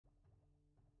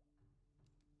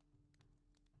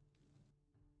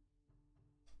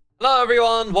Hello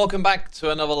everyone, welcome back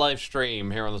to another live stream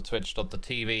here on the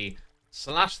twitch.tv /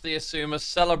 the Xisuma,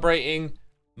 celebrating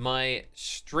my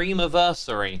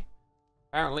streamiversary.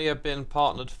 Apparently I've been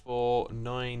partnered for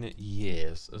 9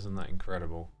 years. Isn't that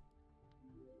incredible?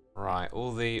 Right,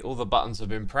 all the buttons have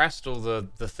been pressed, all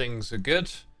the things are good.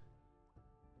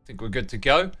 I think we're good to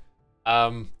go.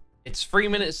 It's 3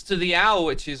 minutes to the hour,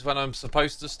 which is when I'm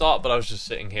supposed to start, but I was just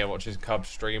sitting here watching Cub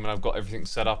stream and I've got everything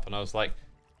set up and I was like,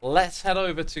 let's head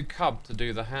over to Cub to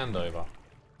do the handover,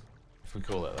 if we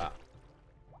call it that.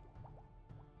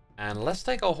 And let's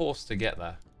take our horse to get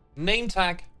there. Name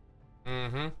tag.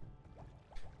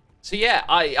 So yeah,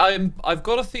 I've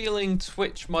got a feeling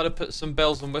Twitch might have put some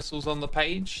bells and whistles on the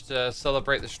page to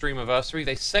celebrate the streamiversary.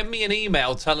 They sent me an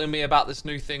email telling me about this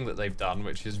new thing that they've done,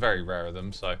 which is very rare of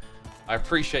them, so I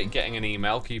appreciate getting an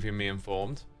email, keeping me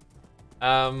informed.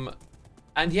 And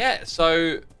yeah,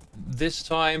 so this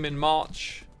time in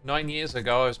March, 9 years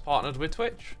ago, I was partnered with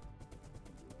Twitch.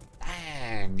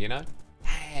 Dang, you know?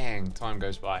 Dang, time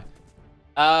goes by.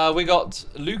 We got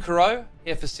Lucaro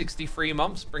here for 63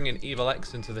 months, bringing Evil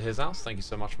X into his house. Thank you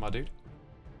so much, my dude.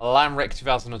 Lamrick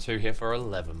 2002 here for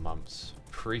 11 months.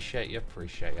 Appreciate you.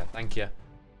 Thank you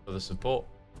for the support.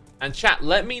 And chat,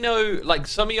 let me know, like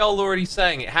some of y'all already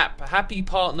saying it, happy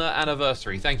partner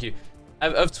anniversary. Thank you.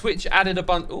 Have Twitch added a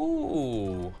bunch?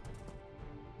 Ooh.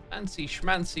 Fancy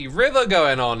schmancy river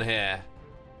going on here.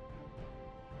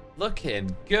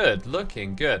 Looking good,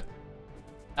 looking good.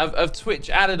 Have Twitch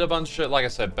added a bunch of, like I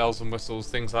said, bells and whistles,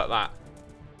 things like that?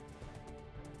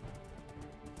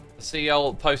 I see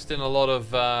y'all posting a lot of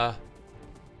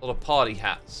party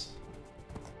hats.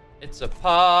 It's a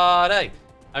party.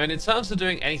 I mean, in terms of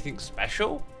doing anything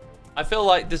special, I feel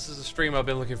like this is a stream I've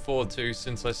been looking forward to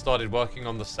since I started working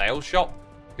on the sales shop,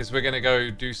 because we're gonna go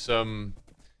do some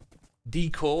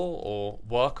decor or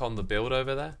work on the build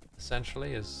over there,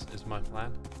 essentially, is my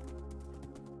plan.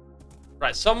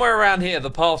 Right, somewhere around here, the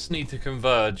paths need to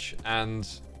converge and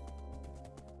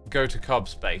go to Cub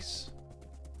space.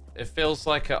 It feels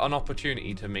like an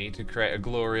opportunity to me to create a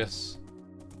glorious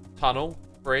tunnel,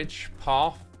 bridge,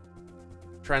 path,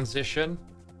 transition,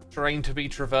 terrain to be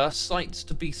traversed, sights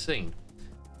to be seen.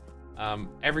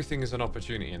 Everything is an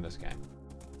opportunity in this game.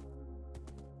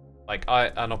 Like,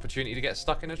 an opportunity to get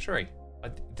stuck in a tree.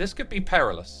 This could be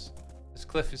perilous. This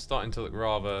cliff is starting to look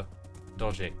rather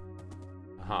dodgy.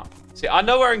 See, I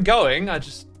know where I'm going. I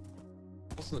just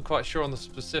wasn't quite sure on the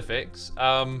specifics.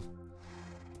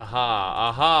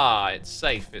 It's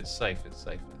safe.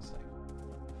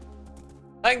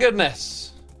 Thank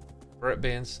goodness for it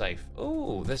being safe.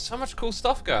 Ooh, there's so much cool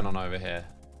stuff going on over here.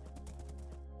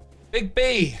 Big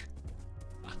B.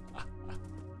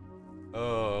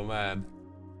 Oh, man.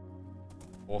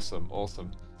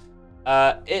 Awesome.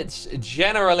 It's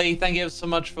generally, thank you so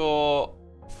much for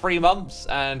 3 months,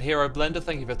 and Hero Blender,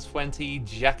 thank you for 20,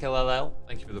 Jackalll,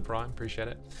 thank you for the prime, appreciate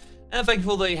it. And thank you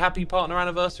for the happy partner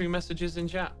anniversary messages in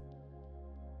chat.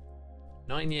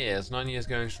 9 years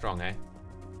going strong, eh?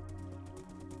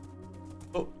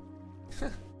 Oh.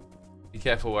 Be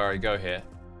careful where I go here.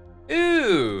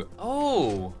 Ooh,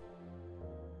 oh.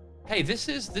 Hey, this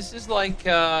is like,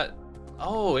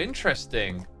 oh,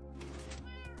 interesting.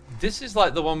 This is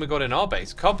like the one we got in our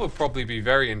base. Cub would probably be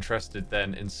very interested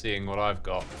then in seeing what I've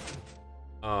got.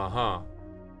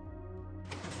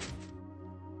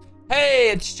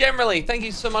 Hey, it's Generally. Thank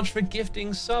you so much for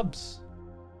gifting subs.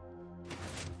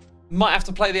 Might have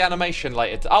to play the animation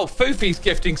later. Oh, Foofy's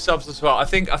gifting subs as well. I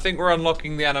think we're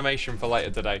unlocking the animation for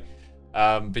later today.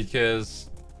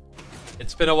 Because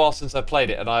it's been a while since I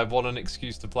played it and I want an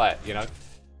excuse to play it, you know?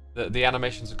 The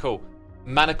animations are cool.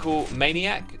 Manacle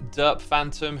Maniac, Derp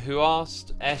Phantom, Who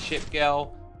Asked, Airship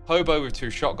Girl, Hobo with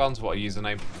 2 shotguns, what a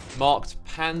username, Marked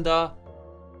Panda,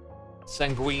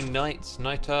 Sanguine Knights,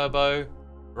 Night Turbo,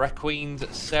 Requeened,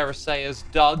 Sarah Sayers,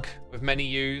 Doug with many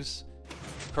U's,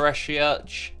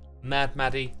 Koreshiurch, Mad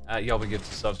Maddie, y'all been good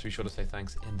to subs, be sure to say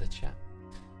thanks in the chat.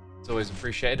 It's always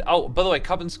appreciated. Oh, by the way,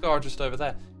 Cub and Scar just over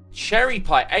there. Cherry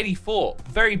Pie 84,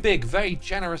 very big, very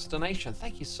generous donation.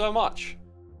 Thank you so much.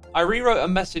 I rewrote a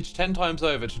message 10 times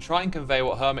over to try and convey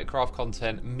what Hermitcraft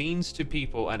content means to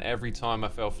people, and every time I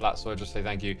fell flat, so I just say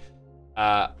thank you.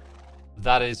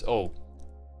 That is all.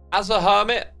 As a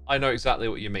hermit, I know exactly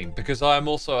what you mean, because I am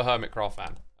also a Hermitcraft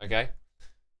fan, okay?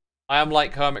 I am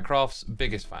like Hermitcraft's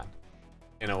biggest fan,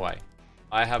 in a way.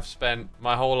 I have spent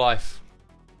my whole life,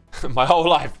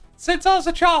 since I was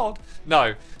a child.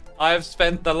 No, I have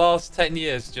spent the last 10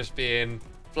 years just being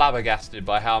flabbergasted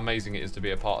by how amazing it is to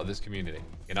be a part of this community,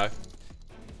 you know?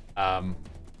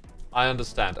 I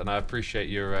understand, and I appreciate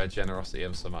your generosity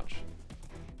ever so much.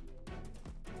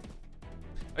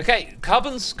 Okay, Cub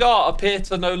and Scar appear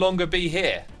to no longer be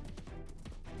here.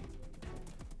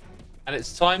 And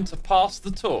it's time to pass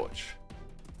the torch.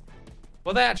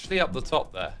 Well, they're actually up the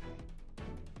top there.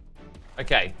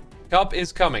 Okay, Cub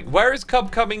is coming. Where is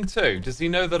Cub coming to? Does he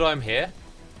know that I'm here?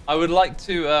 I would like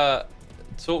to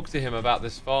talk to him about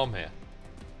this farm here.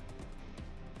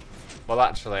 Well,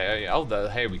 actually,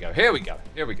 here we go. Here we go.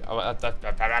 Here we go.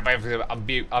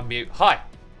 Unmute. Hi.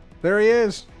 There he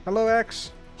is. Hello,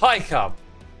 X. Hi, Cub.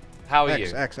 How are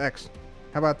you? X.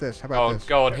 How about this? How about this?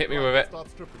 Go on, hit me with it. Start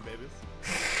stripping, babies.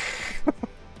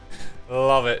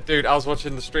 Love it, dude. I was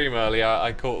watching the stream earlier.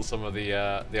 I caught some of the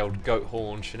old goat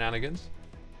horn shenanigans.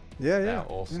 Yeah.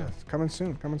 Awesome. Yeah, it's coming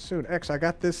soon. X, I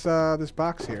got this this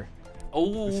box here.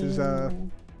 Oh. This is a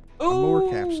lore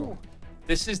capsule.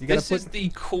 This is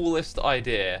the coolest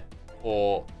idea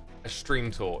for a stream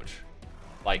torch.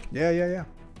 Like. Yeah.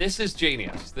 This is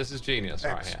genius. This is genius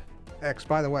right here. X,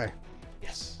 by the way.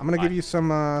 Yes. I'm gonna give you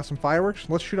some fireworks.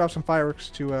 Let's shoot off some fireworks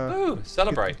to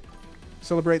celebrate.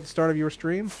 Celebrate the start of your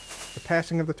stream, the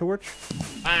passing of the torch.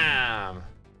 Bam!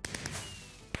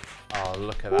 Oh,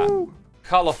 look at that. Woo.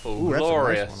 Colorful, Ooh,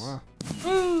 glorious. That's a nice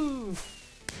one. Wow. Woo!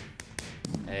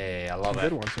 Hey, I love Some it.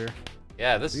 good ones here.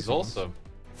 Yeah, this is Decent awesome.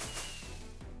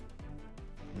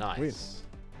 Nice. Sweet.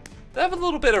 They have a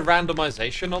little bit of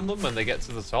randomization on them when they get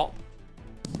to the top.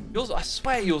 Yours, I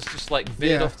swear yours just like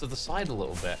veered off to the side a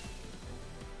little bit.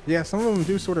 Yeah, some of them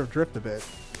do sort of drift a bit.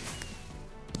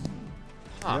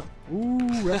 Huh. Yep.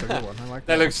 Ooh, that's a good one. I like that.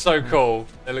 They look so cool.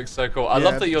 They look so cool. I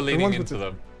love that you're leaning into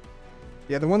them.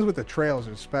 Yeah, the ones with the trails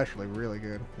are especially really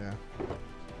good. Yeah.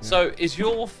 So, is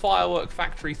your firework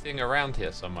factory thing around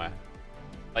here somewhere?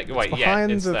 Like, wait,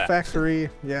 behind it's the there. factory.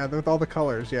 Yeah, with all the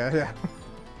colors. Yeah.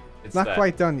 It's not there.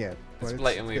 quite done yet. It's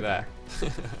blatantly there.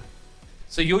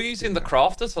 So you're using the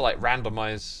crafter to like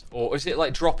randomize, or is it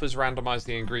like droppers randomize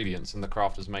the ingredients and the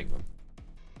crafters make them?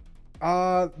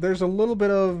 There's a little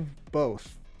bit of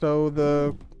both. So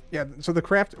the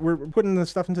craft, we're putting the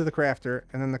stuff into the crafter,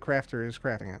 and then the crafter is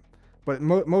crafting it. But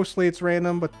mostly it's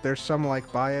random, but there's some like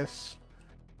bias,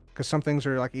 because some things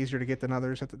are like easier to get than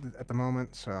others at the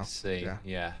moment. So I see,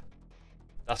 yeah.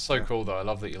 That's so cool though. I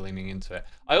love that you're leaning into it.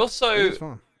 I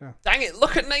also, dang it,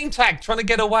 look at name tag trying to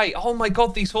get away. Oh my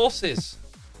god, these horses.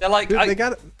 They're like, dude,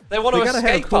 they want to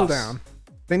escape have a us. cooldown.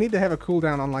 They need to have a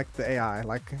cooldown on like the AI.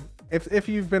 Like if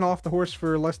you've been off the horse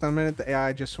for less than a minute, the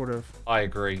AI just sort of. I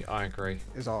agree.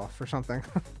 Is off or something.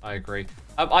 I agree.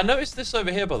 I noticed this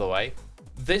over here, by the way.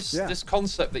 This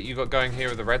concept that you got going here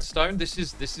with the redstone. This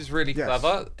is really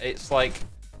clever. It's like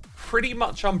pretty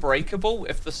much unbreakable.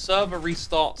 If the server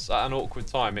restarts at an awkward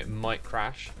time, it might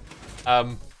crash.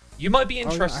 You might be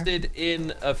interested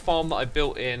in a farm that I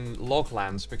built in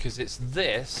Loglands because it's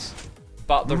this,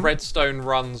 but the redstone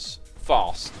runs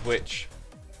fast, which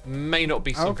may not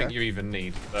be something you even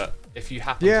need. But if you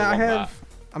happen to want that,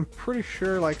 I'm pretty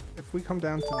sure like if we come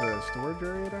down to the storage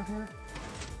area down here,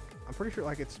 I'm pretty sure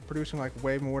like it's producing like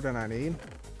way more than I need.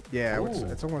 Yeah,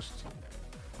 it's almost.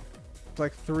 It's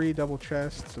like 3 double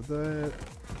chests of that.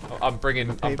 I'm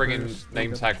bringing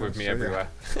name tag with me everywhere.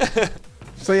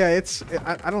 So yeah,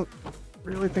 I don't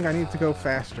really think I need to go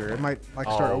faster. It might like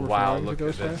start overflowing if it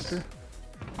goes faster.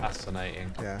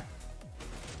 Fascinating. Yeah.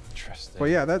 Interesting. Well,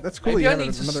 yeah, that's cool. Maybe I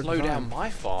need to slow down my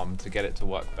farm to get it to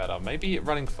work better. Maybe it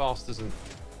running fast isn't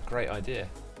a great idea.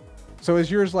 So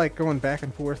is yours like going back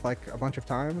and forth like a bunch of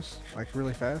times, like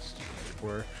really fast,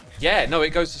 or? Yeah, no, it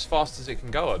goes as fast as it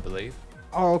can go, I believe.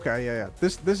 Oh, okay, yeah.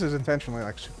 This is intentionally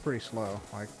like pretty slow,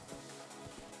 like.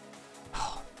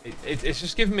 It's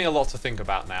just giving me a lot to think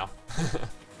about now.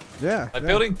 Yeah.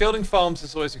 Like building farms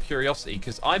is always a curiosity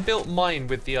because I built mine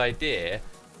with the idea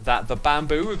that the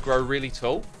bamboo would grow really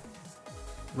tall.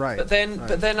 Right. But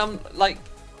then I'm like,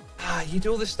 you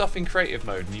do all this stuff in creative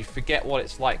mode and you forget what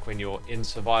it's like when you're in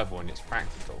survival and it's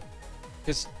practical.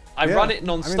 Because I run it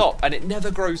non-stop and it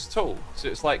never grows tall. So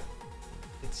it's like,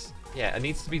 it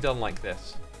needs to be done like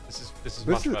this. This is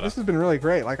much better. This has been really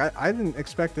great. Like I didn't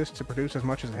expect this to produce as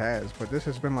much as it has, but this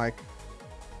has been like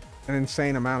an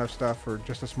insane amount of stuff for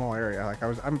just a small area. Like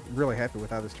I'm really happy with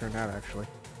how this turned out actually.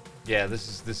 Yeah,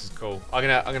 this is cool. I'm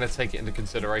gonna take it into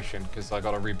consideration because I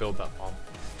gotta rebuild that farm.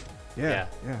 Yeah.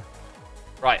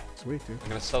 Right. Sweet, dude. I'm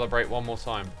gonna celebrate one more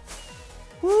time.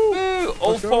 Woo! Woo!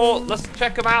 All four. Let's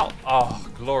check them out. Oh,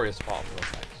 glorious part of those.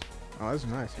 Oh, those are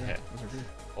nice. Yeah. Those are good.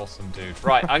 Awesome, dude.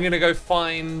 Right, I'm gonna go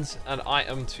find an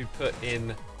item to put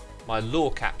in my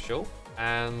lore capsule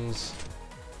and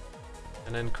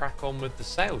then crack on with the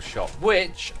sales shop.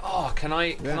 Which, can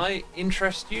I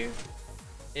interest you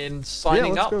in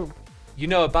signing up? Go. You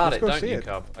know about Let's it, go don't see you, it.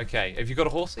 Cub? Okay. Have you got a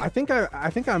horsey? I think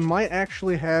I might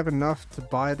actually have enough to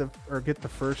buy or get the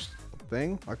first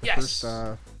thing, like the Yes.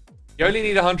 first. You only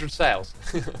need 100 sales.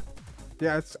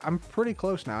 Yeah, I'm pretty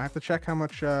close now. I have to check how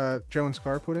much Joe and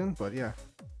Scar put in, but yeah,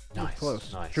 Nice.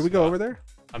 close. Nice. Should we go over there?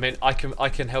 I mean, I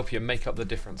can help you make up the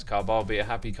difference, Cub. I'll be a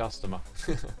happy customer.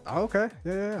 Oh, okay.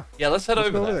 Yeah. Yeah, let's head Let's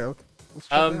over go there. over there. Let's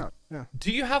check it out. Yeah.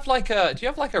 Do you have like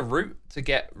a route to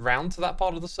get round to that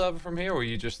part of the server from here, or are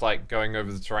you just like going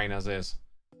over the terrain as is?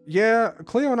 Yeah,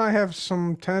 Cleo and I have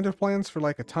some tentative plans for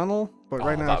like a tunnel, but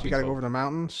right now that'd you be gotta cool. go over the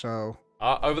mountain, so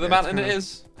Over the Yeah, mountain it's it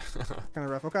is. kind of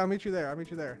rough. Okay, I'll meet you there. I'll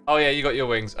meet you there. Oh yeah, you got your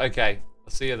wings. Okay,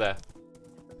 I'll see you there.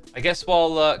 I guess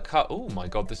while oh my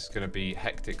god, this is gonna be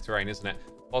hectic terrain, isn't it?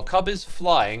 While Cub is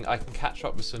flying, I can catch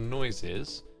up with some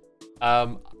noises.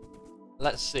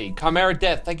 Let's see. Chimera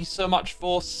Death, thank you so much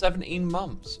for 17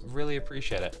 months. Really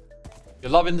appreciate it.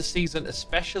 You're loving the season,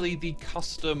 especially the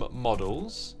custom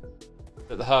models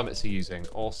that the Hermits are using.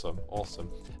 Awesome,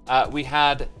 awesome. We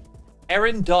had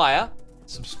Erin Dyer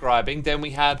subscribing. Then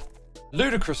we had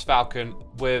Ludicrous Falcon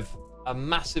with a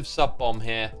massive sub bomb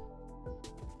here.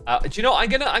 Do you know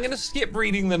what? I'm gonna skip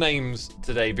reading the names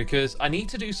today because I need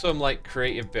to do some like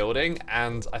creative building,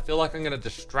 and I feel like I'm gonna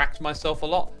distract myself a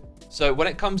lot. So when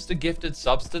it comes to gifted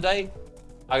subs today,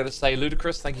 I gotta say,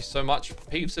 Ludicrous, thank you so much.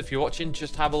 Peeps, if you're watching,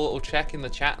 just have a little check in the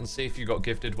chat and see if you got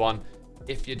gifted one.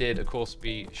 If you did, of course,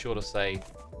 be sure to say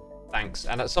thanks.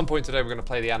 And at some point today, we're gonna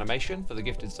play the animation for the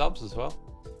gifted subs as well.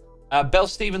 Bell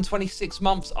Steven, 26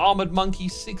 months. Armored Monkey,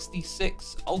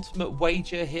 66. Ultimate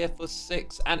Wager here for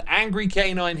 6. And Angry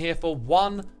Canine here for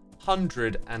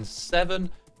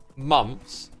 107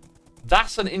 months.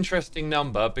 That's an interesting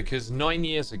number because 9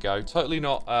 years ago, totally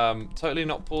not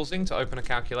pausing to open a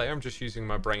calculator. I'm just using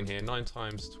my brain here. 9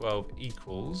 times 12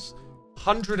 equals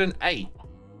 108.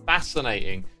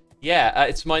 Fascinating. Yeah,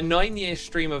 it's my 9-year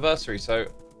stream anniversary. So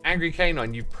Angry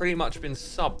Canine, you've pretty much been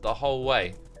subbed the whole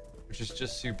way, which is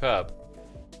just superb.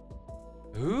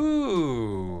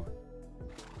 Ooh.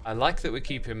 I like that we're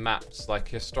keeping maps, like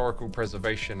historical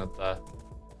preservation of the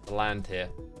land here.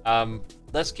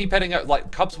 Let's keep heading out. Like,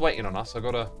 Cub's waiting on us. I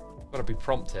gotta be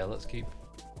prompt here. Let's keep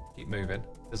moving.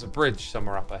 There's a bridge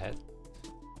somewhere up ahead.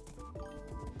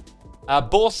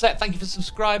 Borset, thank you for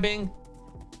subscribing.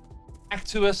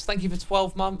 Actus, thank you for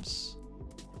 12 months.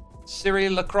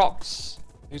 Cyril Lacroix,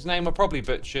 whose name I probably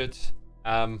butchered.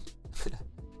 Thank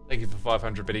you for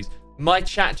 500 biddies. My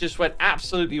chat just went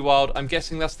absolutely wild. I'm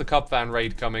guessing that's the Cub fan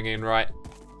raid coming in, right?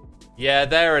 Yeah,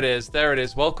 there it is. There it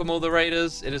is. Welcome all the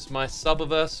raiders. It is my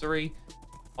sub-anniversary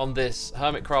on this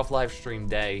Hermitcraft livestream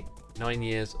day. 9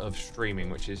 years of streaming,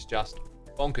 which is just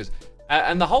bonkers.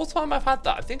 And the whole time I've had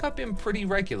that, I think I've been pretty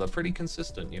regular, pretty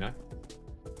consistent, you know?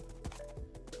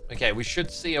 Okay, we should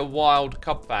see a wild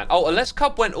Cub fan. Oh, unless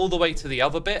Cub went all the way to the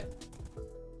other bit.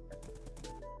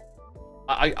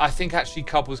 I think actually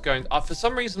Cub was going... for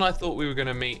some reason, I thought we were going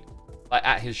to meet like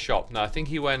at his shop. No, I think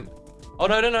he went... Oh,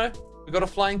 no. We got a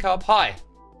flying Cub. Hi.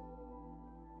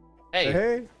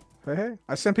 Hey. Hey.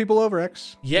 I sent people over,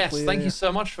 X. Yes, Hopefully, thank you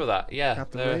so much for that. Yeah,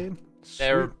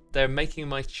 they're making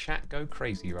my chat go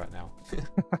crazy right now.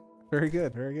 Very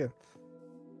good.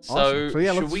 So, awesome.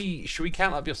 Yeah, should we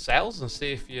count up your sales and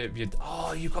see if you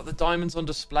oh, you've got the diamonds on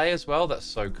display as well. That's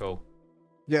so cool.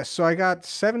 Yes, so I got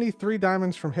 73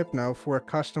 diamonds from Hypno for a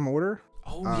custom order.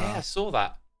 Oh yeah, I saw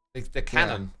that. The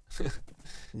cannon.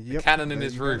 Yeah. The cannon in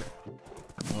his roof.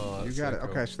 Oh, you got it. Cool.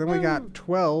 Okay, so then we got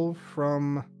 12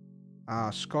 from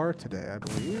Scar today, I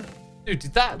believe. Dude,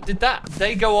 did that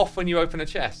they go off when you open a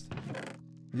chest?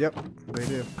 Yep, they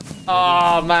do.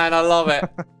 Oh man, I love it.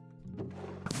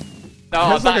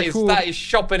 No, Cool... that is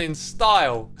shopping in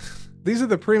style. These are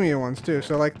the premium ones too.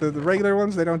 So like the regular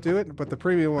ones, they don't do it, but the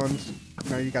premium ones, you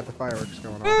know, you got the fireworks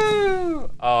going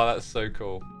on. Oh, that's so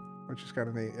cool. Which is kind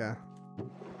of neat, yeah.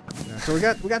 So we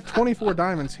got 24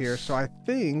 diamonds here. So I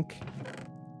think,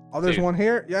 oh, there's one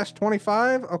here. Yes,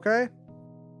 25. Okay,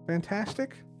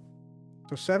 fantastic.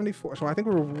 So 74. So I think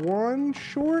we're one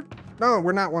short. No,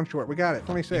 we're not one short. We got it.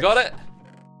 26. You got it.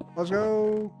 Let's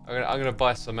go. I'm gonna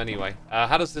buy some anyway.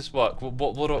 How does this work?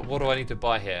 What do I need to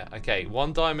buy here? Okay,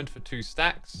 1 diamond for 2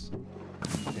 stacks.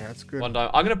 Yeah, that's good. 1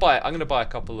 diamond. I'm gonna buy a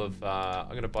couple of.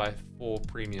 I'm gonna buy 4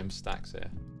 premium stacks here.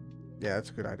 Yeah, that's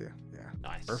a good idea. Yeah.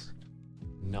 Nice. Perfect.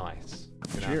 Nice.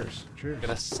 Cheers. I'm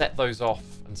gonna set those off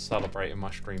and celebrate in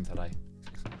my stream today.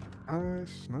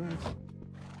 Nice.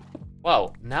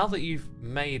 Well, now that you've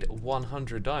made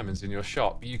 100 diamonds in your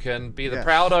shop, you can be the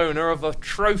proud owner of a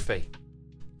trophy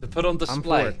to put on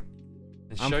display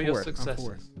and show your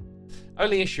successes.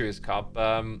 Only issue is, Cub,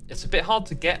 it's a bit hard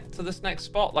to get to this next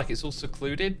spot. Like, it's all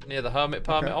secluded near the Hermit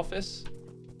Permit office.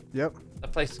 Yep.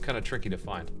 That place is kind of tricky to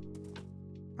find.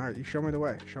 All right, you show me the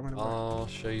way. Show me the way. I'll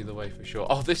show you the way for sure.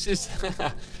 Oh, this is...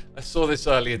 I saw this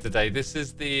earlier today. This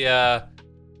is the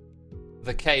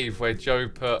cave where Joe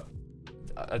put...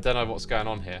 I don't know what's going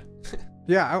on here.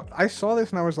 Yeah, I saw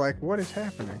this and I was like, what is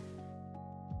happening?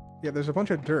 Yeah, there's a bunch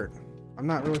of dirt. I'm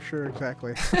not really sure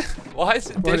exactly. Why is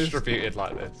it distributed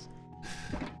like this?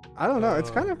 I don't know. It's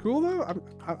kind of cool though.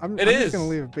 I'm It just is. gonna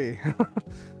leave it be.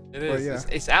 It is. Yeah.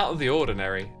 It's out of the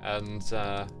ordinary, and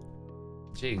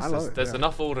geez, there's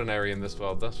enough ordinary in this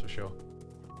world, that's for sure.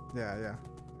 Yeah,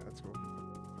 that's cool.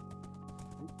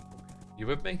 You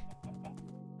with me?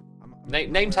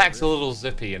 Name tag's a little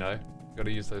zippy, you know. Got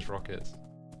to use those rockets.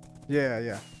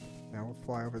 Yeah. Now we'll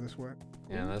fly over this way.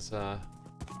 Yeah, there's a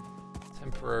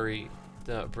temporary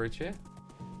dirt bridge here.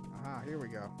 Ah, here we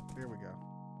go.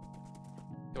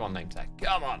 Come on, name tag.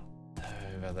 Come on.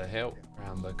 Over the hill,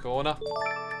 around the corner.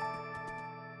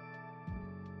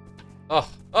 Oh,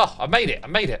 I made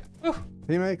it. Whew.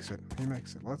 He makes it.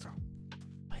 Let's go.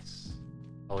 Nice.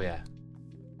 Oh, yeah.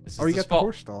 This is Oh, you got spot. the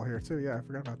horse stall here too. Yeah, I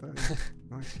forgot about that. Yeah.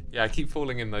 Nice. Yeah, I keep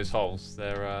falling in those holes.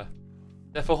 They're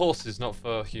for horses, not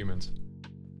for humans.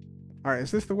 All right,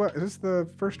 is this the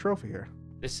first trophy here?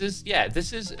 This is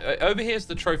over here's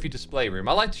the trophy display room.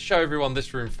 I like to show everyone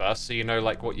this room first, so you know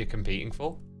like what you're competing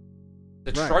for.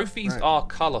 The trophies are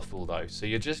colourful though, so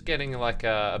you're just getting like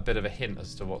a bit of a hint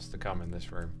as to what's to come in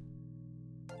this room.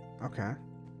 Okay.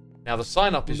 Now the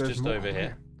sign up is just over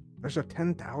here. There's a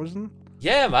 10,000.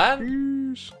 Yeah,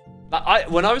 man. Jeez. Like,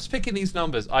 when I was picking these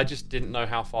numbers, I just didn't know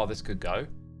how far this could go.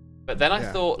 But then I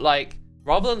thought, like,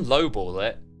 rather than lowball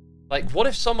it, like, what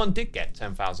if someone did get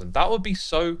 10,000? That would be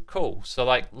so cool. So,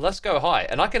 like, let's go high.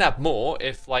 And I can have more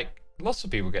if, like, lots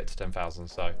of people get to 10,000,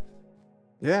 so.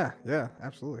 Yeah,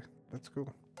 absolutely. That's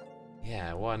cool.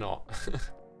 Yeah, why not?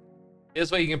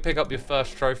 Here's where you can pick up your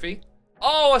first trophy.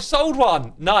 Oh, I sold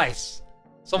one! Nice!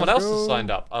 Someone else has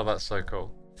signed up. Oh, that's so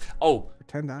cool. Oh,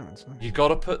 10 diamonds. Nice. you got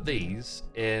to put these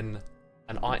in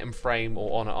an item frame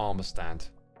or on an armor stand.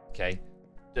 Okay?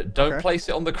 Don't place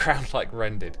it on the ground like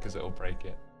Ren did, because it'll break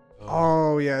it.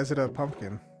 Oh, yeah. Is it a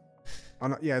pumpkin? Oh,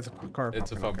 no, yeah, it's a carved pumpkin.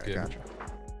 It's a pumpkin. Okay, gotcha.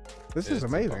 This is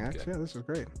amazing, actually. Yeah, this is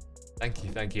great.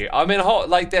 Thank you. I mean,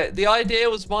 like the idea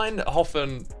was mine.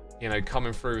 Hoffen, you know,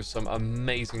 coming through with some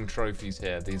amazing trophies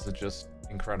here. These are just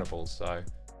incredible. So,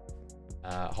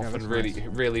 Hoffen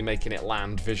really making it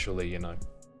land visually, you know.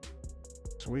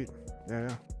 Sweet.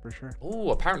 Yeah, for sure.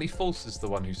 Oh, apparently False is the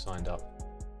one who signed up.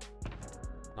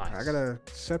 Nice. I gotta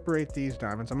separate these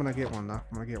diamonds. I'm gonna get one though.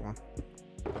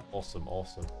 Awesome.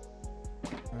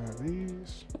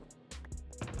 These.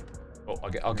 Oh,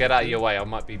 I'll get out of your way. I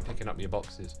might be picking up your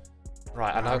boxes.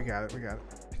 Right, I know. We got it.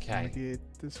 Okay. I'm gonna get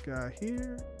this guy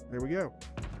here. There we go.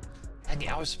 And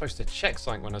yeah, I was supposed to check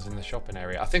something when I was in the shopping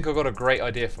area. I think I got a great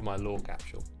idea for my lore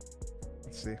capsule.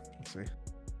 Let's see.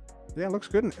 Yeah, it looks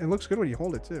good. It looks good when you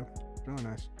hold it too. Really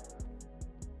nice.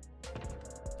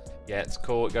 Yeah, it's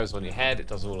cool. It goes on your head. It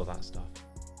does all of that stuff.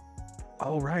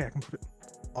 Oh, right. I can put it.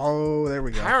 Oh, there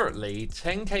we go. Apparently,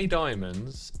 10k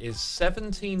diamonds is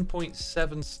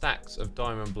 17.7 stacks of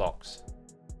diamond blocks.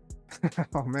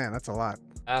 Oh, man. That's a lot.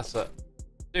 That's it.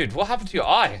 Dude, what happened to your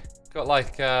eye? Got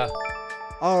like,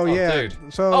 Oh, yeah.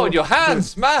 Dude. So, oh, and your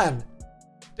hands, man.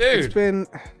 Dude. It's been...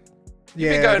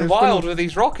 Yeah, You've been going wild with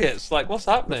these rockets. Like, what's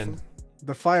happening?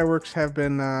 The fireworks have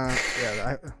been...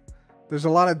 there's a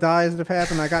lot of dyes that have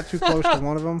happened. I got too close to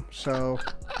one of them, so...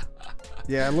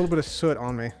 Yeah, a little bit of soot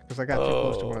on me because I got too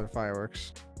close to one of the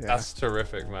fireworks. Yeah. That's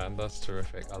terrific, man. That's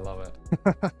terrific. I love it.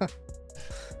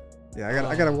 Yeah,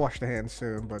 I gotta wash the hands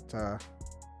soon, but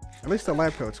at least the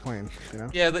lab coat's clean, you know.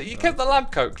 Yeah, you kept the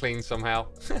lab coat clean somehow.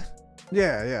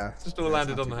 Yeah. Just all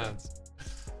landed on the hands.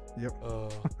 Yep. Oh,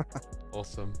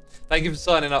 awesome. Thank you for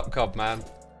signing up, Cobb, man.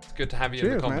 It's good to have you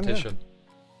in the competition.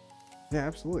 Man, yeah,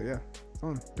 absolutely. Yeah.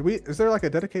 Fun. Is there like a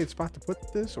dedicated spot to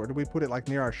put this, or do we put it like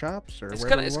near our shops, or? It's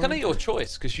kind of your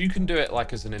choice, because you can do it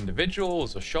like as an individual,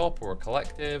 as a shop, or a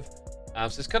collective. So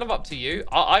it's kind of up to you.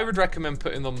 I would recommend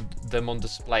putting them on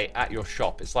display at your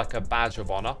shop. It's like a badge of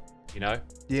honor, you know.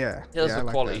 Yeah. Here's a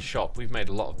quality shop. We've made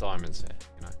a lot of diamonds here,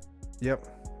 you know. Yep.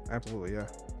 Absolutely. Yeah.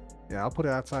 Yeah. I'll put it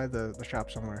outside the shop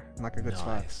somewhere in like a good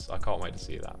spot. Nice. I can't wait to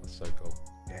see that. That's so cool.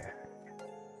 Yeah.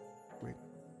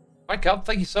 Right, Cub,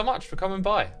 thank you so much for coming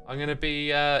by. I'm going to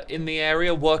be in the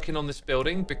area working on this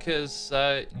building because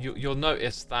you'll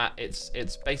notice that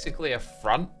it's basically a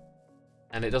front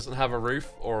and it doesn't have a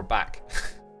roof or a back.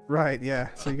 Right, yeah.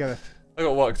 So you got to... I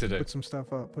got work to do. Put some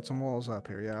stuff up. Put some walls up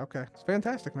here. Yeah, okay. It's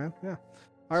fantastic, man. Yeah.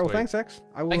 All right, well, thanks, X.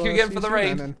 Thank you again for the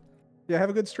raid. Yeah, have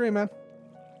a good stream, man.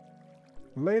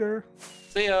 Later.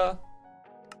 See ya.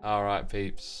 All right,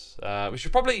 peeps. We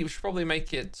should probably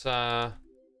make it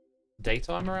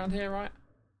daytime around here, right?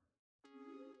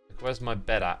 Like, where's my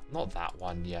bed at? Not that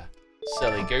one, yeah.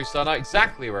 Silly goose. I know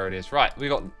exactly where it is. Right, we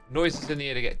got noises in the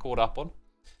air to get caught up on.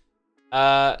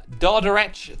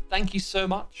 Dardarech, thank you so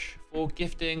much for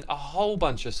gifting a whole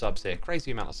bunch of subs here.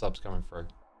 Crazy amount of subs coming through.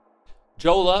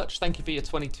 Joel Lurch, thank you for your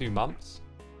 22 months.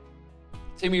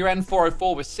 Timmy Wren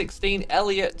 404 with 16.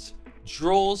 Elliot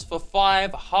Draws for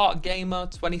 5. Heart Gamer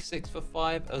 26 for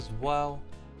 5 as well.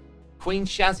 Queen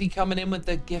Shazzy coming in with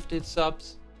the gifted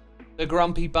subs. The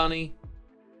Grumpy Bunny,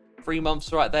 3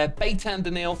 months right there. Baytan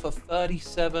Daniil for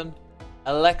 37.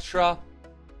 Electra.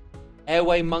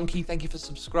 Airway Monkey, thank you for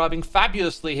subscribing.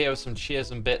 Fabulously here with some cheers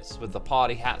and bits with the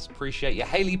party hats. Appreciate you.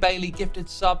 Haley Bailey, gifted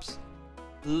subs.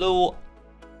 Lou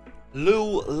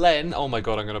Len. Oh my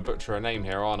god, I'm going to butcher a name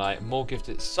here, aren't I? More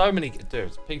gifted. So many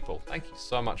dudes, people. Thank you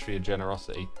so much for your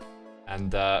generosity.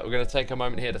 And we're going to take a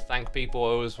moment here to thank people. I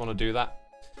always want to do that.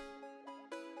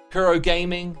 Kuro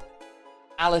Gaming.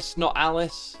 Alice Not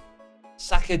Alice.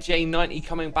 Saka J90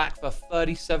 coming back for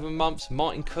 37 months.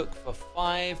 Martin Cook for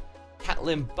 5.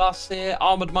 Catlin Bus here.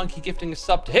 Armored Monkey gifting a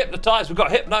sub to Hypnotize. We've got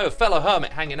Hypno, a fellow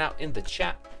hermit, hanging out in the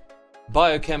chat.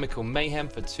 Biochemical Mayhem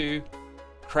for 2.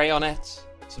 Crayonette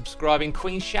subscribing.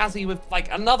 Queen Shazzy with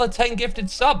like another 10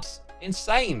 gifted subs.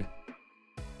 Insane.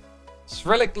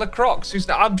 Cyrillic Lacroix, who's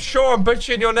I'm sure I'm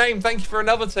butchering your name. Thank you for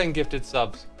another 10 gifted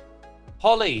subs.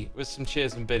 Holly with some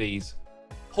cheers and biddies.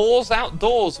 Paws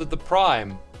Outdoors with the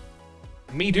Prime.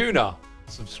 Miduna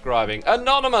subscribing.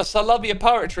 Anonymous, I love your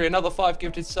poetry. Another 5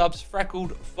 gifted subs.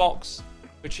 Freckled Fox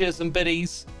for cheers and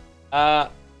biddies.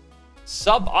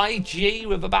 Sub IG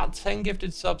with about 10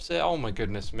 gifted subs here. Oh my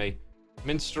goodness me.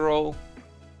 Minstrel.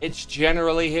 It's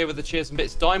generally here with the cheers and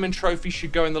bits. Diamond Trophy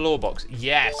should go in the lore box.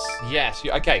 Yes, yes.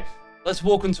 Okay, let's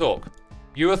walk and talk.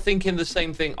 You were thinking the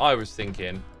same thing I was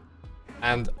thinking.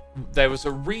 And there was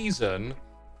a reason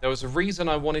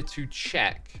I wanted to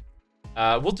check.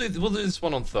 We'll do this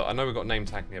one on foot. I know we've got name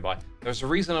tag nearby. There's a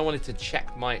reason I wanted to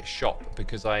check my shop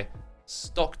because I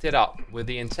stocked it up with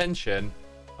the intention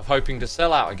of hoping to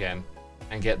sell out again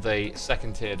and get the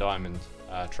 2nd tier diamond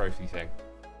trophy thing.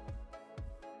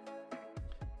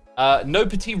 No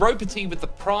Petit Ropety with the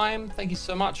Prime. Thank you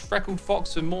so much. Freckled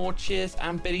Fox for more cheers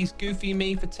and biddies. Goofy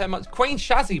Me for 10 months. Queen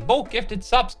Shazzy, more gifted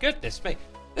subs. Goodness me.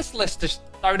 This list just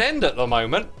don't end at the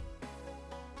moment.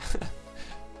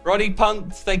 Roddy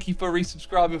Punk, thank you for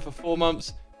resubscribing for 4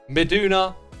 months.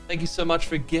 Miduna, thank you so much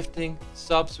for gifting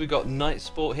subs. We got Night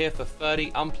Sport here for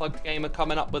 30. Unplugged Gamer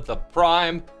coming up with the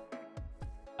Prime.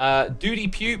 Duty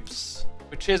Pupes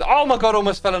for cheers. Oh my god,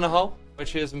 almost fell in a hole for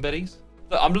cheers and biddies.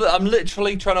 Look, I'm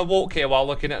literally trying to walk here while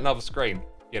looking at another screen,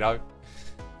 you know.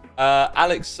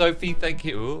 Alex Sophie, thank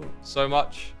you so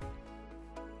much.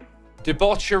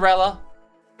 Debaucherella,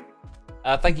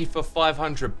 thank you for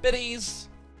 500 biddies.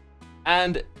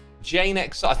 And Jane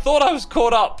X, I thought I was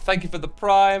caught up. Thank you for the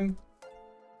Prime.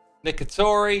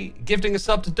 Nikatori, gifting a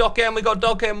sub to Doc M. We got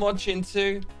Doc M watching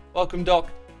too. Welcome, Doc.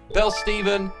 Bell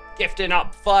Steven, gifting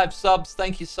up 5 subs.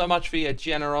 Thank you so much for your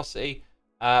generosity.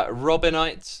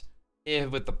 Robinite, here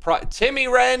with the Prime. Timmy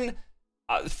Wren,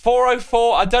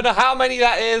 404. I don't know how many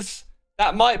that is.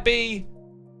 That might be...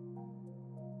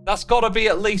 That's got to be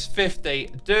at least 50.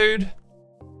 Dude.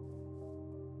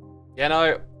 You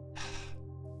know...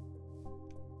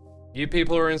 You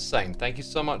people are insane. Thank you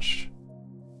so much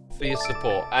for your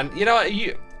support. And you know what?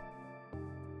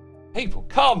 People,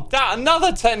 calm down.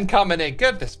 Another 10 coming in.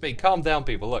 Goodness me. Calm down,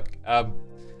 people. Look, I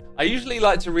usually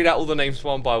like to read out all the names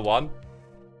one by one.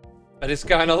 But it's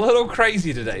going a little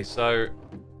crazy today. So,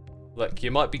 look, you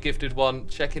might be gifted one.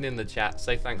 Check in the chat.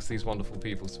 Say thanks to these wonderful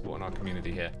people supporting our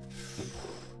community here.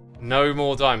 No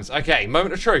more diamonds. Okay,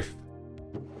 moment of truth.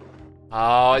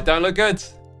 Oh, it don't look good.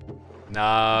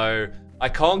 No. I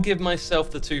can't give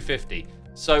myself the 250.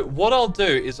 So what I'll do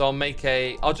is I'll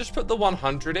just put the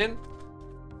 100 in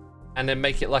and then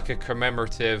make it like a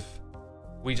commemorative.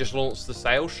 We just launched the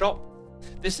sales shop.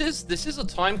 This is a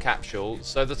time capsule.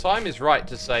 So the time is right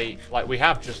to say like we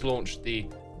have just launched the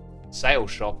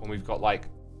sales shop and we've got like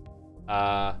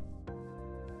 4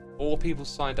 people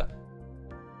signed up.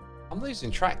 I'm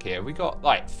losing track here. We got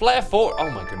like Flare Fort.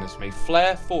 Oh my goodness me.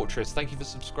 Flare Fortress. Thank you for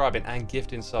subscribing and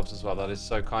gifting subs as well. That is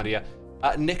so kind of you.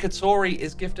 Nikatori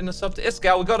is gifting a sub to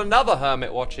Iskal. We got another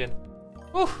hermit watching.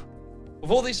 Whew.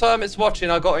 With all these hermits watching,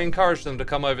 I got to encourage them to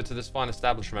come over to this fine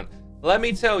establishment. Let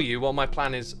me tell you what my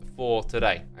plan is for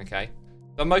today, okay?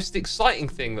 The most exciting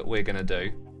thing that we're going to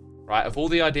do, right, of all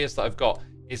the ideas that I've got,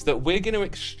 is that we're going to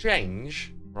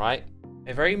exchange, right,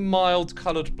 a very mild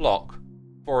coloured block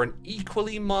for an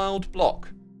equally mild block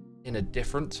in a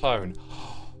different tone.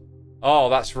 Oh,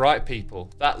 that's right, people.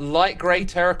 That light grey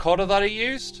terracotta that I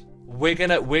used, we're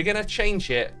gonna change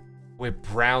it with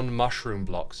brown mushroom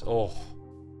blocks. Oh,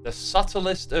 the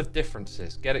subtlest of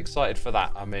differences. Get excited for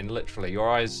that. I mean, literally, your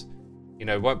eyes, you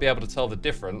know, won't be able to tell the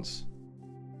difference.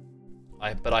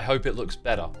 But I hope it looks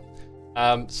better.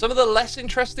 Some of the less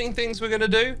interesting things we're gonna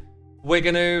do, we're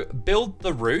gonna build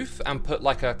the roof and put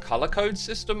like a color code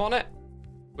system on it,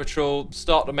 which will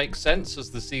start to make sense as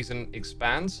the season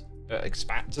expands.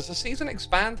 Does a season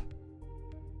expand?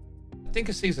 I think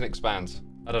a season expands.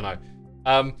 I don't know.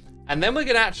 And then we're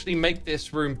going to actually make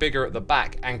this room bigger at the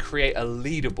back and create a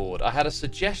leaderboard. I had a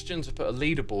suggestion to put a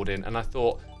leaderboard in, and I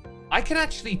thought, I can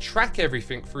actually track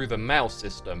everything through the mail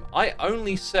system. I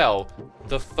only sell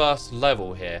the first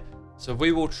level here, so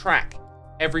we will track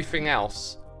everything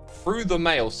else through the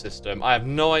mail system. I have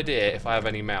no idea if I have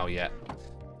any mail yet.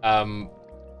 And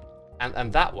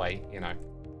that way, you know.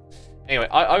 Anyway,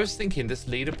 I was thinking this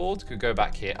leaderboard could go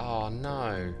back here. Oh,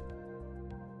 no.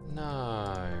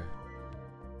 No.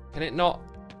 Can it not?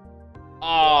 Oh,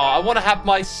 I want to have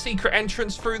my secret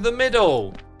entrance through the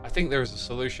middle. I think there is a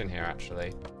solution here,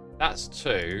 actually. That's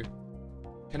 2.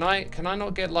 Can I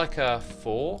not get like a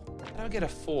 4? Can I get a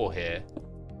 4 here?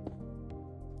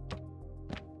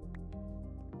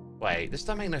 Wait, this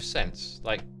doesn't make no sense.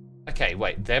 Like, okay,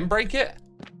 wait, then break it?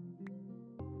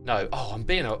 No. Oh, I'm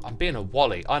being a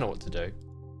wally. I know what to do.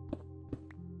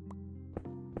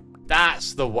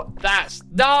 That's the what? That's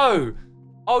no.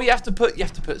 Oh, you have to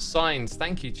put signs.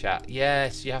 Thank you, chat.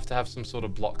 Yes, you have to have some sort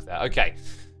of block there. Okay.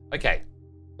 Okay.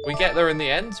 We get there in the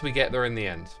end. We get there in the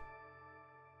end.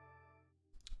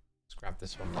 Let's grab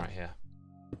this one right here.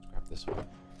 Let's grab this one.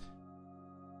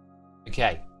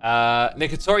 Okay.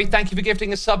 Nikatori, thank you for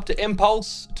gifting a sub to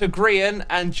Impulse, to Grian,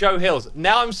 and Joe Hills.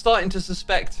 Now I'm starting to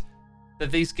suspect that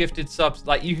these gifted subs,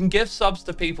 like, you can give subs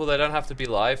to people that don't have to be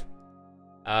live.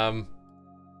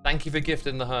 Thank you for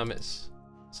gifting the Hermits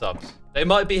subs. They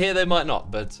might be here, they might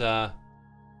not, but yeah,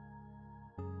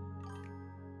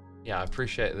 I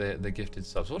appreciate the gifted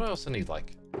subs. What else I need?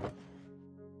 Like,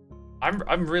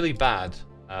 I'm really bad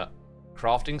at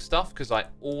crafting stuff because I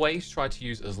always try to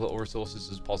use as little resources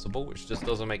as possible, which just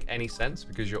doesn't make any sense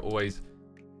because you're always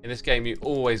in this game, you're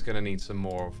always going to need some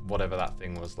more of whatever that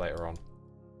thing was later on.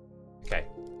 Okay,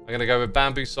 I'm going to go with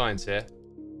bamboo signs here.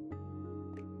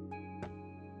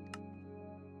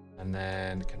 And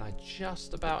then, can I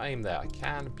just about aim there? I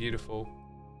can, beautiful.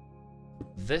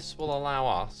 This will allow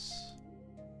us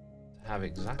to have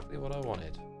exactly what I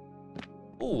wanted.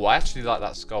 Oh, I actually like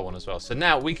that skull one as well. So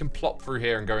now we can plop through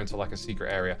here and go into like a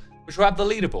secret area, which will have the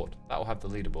leaderboard. That will have the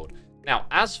leaderboard. Now,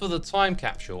 as for the time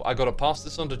capsule, I got to pass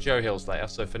this on to Joe Hills later.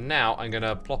 So for now, I'm going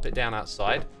to plop it down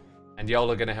outside, and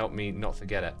y'all are going to help me not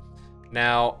forget it.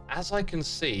 Now, as I can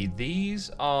see, these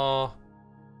are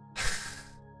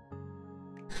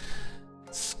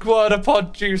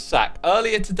Squirtapod juice sack.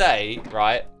 Earlier today,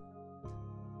 right?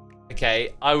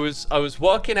 Okay, I was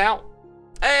working out.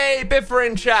 Hey, Biffer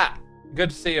in chat. Good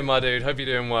to see you, my dude. Hope you're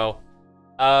doing well.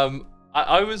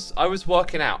 I was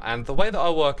working out, and the way that I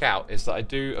work out is that I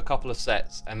do a couple of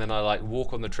sets, and then I like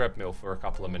walk on the treadmill for a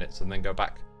couple of minutes, and then go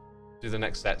back, do the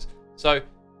next sets. So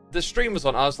the stream was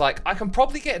on. I was like, I can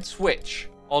probably get Twitch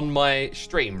on my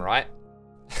stream, right?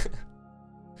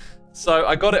 So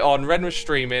I got it on. Ren was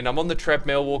streaming. I'm on the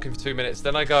treadmill, walking for 2 minutes.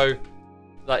 Then I go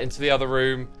like into the other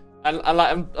room, and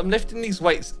like I'm lifting these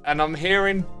weights, and I'm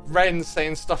hearing Ren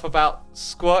saying stuff about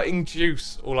squirting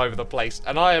juice all over the place,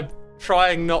 and I am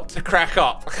trying not to crack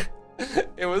up.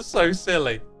 It was so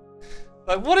silly.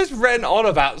 Like, what is Ren on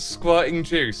about squirting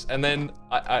juice? And then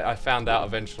I found out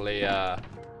eventually that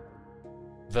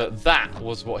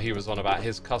was what he was on about,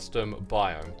 his custom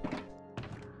biome.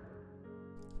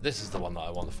 This is the one that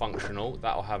I want, the functional.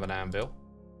 That will have an anvil.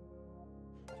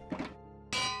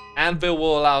 Anvil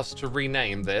will allow us to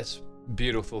rename this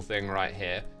beautiful thing right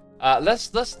here. Let's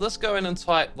go in and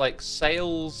type like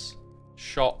sales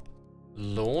shop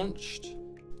launched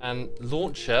and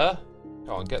launcher.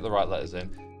 Go on, get the right letters in.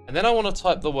 And then I want to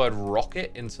type the word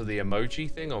rocket into the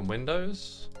emoji thing on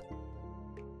Windows.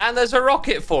 And there's a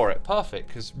rocket for it. Perfect,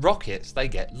 because rockets, they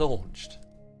get launched.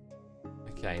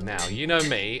 Okay, now, you know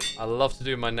me. I love to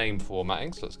do my name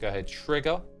formatting. So let's go ahead,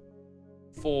 trigger,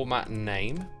 format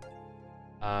name.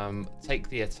 Take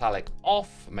the italic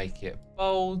off, make it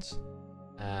bold,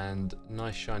 and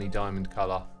nice shiny diamond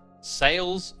color.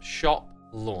 Sales shop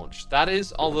launch. That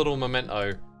is our little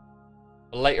memento.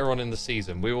 Later on in the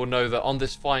season, we will know that on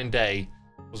this fine day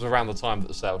was around the time that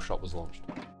the sales shop was launched.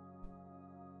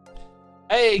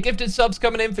 Hey, gifted subs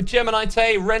coming in for Gemini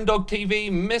Tay, Rendog TV,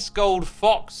 Miss Gold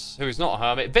Fox, who is not a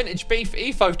hermit, Vintage Beef,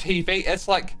 EFO TV. It's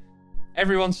like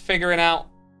everyone's figuring out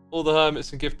all the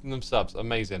hermits and gifting them subs.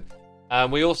 Amazing.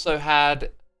 We also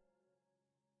had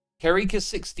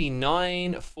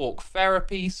Karika69, Fork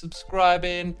Therapy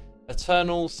subscribing,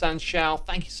 Eternal Sanshao,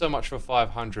 thank you so much for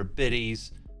 500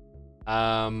 biddies.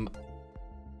 And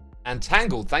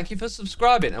Tangled, thank you for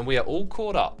subscribing. And we are all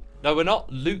caught up. No, we're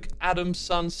not. Luke Adams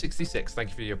Son 66, thank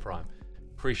you for your prime.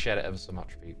 Appreciate it ever so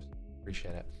much, peeps.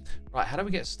 Appreciate it. Right, how do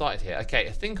we get started here? Okay,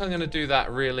 I think I'm going to do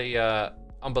that really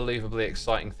unbelievably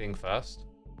exciting thing first.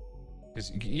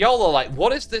 Because y'all are like,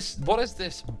 what is this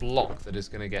block that is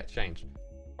going to get changed?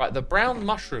 Right, the brown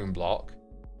mushroom block,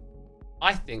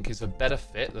 I think, is a better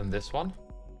fit than this one.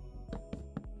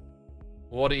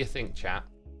 What do you think, chat?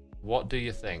 What do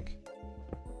you think?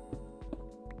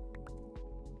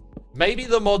 Maybe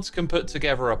the mods can put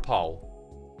together a poll.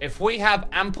 If we have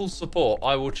ample support,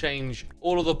 I will change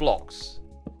all of the blocks.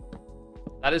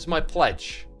 That is my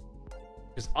pledge.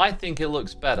 Because I think it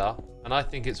looks better, and I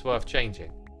think it's worth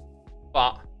changing.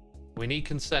 But we need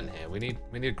consent here. We need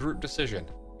a group decision,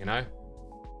 you know?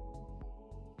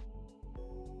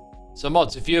 So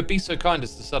mods, if you'd be so kind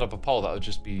as to set up a poll, that would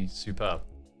just be superb.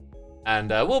 And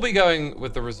we'll be going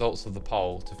with the results of the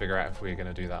poll to figure out if we're going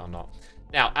to do that or not.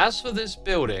 Now, as for this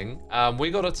building,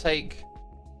 we got to take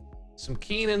some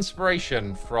keen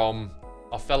inspiration from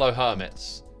our fellow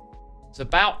hermits. It's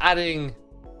about adding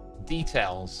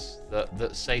details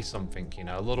that say something, you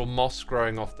know, a little moss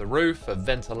growing off the roof, a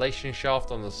ventilation shaft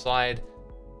on the side,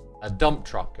 a dump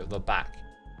truck at the back.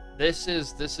 This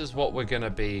is what we're going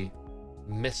to be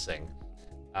missing.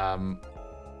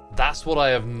 That's what I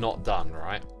have not done,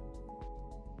 right?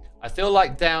 I feel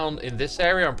like down in this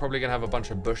area, I'm probably going to have a bunch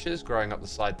of bushes growing up the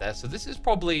side there. So this is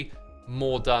probably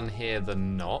more done here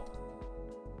than not.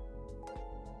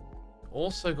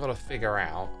 Also got to figure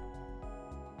out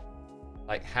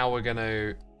like how we're going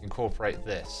to incorporate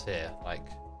this here. Like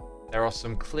there are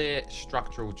some clear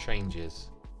structural changes.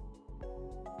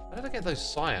 Where did I get those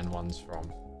cyan ones from?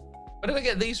 Where did I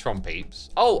get these from,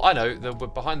 peeps? Oh, I know. They're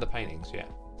behind the paintings, yeah.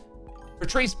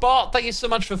 Patrice Bart, thank you so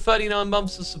much for 39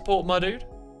 months of support, my dude.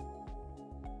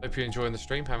 Hope you're enjoying the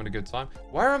stream, having a good time.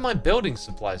 Where are my building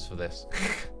supplies for this?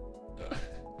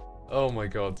 Oh my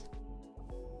god.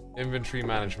 Inventory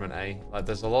management, eh? Like,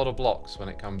 there's a lot of blocks when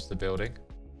it comes to building.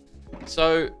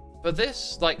 So, for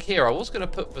this, like here, I was going to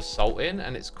put basalt in,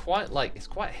 and it's quite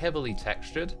heavily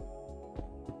textured.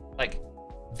 Like,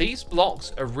 these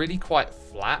blocks are really quite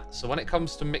flat, so when it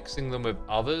comes to mixing them with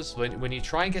others, when you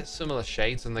try and get similar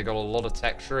shades and they got a lot of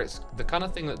texture, it's the kind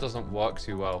of thing that doesn't work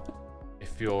too well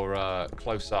if you're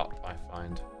close up, I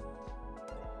find.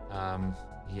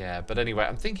 Yeah, but anyway,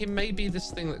 I'm thinking maybe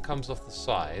this thing that comes off the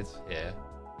side here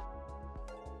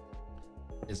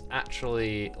is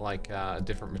actually like a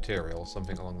different material,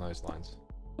 something along those lines.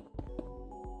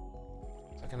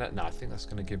 No, I think that's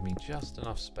going to give me just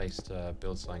enough space to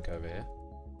build something over here.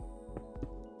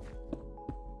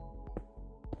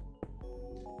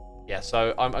 Yeah,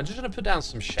 so I'm just going to put down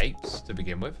some shapes to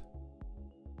begin with.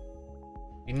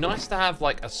 Be nice to have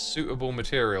like a suitable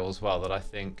material as well that I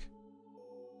think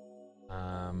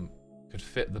could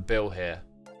fit the bill here.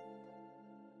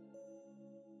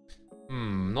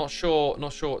 Not sure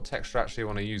what texture I actually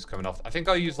want to use coming off. I think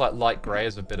I'll use like light grey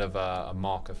as a bit of a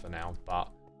marker for now, but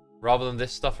rather than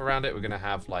this stuff around it, we're going to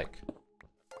have like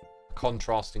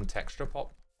contrasting texture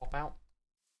pop out.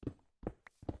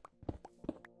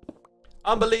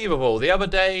 Unbelievable. The other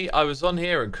day I was on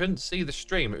here and couldn't see the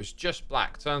stream. It was just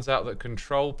black. Turns out that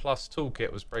Control plus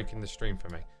Toolkit was breaking the stream for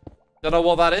me. Don't know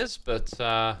what that is, but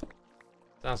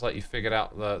sounds like you figured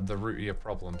out the root of your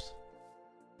problems.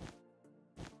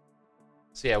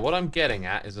 So yeah, what I'm getting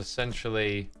at is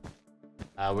essentially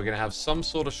we're going to have some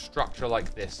sort of structure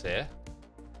like this here.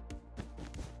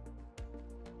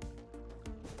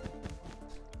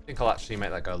 I think I'll actually make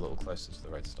that go a little closer to the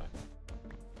redstone.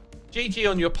 GG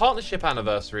on your partnership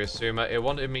anniversary, Xisuma. It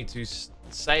wanted me to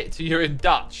say it to you in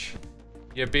Dutch.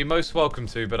 You'd be most welcome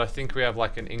to, but I think we have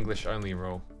like an English-only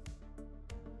rule.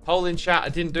 Poll in chat, I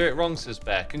didn't do it wrong, says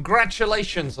Bear.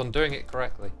 Congratulations on doing it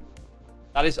correctly.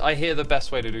 That is, I hear, the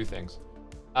best way to do things.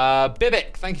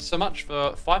 Bibic, thank you so much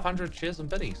for 500 cheers and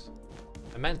biddies.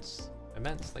 Immense.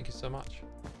 Immense. Thank you so much.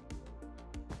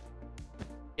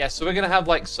 Yeah, so we're going to have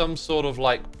like some sort of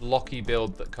like blocky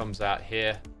build that comes out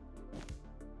here.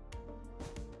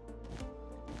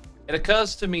 It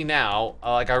occurs to me now,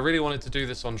 like I really wanted to do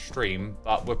this on stream,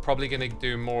 but we're probably going to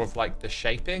do more of like the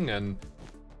shaping and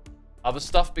other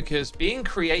stuff because being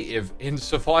creative in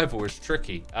survival is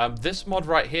tricky. This mod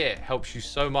right here helps you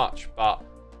so much, but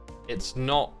it's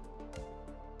not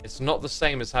the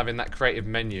same as having that creative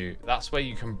menu. That's where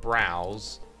you can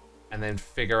browse and then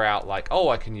figure out like, oh,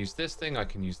 I can use this thing, I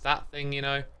can use that thing, you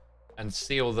know. and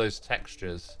see all those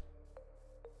textures.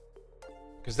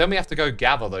 Because then we have to go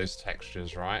gather those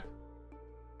textures, right?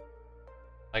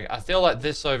 Like, I feel like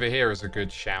this over here is a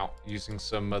good shout, using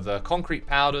some of the concrete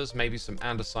powders, maybe some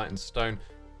andesite and stone.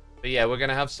 But yeah, we're going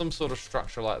to have some sort of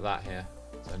structure like that here,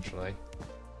 essentially.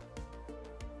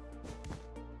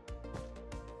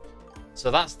 So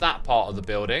that's that part of the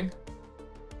building.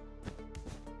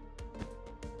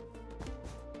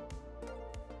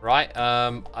 Right,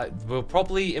 we'll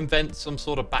probably invent some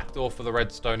sort of backdoor for the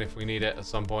redstone if we need it at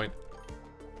some point.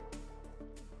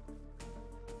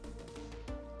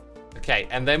 Okay,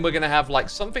 and then we're going to have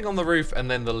like something on the roof and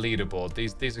then the leaderboard.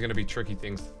 These are going to be tricky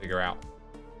things to figure out.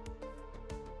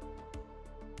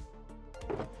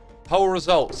 Poll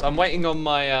results. I'm waiting on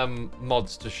my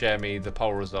mods to share me the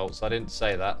poll results. I didn't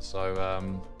say that,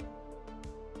 so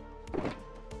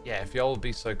yeah, if y'all would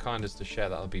be so kind as to share,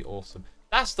 that would be awesome.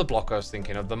 That's the block I was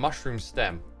thinking of, the mushroom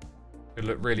stem. Could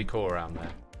look really cool around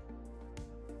there.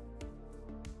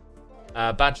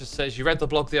 Badger says, you read the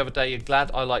blog the other day. You're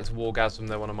glad I liked Wargasm.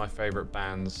 They're one of my favorite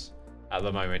bands at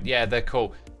the moment. Yeah, they're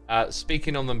cool.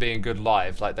 Speaking on them being good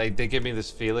live, like they give me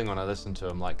this feeling when I listen to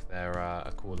them, like they're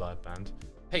a cool live band.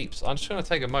 Peeps, I'm just going to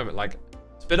take a moment. Like,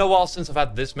 it's been a while since I've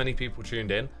had this many people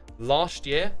tuned in. Last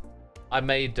year, I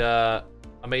made the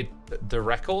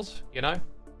record, you know?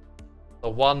 The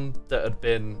one that had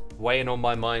been weighing on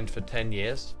my mind for 10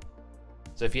 years.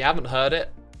 So if you haven't heard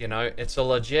it, you know, it's a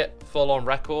legit full-on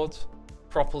record,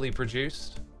 properly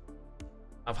produced.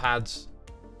 I've had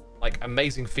like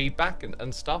amazing feedback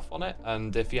and stuff on it.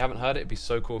 And if you haven't heard it, it'd be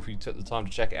so cool if you took the time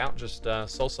to check it out. Just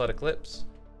Soulside Eclipse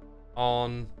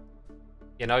on,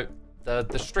 you know,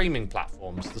 the streaming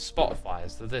platforms, the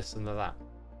Spotify's, the this and the that.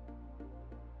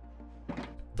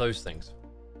 Those things.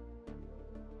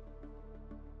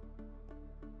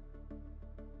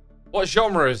 What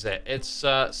genre is it? It's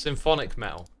symphonic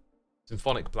metal.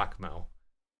 Symphonic black metal.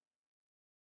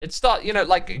 It's you know,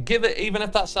 like, give it, even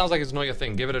if that sounds like it's not your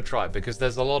thing, give it a try, because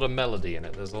there's a lot of melody in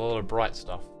it. There's a lot of bright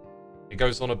stuff. It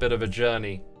goes on a bit of a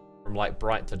journey from like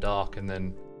bright to dark and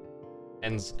then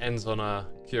ends on a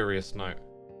curious note.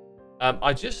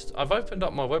 I've opened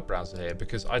up my web browser here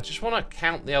because I just want to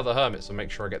count the other hermits and make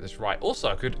sure I get this right. Also,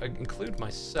 I could include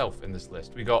myself in this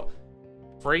list. We got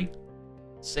 3,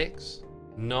 6,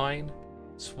 9,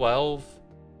 12,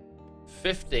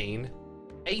 15,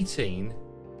 18,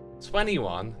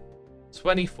 21,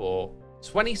 24,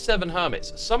 27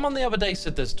 hermits. Someone the other day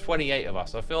said there's 28 of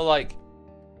us. I feel like...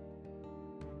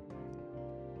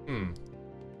 I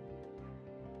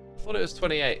thought it was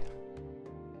 28.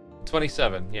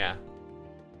 27, yeah.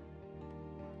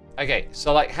 Okay,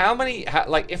 so like how many...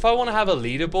 like if I want to have a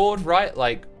leaderboard, right?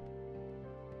 Like,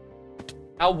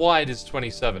 how wide is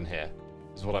 27 here?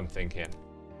 Is what I'm thinking.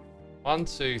 1,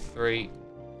 2, 3,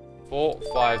 4,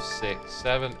 5, 6,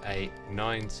 7, 8,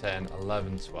 9, 10,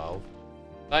 11, 12,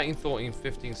 13, 14,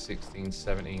 15, 16,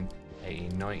 17,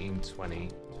 18, 19, 20,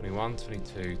 21,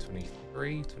 22,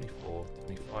 23, 24,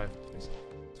 25, 26,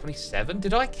 27?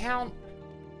 Did I count?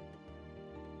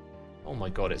 Oh my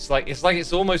god, it's like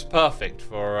it's almost perfect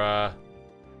for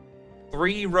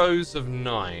 3 rows of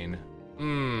 9.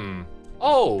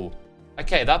 Oh,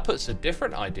 okay, that puts a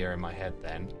different idea in my head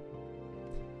then.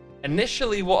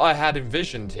 Initially, what I had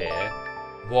envisioned here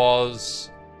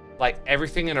was like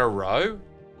everything in a row,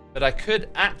 but I could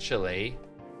actually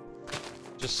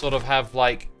just sort of have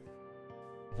like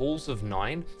walls of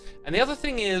 9. And the other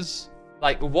thing is,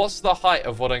 like, what's the height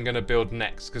of what I'm going to build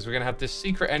next? Because we're going to have this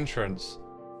secret entrance.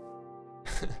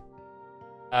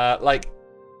 Like,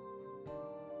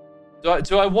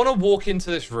 do I want to walk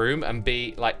into this room and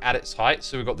be like at its height?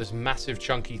 So we've got this massive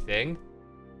chunky thing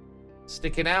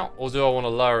sticking out, or do I want to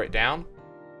lower it down?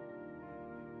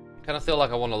 I kind of feel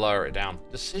like I want to lower it down.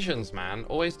 Decisions, man,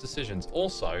 always decisions.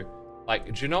 Also, like,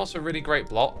 do you know what's a really great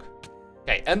block?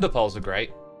 Okay, ender pearls are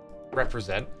great.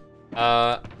 Represent.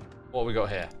 What we got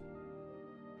here?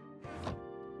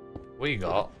 We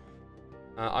got.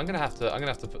 I'm gonna have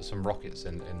to put some rockets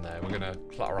in there. We're gonna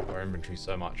clutter up our inventory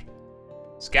so much.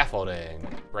 Scaffolding,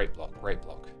 great block, great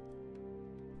block.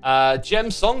 Gem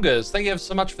Songers, thank you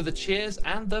so much for the cheers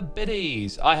and the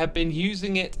biddies. I have been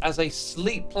using it as a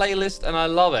sleep playlist and I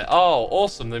love it. Oh,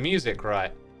 awesome, the music,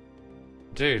 right?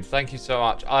 Dude, thank you so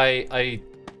much.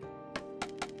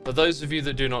 For those of you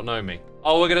that do not know me.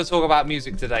 Oh, we're going to talk about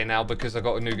music today now because I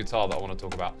got a new guitar that I want to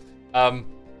talk about.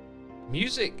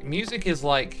 Music is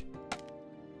like...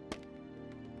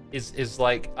 Is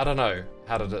like, I don't know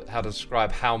how to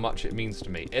describe how much it means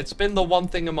to me. It's been the one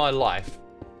thing in my life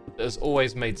that has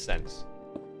always made sense.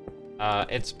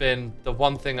 It's been the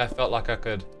one thing I felt like I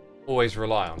could always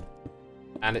rely on.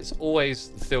 And it's always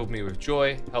filled me with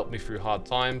joy, helped me through hard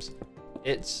times.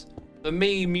 It's, for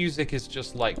me, music is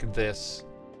just like this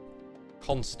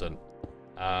constant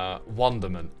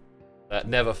wonderment that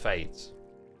never fades.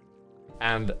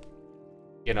 And,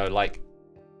 you know, like,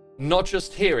 not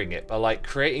just hearing it, but like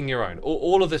creating your own.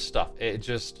 All of this stuff, it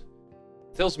just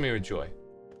fills me with joy.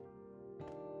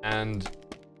 And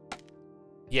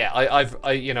yeah,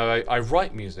 I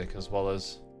write music as well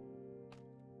as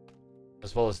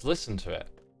listen to it.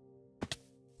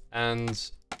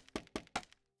 And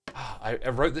I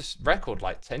wrote this record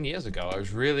like 10 years ago. I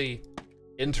was really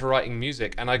into writing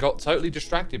music, and I got totally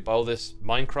distracted by all this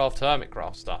Minecraft,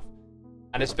 Hermitcraft stuff.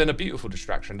 And it's been a beautiful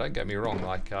distraction, don't get me wrong.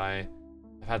 Like, I've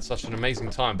had such an amazing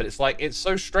time, but it's like, it's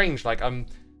so strange. Like, I'm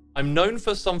known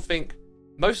for something,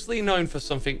 mostly known for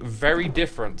something very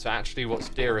different to actually what's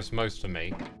dearest most to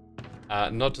me.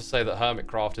 Not to say that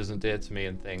Hermitcraft isn't dear to me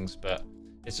and things, but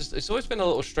it's always been a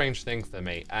little strange thing for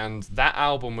me. And that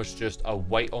album was just a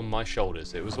weight on my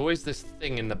shoulders. It was always this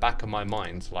thing in the back of my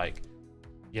mind, like,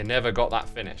 you never got that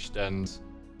finished. And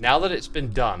now that it's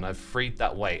been done, I've freed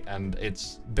that weight, and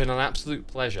it's been an absolute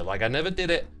pleasure. Like, I never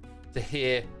did it to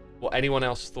hear what anyone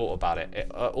else thought about it.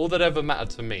 All that ever mattered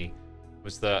to me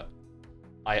was that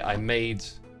I made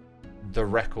the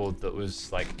record that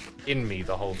was, like, in me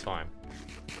the whole time.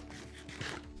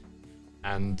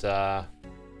 And,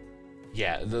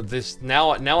 yeah,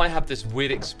 now I have this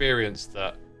weird experience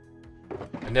that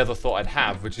I never thought I'd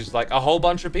have, which is like a whole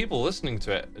bunch of people listening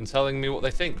to it and telling me what they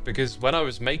think. Because when I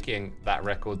was making that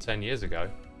record 10 years ago,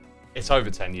 it's over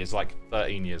 10 years, like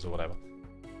 13 years or whatever,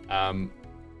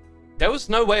 there was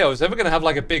no way I was ever going to have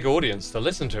like a big audience to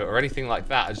listen to it or anything like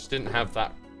that. I just didn't have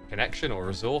that connection or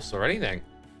resource or anything.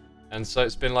 And so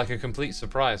it's been like a complete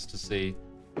surprise to see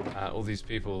all these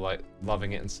people like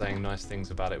loving it and saying nice things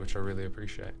about it, which I really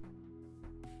appreciate.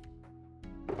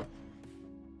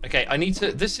 Okay, I need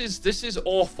to, this is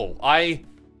awful. I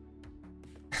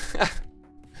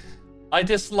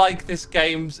dislike this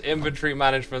game's inventory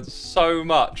management so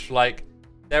much. Like,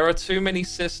 there are too many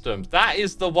systems. That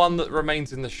is the one that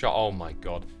remains in the shot. Oh my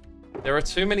god. There are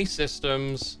too many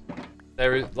systems.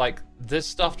 There is, like, this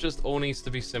stuff just all needs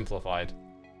to be simplified.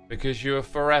 Because you are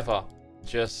forever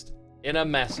just in a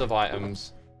mess of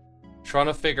items, trying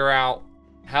to figure out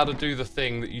how to do the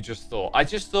thing that you just thought. I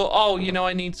just thought, oh, you know,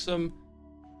 I need some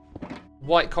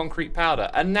white concrete powder.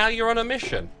 And now you're on a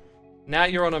mission. Now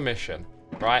you're on a mission,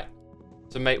 right?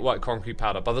 To make white concrete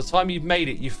powder. By the time you've made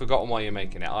it, you've forgotten why you're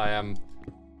making it. I am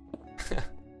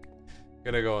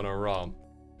gonna go on a rant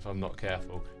if I'm not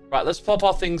careful. Right, let's pop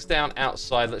our things down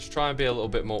outside. Let's try and be a little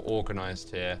bit more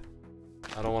organized here.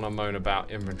 I don't want to moan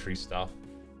about inventory stuff.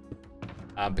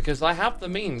 Because I have the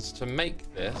means to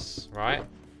make this, right?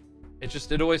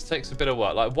 It always takes a bit of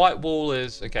work. Like, white wool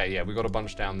is, okay, yeah, we got a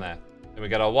bunch down there. Then we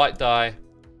get our white dye.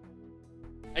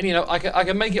 And, you know, I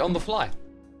can make it on the fly.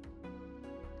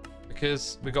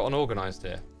 Because we got unorganized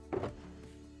here.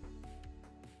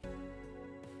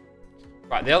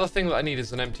 Right, the other thing that I need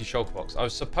is an empty shulker box. I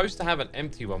was supposed to have an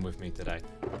empty one with me today.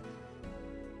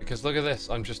 Because look at this,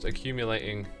 I'm just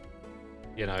accumulating,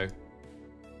 you know,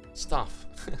 stuff.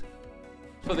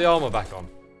 Put the armor back on.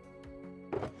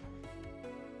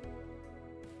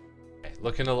 Okay,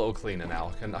 looking a little cleaner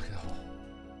now. I can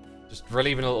just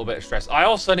relieving a little bit of stress. I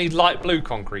also need light blue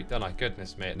concrete, don't I?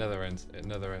 Goodness me, it never ends. It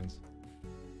never ends.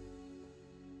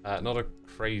 Not a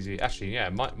crazy... Actually, yeah,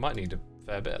 might need a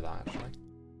fair bit of that, actually.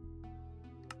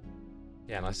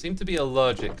 Yeah, and I seem to be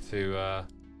allergic to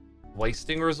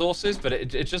wasting resources, but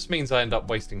it just means I end up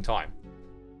wasting time.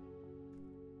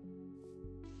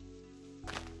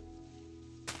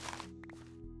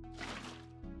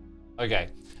 Okay.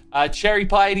 Cherry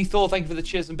Pie 84, thank you for the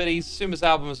cheers and biddies. Xisuma's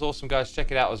album is awesome, guys.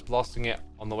 Check it out. I was blasting it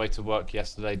on the way to work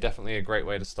yesterday. Definitely a great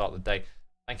way to start the day.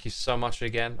 Thank you so much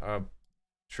again. I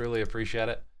truly appreciate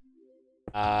it.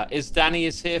 Danny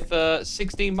is here for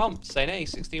 16 months. Saying, hey,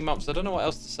 16 months. I don't know what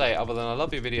else to say other than I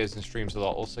love your videos and streams a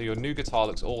lot. Also, your new guitar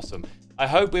looks awesome. I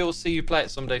hope we will see you play it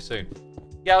someday soon.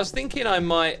 Yeah, I was thinking I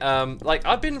might, like,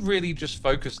 I've been really just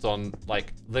focused on,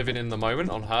 like, living in the moment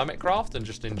on Hermitcraft and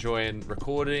just enjoying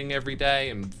recording every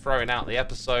day and throwing out the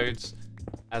episodes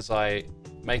as I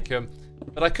make them.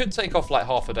 But I could take off, like,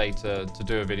 half a day to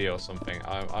do a video or something.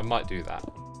 I might do that.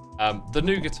 The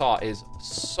new guitar is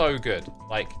so good.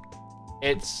 Like,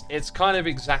 it's kind of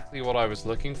exactly what I was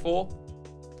looking for.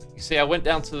 You see, I went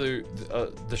down to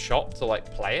the shop to,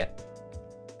 like, play it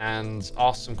and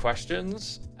ask some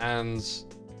questions, and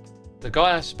the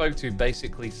guy I spoke to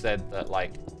basically said that,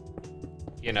 like,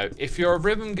 you know, if you're a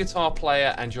rhythm guitar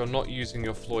player and you're not using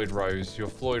your Floyd Rose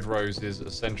is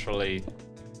essentially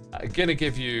gonna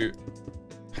give you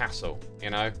hassle, you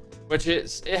know? Which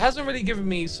it hasn't really given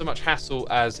me so much hassle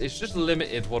as it's just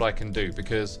limited what I can do,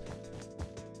 because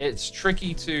it's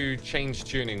tricky to change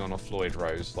tuning on a Floyd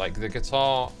Rose. Like, the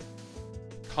guitar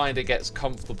kind of gets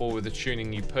comfortable with the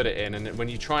tuning you put it in, and when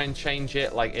you try and change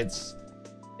it, like, it's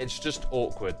just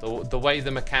awkward. The way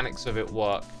the mechanics of it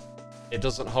work, it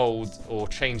doesn't hold or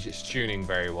change its tuning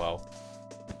very well.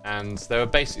 And they were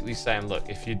basically saying, look,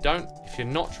 if you're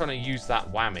not trying to use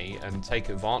that whammy and take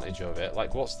advantage of it,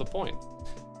 like, what's the point?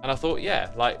 And I thought,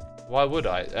 yeah, like, why would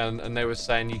I? And they were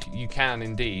saying you can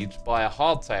indeed buy a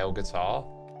hardtail guitar,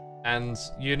 and,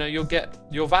 you know, you'll get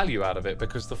your value out of it,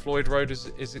 because the Floyd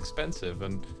Rose is expensive.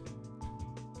 And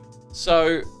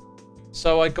so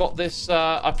I got this,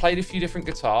 I played a few different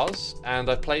guitars, and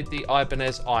I played the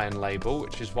Ibanez Iron label,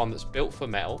 which is one that's built for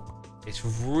metal. It's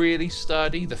really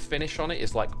sturdy. The finish on it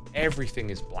is like everything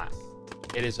is black.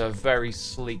 It is a very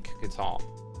sleek guitar,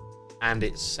 and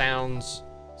it sounds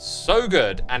so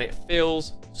good, and it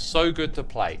feels so good to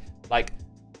play. Like,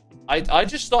 I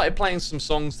just started playing some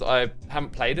songs that I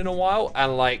haven't played in a while,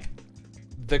 and like,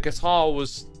 the guitar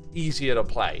was easier to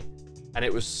play, and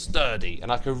it was sturdy,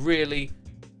 and I could really,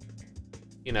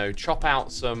 you know, chop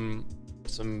out some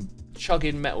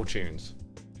chugging metal tunes.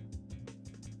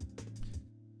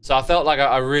 So I felt like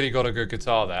I really got a good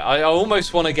guitar there. I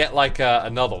almost want to get like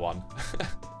another one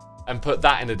and put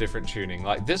that in a different tuning.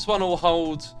 Like, this one will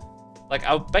hold, like,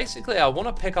 I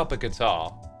want to pick up a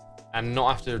guitar and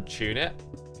not have to tune it.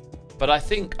 But I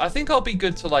think I'll be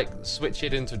good to like switch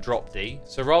it into drop D.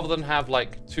 So rather than have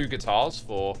like two guitars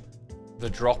for the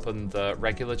drop and the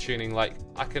regular tuning, like,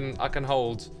 I can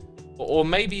hold, or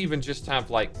maybe even just have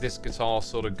like this guitar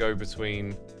sort of go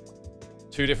between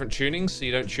two different tunings, so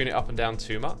you don't tune it up and down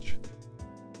too much.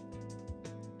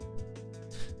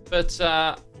 But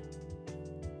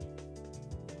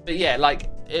yeah, like,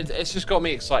 it's just got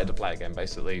me excited to play again,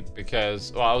 basically,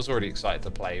 because, well, I was already excited to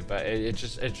play, but it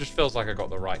just feels like I got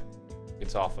the right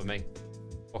guitar for me.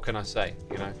 What can I say,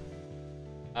 you know?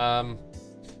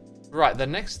 Right, the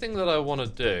next thing that I want to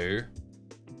do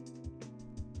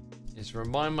is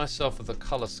remind myself of the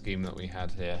color scheme that we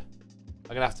had here.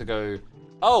 I'm gonna have to go,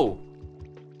 oh!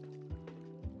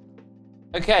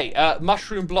 Okay,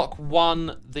 mushroom block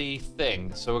won the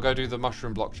thing, so we'll go do the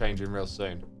mushroom block changing real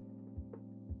soon.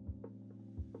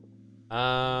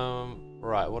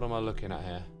 Right, what am I looking at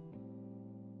here?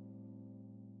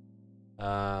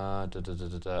 I'm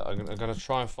gonna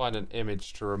try and find an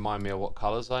image to remind me of what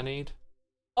colors I need.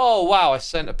 Oh wow, I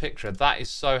sent a picture. That is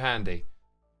so handy.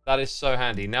 That is so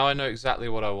handy. Now I know exactly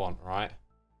what I want, right?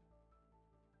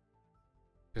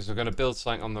 Because we're gonna build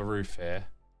something on the roof here.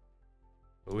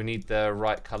 But we need the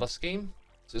right color scheme.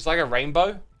 So it's like a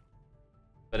rainbow,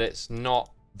 but it's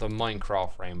not the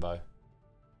Minecraft rainbow.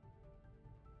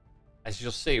 As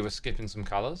you'll see, we're skipping some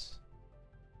colors.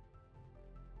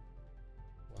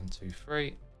 1, 2,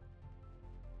 3.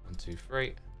 1, 2, 3.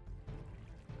 1,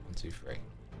 2, 3.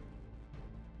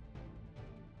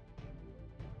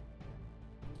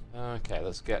 Okay,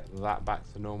 let's get that back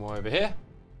to normal over here.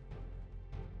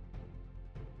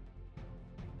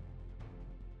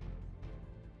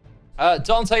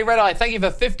 Dante Redeye, thank you for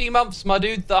 50 months, my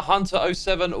dude. The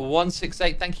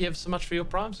Hunter07168, thank you ever so much for your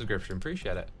Prime subscription.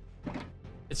 Appreciate it.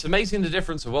 It's amazing the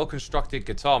difference a well-constructed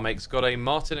guitar makes. Got a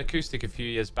Martin acoustic a few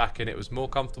years back, and it was more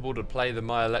comfortable to play than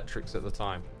my electrics at the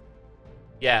time.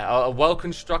 Yeah, a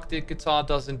well-constructed guitar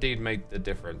does indeed make the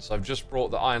difference. I've just brought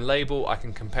the Iron Label. I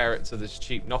can compare it to this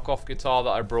cheap knockoff guitar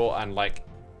that I brought, and like,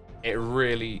 it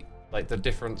really, like, the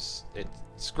difference, it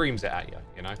screams it at you,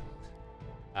 you know?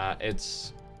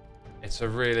 It's a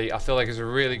really, I feel like it's a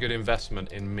really good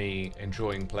investment in me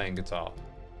enjoying playing guitar.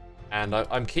 And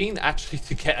I'm keen actually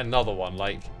to get another one.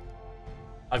 Like,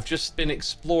 I've just been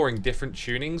exploring different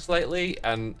tunings lately,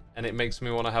 and it makes me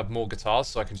want to have more guitars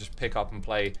so I can just pick up and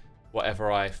play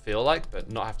whatever I feel like,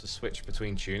 but not have to switch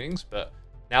between tunings. But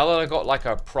now that I got like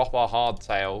a proper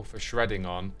hardtail for shredding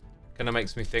on, kind of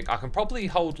makes me think I can probably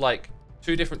hold like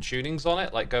 2 different tunings on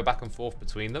it, like go back and forth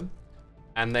between them,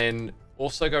 and then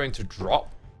also go into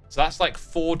drop. So that's like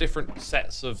 4 different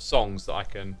sets of songs that I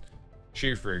can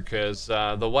chew through, because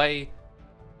the way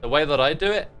that I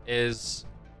do it is,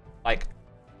 like,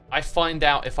 I find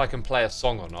out if I can play a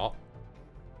song or not,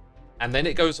 and then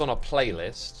it goes on a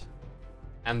playlist,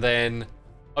 and then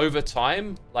over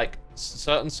time, like,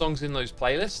 certain songs in those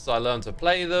playlists, I learn to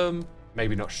play them,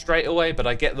 maybe not straight away, but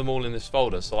I get them all in this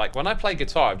folder. So like, when I play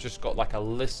guitar, I've just got like a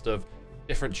list of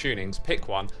different tunings, pick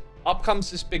one, up comes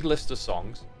this big list of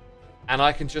songs, and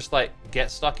I can just like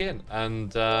get stuck in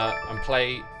and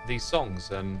play these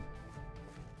songs and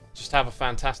just have a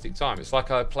fantastic time. It's like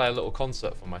I play a little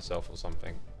concert for myself or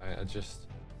something.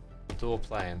 outdoor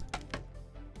playing.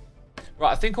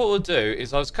 Right, I think what we'll do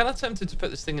is I was kind of tempted to put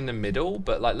this thing in the middle,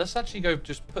 but like let's actually go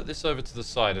just put this over to the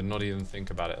side and not even think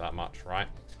about it that much, right?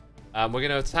 We're going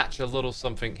to attach a little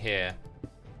something here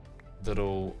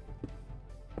that'll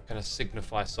kind of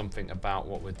signify something about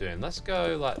what we're doing. Let's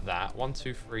go like that. 1,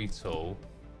 2, 3 tool.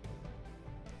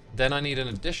 Then I need an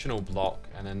additional block,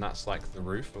 and then that's like the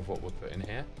roof of what we're putting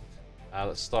here.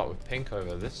 Let's start with pink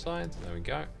over this side. There we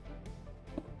go.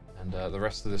 And the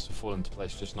rest of this will fall into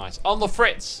place just nice. On the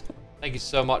Fritz! Thank you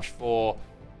so much for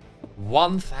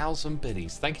 1,000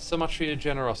 biddies. Thank you so much for your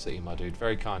generosity, my dude.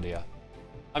 Very kind of you.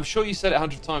 I'm sure you said it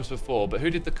 100 times before, but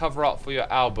who did the cover art for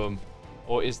your album?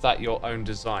 Or is that your own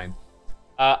design?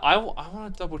 I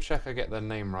want to double check I get their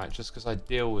name right, just because I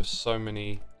deal with so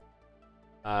many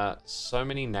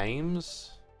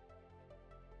names.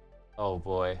 Oh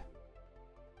boy.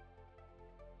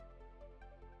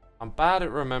 I'm bad at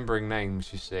remembering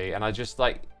names, you see, and I just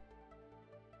like...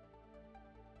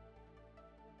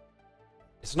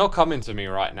 It's not coming to me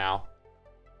right now.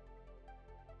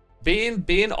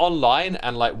 Being online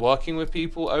and like working with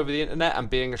people over the internet and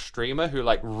being a streamer who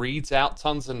like reads out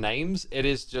tons of names, it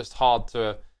is just hard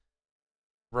to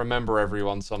remember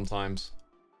everyone sometimes.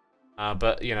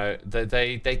 But you know,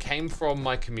 they came from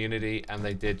my community and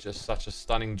they did just such a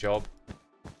stunning job.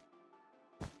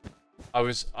 I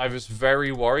was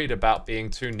very worried about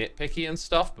being too nitpicky and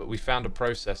stuff, but we found a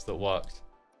process that worked,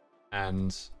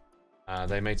 and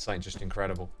they made something just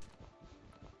incredible.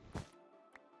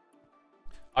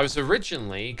 I was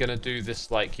originally gonna do this,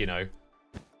 like, you know,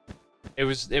 it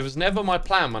was never my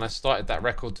plan when I started that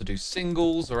record to do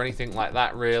singles or anything like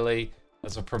that, really,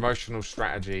 as a promotional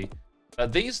strategy.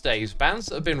 But these days, bands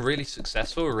that have been really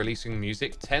successful at releasing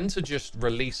music tend to just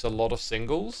release a lot of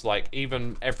singles, like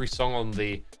even every song on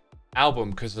the album,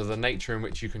 because of the nature in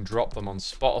which you can drop them on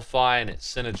Spotify and it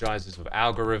synergizes with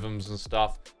algorithms and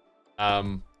stuff.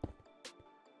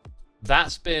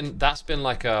 That's been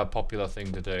like a popular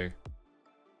thing to do.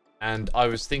 And I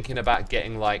was thinking about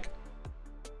getting like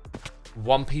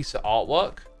one piece of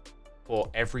artwork for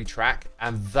every track,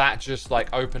 and that just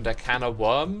like opened a can of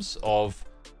worms of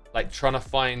like trying to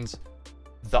find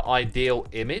the ideal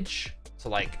image to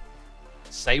like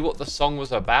say what the song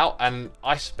was about. And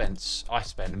I spent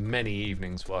many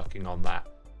evenings working on that,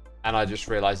 and I just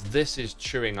realized this is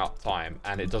chewing up time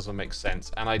and it doesn't make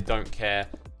sense, and I don't care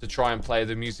to try and play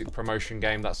the music promotion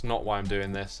game. That's not why I'm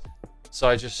doing this. So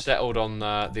I just settled on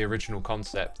the original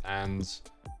concept, and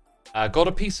got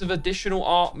a piece of additional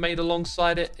art made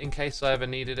alongside it in case I ever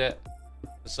needed it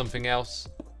for something else.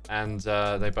 And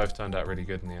they both turned out really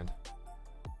good in the end.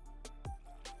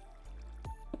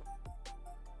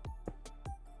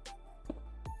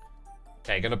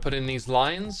 Okay, gonna put in these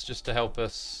lines just to help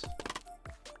us,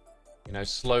 you know,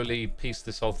 slowly piece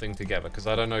this whole thing together, because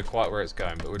I don't know quite where it's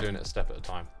going, but we're doing it a step at a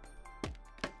time.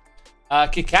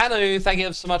 Kikanu, thank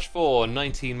you so much for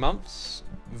 19 months.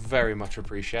 Very much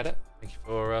appreciate it. Thank you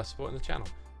for supporting the channel.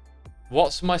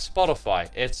 What's my Spotify?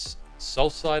 It's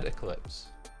Soulside Eclipse.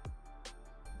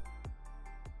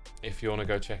 If you want to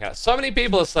go check out. So many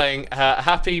people are saying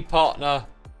happy partner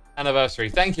anniversary.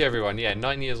 Thank you, everyone. Yeah,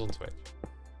 9 years on Twitch.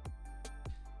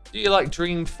 Do you like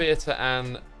Dream Theater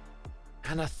and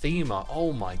Anathema?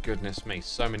 Oh my goodness me.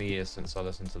 So many years since I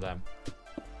listened to them.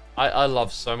 I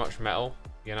love so much metal.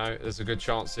 You know, there's a good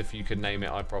chance if you could name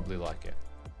it, I'd probably like it.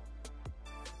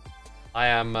 I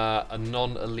am a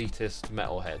non-elitist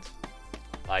metalhead.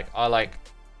 Like, I like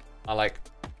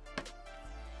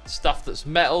stuff that's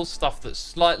metal, stuff that's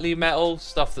slightly metal,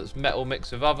 stuff that's metal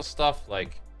mixed with other stuff.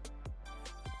 Like,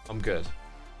 I'm good.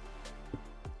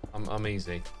 I'm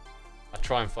easy. I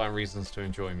try and find reasons to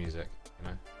enjoy music, you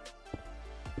know.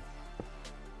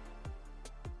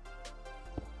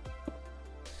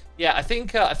 Yeah, I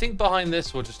think behind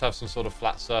this we'll just have some sort of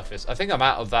flat surface. I think I'm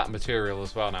out of that material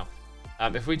as well now.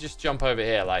 If we just jump over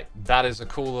here, like, that is a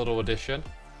cool little addition.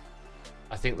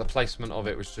 I think the placement of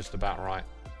it was just about right.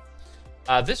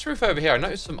 This roof over here, I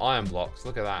noticed some iron blocks.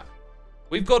 Look at that.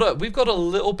 We've got a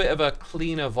little bit of a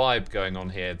cleaner vibe going on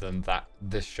here than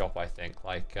this shop, I think.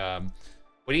 Like,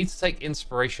 we need to take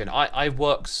inspiration. I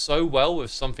work so well with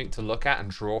something to look at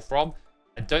and draw from.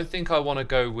 I don't think I want to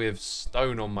go with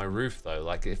stone on my roof, though.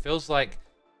 Like, it feels like,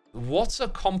 what's a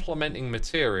complementing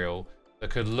material that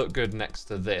could look good next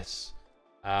to this?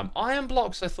 Iron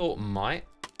blocks I thought might,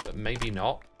 but maybe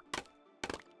not.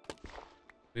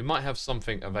 We might have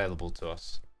something available to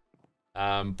us.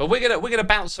 But we're gonna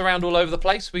bounce around all over the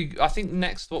place. I think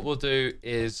next what we'll do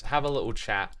is have a little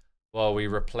chat while we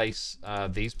replace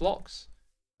these blocks,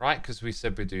 right? Because we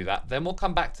said we'd do that. Then we'll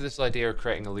come back to this idea of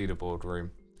creating a leaderboard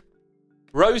room.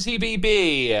 Rosie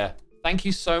BB, Thank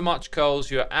you so much, Coles.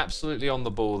 You're absolutely on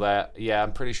the ball there. Yeah,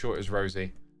 I'm pretty sure it was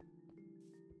Rosie.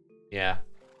 Yeah.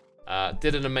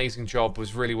 Did an amazing job.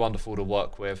 Was really wonderful to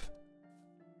work with.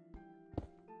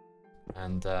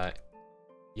 And,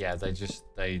 yeah,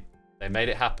 they made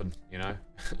it happen, you know?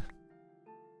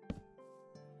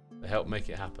 They helped make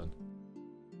it happen.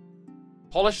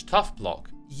 Polished Tough block.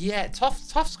 Yeah,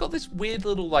 Tough's got this weird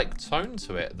little, like, tone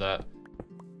to it that...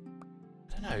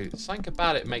 I don't know, something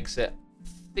about it makes it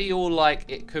feel like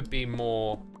it could be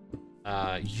more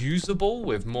usable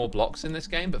with more blocks in this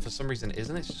game, but for some reason it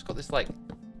isn't. It's just got this, like,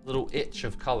 little itch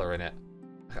of color in it.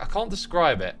 I can't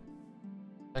describe it.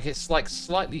 Like, it's, like,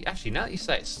 slightly... Actually, now that you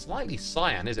say it, it's slightly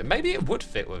cyan, is it? Maybe it would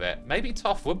fit with it. Maybe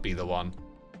Tough would be the one.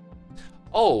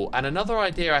 Oh, and another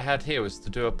idea I had here was to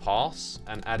do a pass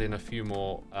and add in a few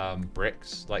more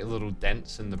bricks, like little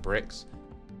dents in the bricks.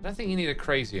 I don't think you need a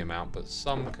crazy amount, but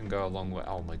some can go a long way.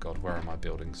 Oh my god, where are my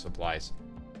building supplies?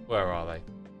 Where are they?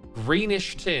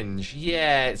 Greenish tinge.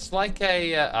 Yeah, it's like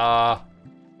a...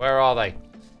 where are they?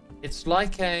 It's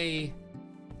like a...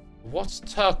 What's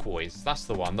turquoise? That's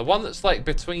the one. The one that's like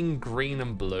between green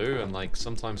and blue, and like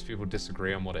sometimes people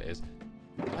disagree on what it is.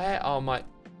 Where are my...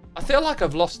 I feel like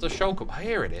I've lost the shulker. Oh,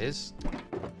 here it is.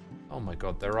 Oh my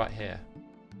god, they're right here.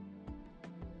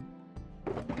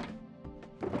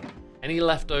 Any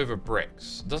leftover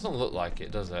bricks? Doesn't look like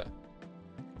it, does it?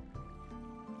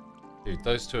 Dude,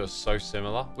 those two are so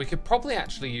similar. We could probably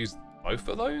actually use both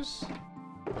of those.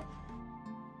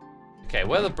 Okay,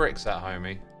 where are the bricks at,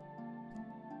 homie?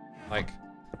 Like,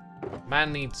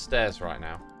 man needs stairs right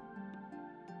now.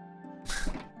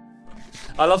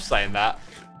 I love saying that.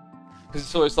 Because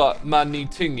it's always like, man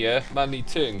need ting, yeah? Man need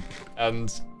ting.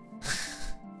 And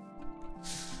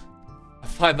I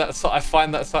find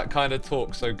that kind of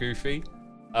talk so goofy.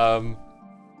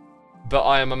 But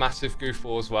I am a massive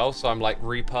goofball as well, so I'm like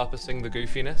repurposing the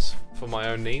goofiness for my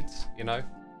own needs, you know?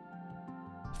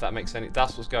 If that makes any...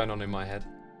 That's what's going on in my head.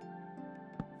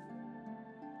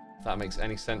 If that makes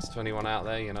any sense to anyone out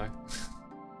there, you know?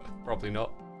 Probably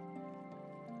not.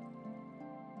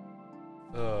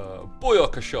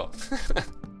 Boyoka shot.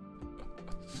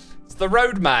 It's the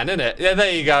roadman, isn't it? Yeah,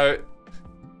 there you go.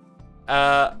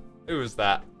 Who was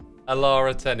that?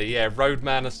 Alara Tenny. Yeah,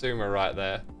 roadman Xisuma right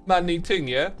there. Man need ting,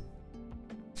 yeah?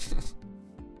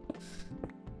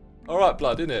 Alright,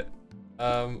 blood, innit?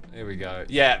 Here we go.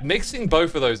 Yeah, mixing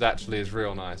both of those actually is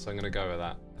real nice. I'm gonna go with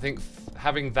that. I think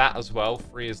having that as well,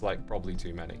 3 is like probably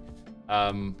too many.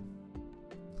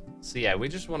 So yeah, we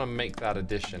just want to make that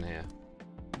addition here.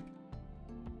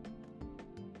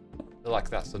 I feel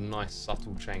like that's a nice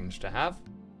subtle change to have.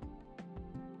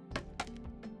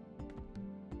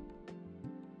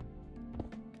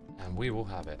 And we will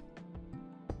have it.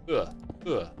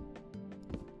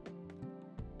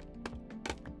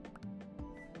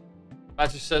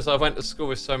 Badger says, I went to school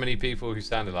with so many people who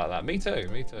sounded like that. Me too,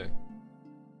 me too.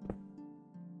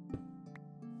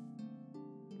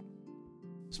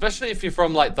 Especially if you're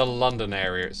from like the London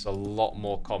area, it's a lot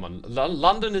more common.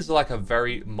 London is like a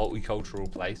very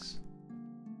multicultural place.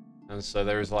 And so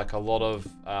there is like a lot of,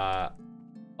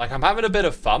 like I'm having a bit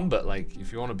of fun, but like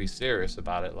if you want to be serious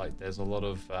about it, like there's a lot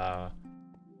of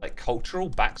like cultural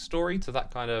backstory to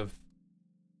that kind of,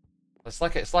 it's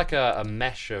like a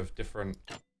mesh of different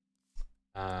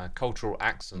cultural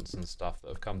accents and stuff that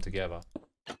have come together.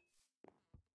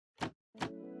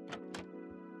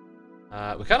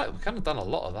 We kind of done a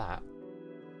lot of that.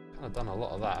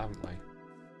 Haven't we?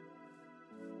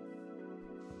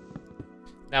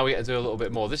 Now we get to do a little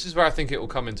bit more. This is where I think it will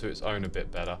come into its own a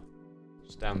bit better.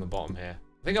 Just down the bottom here.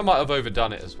 I think I might have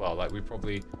overdone it as well. Like we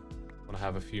probably want to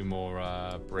have a few more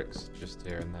bricks just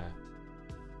here and there.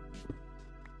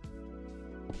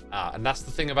 And that's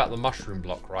the thing about the mushroom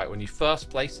block, right? When you first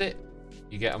place it,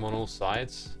 you get them on all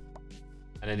sides.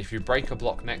 And then if you break a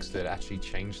block next to it, actually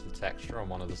change the texture on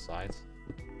one of the sides.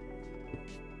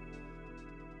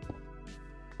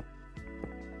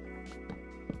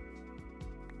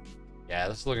 Yeah,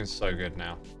 this is looking so good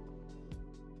now.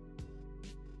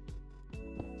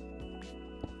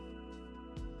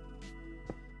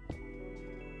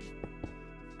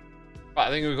 Right, I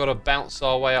think we've got to bounce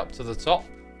our way up to the top.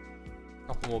 A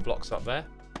couple more blocks up there.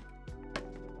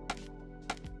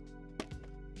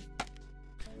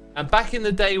 And back in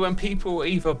the day when people were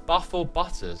either buff or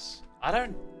butters. I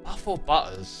don't... Buff or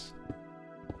butters?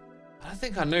 I don't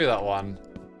think I knew that one.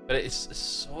 But it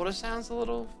sort of sounds a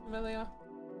little familiar.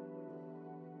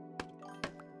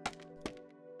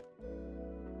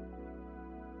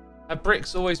 Have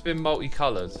bricks always been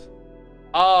multicolored?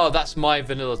 Oh, that's my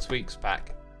Vanilla Tweaks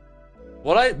pack.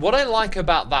 What I like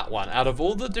about that one, out of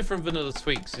all the different Vanilla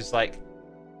Tweaks, is like...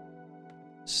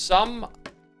 some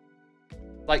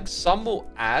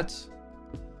will add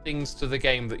things to the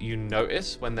game that you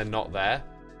notice when they're not there,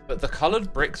 but the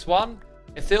colored bricks one,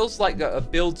 it feels like a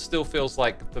build still feels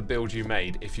like the build you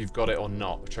made if you've got it or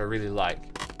not, which I really like,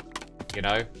 you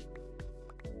know.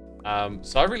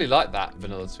 So I really like that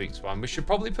Vanilla Tweaks one. We should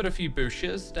probably put a few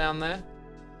bushes down there,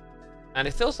 and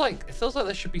it feels like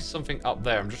there should be something up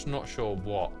there. I'm just not sure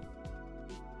what.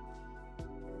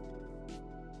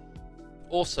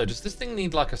 Also, does this thing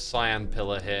need like a cyan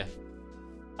pillar here?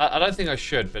 I don't think I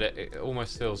should, but it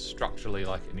almost feels structurally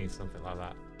like it needs something like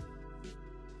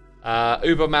that.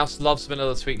 Uber Mouse loves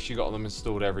Vanilla Tweaks. You got them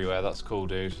installed everywhere. That's cool,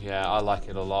 dude. Yeah, I like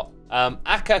it a lot.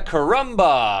 Aka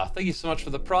Karumba, thank you so much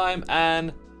for the Prime.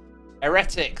 And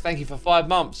Heretic, thank you for 5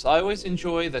 months. I always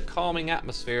enjoy the calming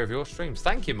atmosphere of your streams.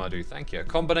 Thank you, my dude. Thank you. A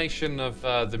combination of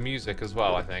the music as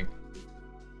well, I think.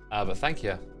 But thank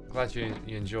you. Glad you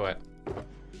enjoy it.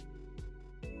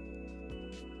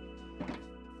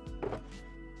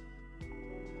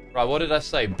 Right, what did I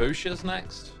say? Bushes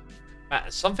next?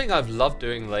 Something I've loved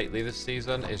doing lately this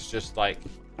season is just like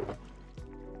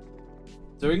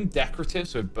doing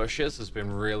decoratives with bushes has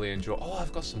been really enjoyable. Oh,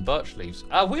 I've got some birch leaves.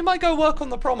 We might go work on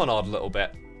the promenade a little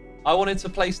bit. I wanted to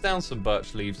place down some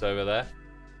birch leaves over there.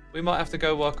 We might have to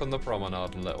go work on the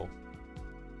promenade a little.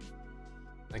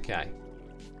 Okay.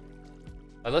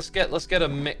 Let's get a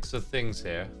mix of things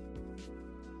here.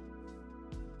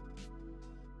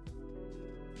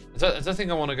 I don't think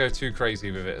I want to go too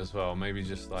crazy with it as well. Maybe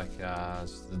just like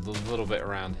just a little bit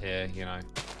around here, you know.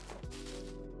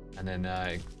 And then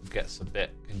it gets a bit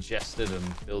congested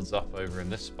and builds up over in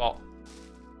this spot.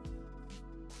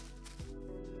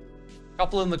 A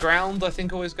couple in the ground, I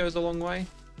think, always goes a long way.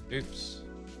 Oops.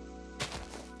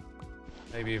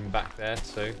 Maybe even back there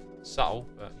too. Subtle,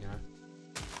 but you know.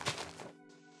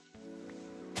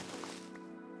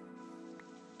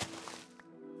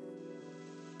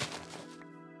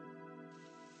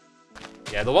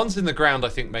 Yeah, the ones in the ground I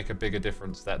think make a bigger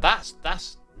difference there. That's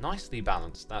nicely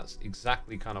balanced. That's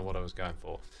exactly kind of what I was going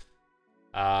for.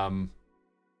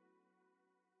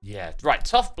 Yeah, right.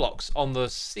 Tough blocks on the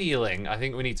ceiling. I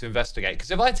think we need to investigate,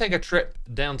 because if I take a trip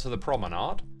down to the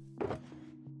promenade,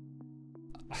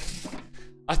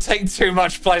 I take too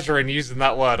much pleasure in using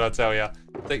that word. I tell you, I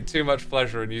take too much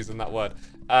pleasure in using that word.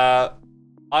 I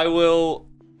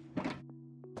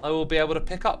will be able to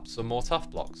pick up some more tough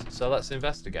blocks. So let's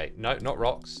investigate. No, not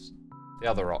rocks. The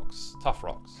other rocks. Tough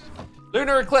rocks.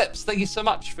 Lunar Eclipse, thank you so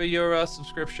much for your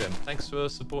subscription. Thanks for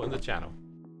supporting the channel.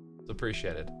 It's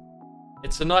appreciated.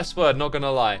 It's a nice word, not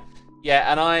gonna lie.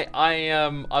 Yeah, and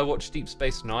I watched Deep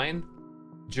Space Nine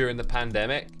during the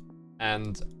pandemic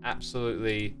and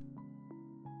absolutely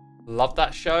loved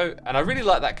that show. And I really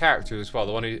like that character as well.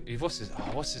 The one who what's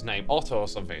his name? Otto or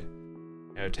something.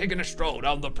 You know, taking a stroll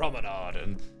down the promenade,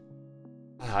 and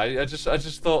I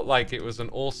just thought like it was an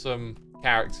awesome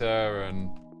character, and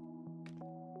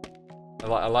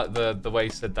I like the way he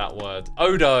said that word.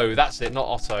 Odo, that's it, not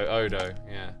Otto. Odo,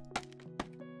 yeah.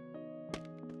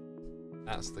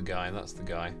 That's the guy. That's the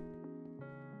guy.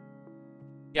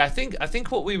 Yeah, I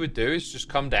think what we would do is just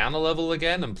come down a level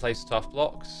again and place tough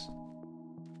blocks.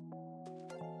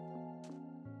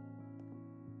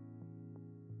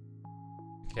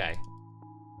 Okay.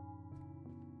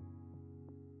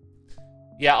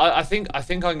 Yeah, I think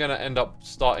I'm gonna end up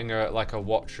starting like a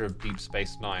watch of Deep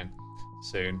Space Nine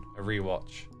soon, a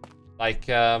rewatch. Like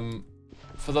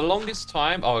for the longest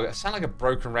time, oh, I sound like a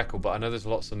broken record, but I know there's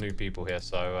lots of new people here,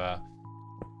 so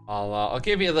I'll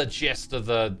give you the gist of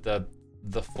the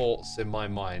thoughts in my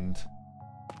mind.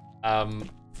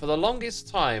 For the longest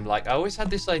time, like I always had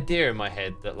this idea in my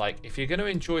head that like if you're gonna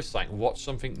enjoy something, watch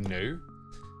something new.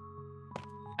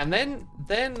 And then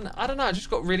I don't know, I just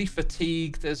got really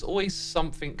fatigued. There's always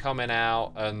something coming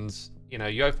out, and you know,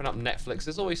 you open up Netflix,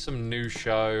 there's always some new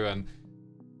show, and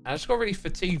I just got really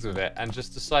fatigued with it and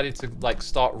just decided to like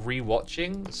start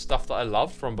rewatching stuff that I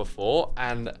loved from before.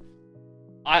 And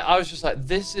I was just like,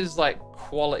 this is like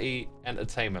quality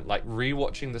entertainment, like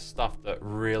rewatching the stuff that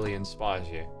really inspires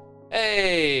you.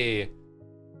 Hey,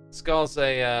 Scar's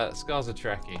a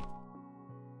Trekkie.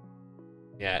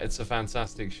 Yeah, it's a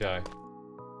fantastic show.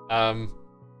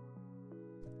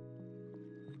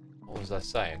 What was I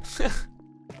saying?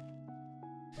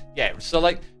 Yeah, so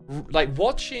like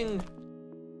watching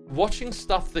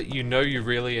stuff that you know you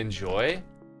really enjoy,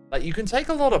 like you can take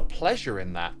a lot of pleasure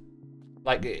in that.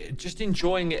 Like just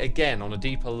enjoying it again on a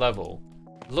deeper level,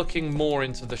 looking more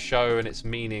into the show and its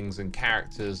meanings and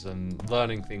characters and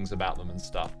learning things about them and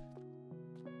stuff.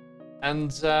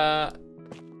 And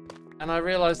I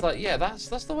realized like, yeah, that's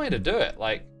the way to do it.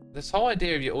 Like this whole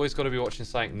idea of you always got to be watching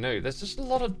something new. There's just a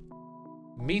lot of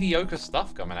mediocre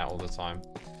stuff coming out all the time.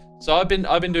 So I've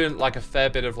been doing like a fair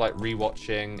bit of like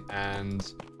rewatching,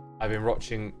 and I've been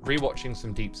rewatching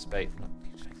some Deep Space,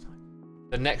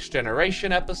 the Next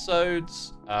Generation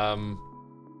episodes.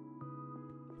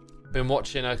 Been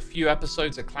watching a few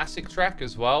episodes of Classic Trek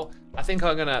as well. I think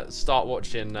I'm gonna start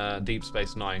watching Deep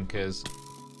Space Nine, because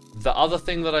the other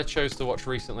thing that I chose to watch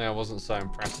recently I wasn't so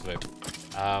impressed with.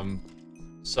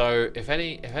 So if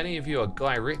any of you are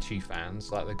Guy Ritchie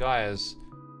fans, like, the guy has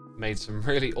made some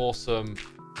really awesome,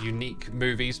 unique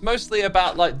movies, mostly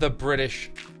about like the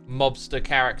British mobster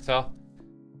character.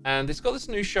 And it's got this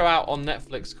new show out on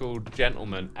Netflix called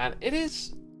Gentleman, and it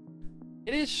is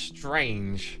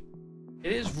strange.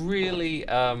 It is really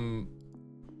I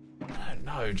don't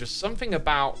know, just something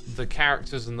about the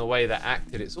characters and the way they're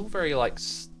acted. It's all very like,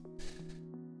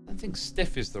 I don't think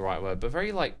stiff is the right word, but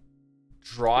very like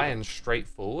dry and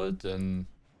straightforward, and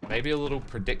maybe a little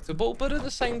predictable, but at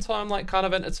the same time like kind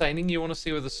of entertaining. You want to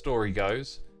see where the story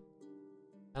goes,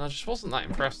 and I just wasn't that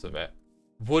impressed with it.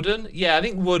 Wooden? Yeah, I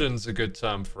think wooden's a good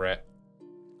term for it.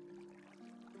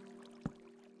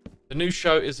 The new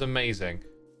show is amazing.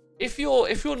 If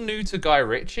you're new to Guy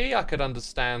Ritchie, I could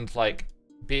understand like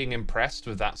being impressed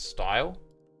with that style,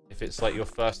 if it's like your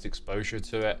first exposure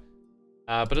to it.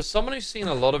 But as someone who's seen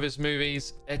a lot of his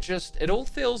movies, it all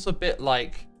feels a bit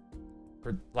like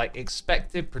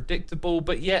expected, predictable,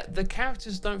 but yet the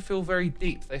characters don't feel very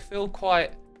deep. They feel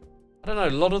quite, I don't know, a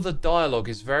lot of the dialogue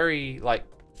is very like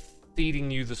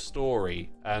feeding you the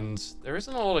story, and there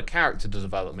isn't a lot of character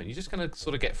development. You're just gonna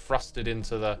sort of get thrusted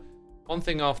into the one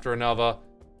thing after another,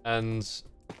 and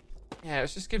yeah,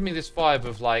 it's just giving me this vibe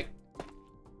of like,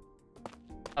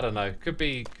 I don't know, could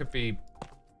be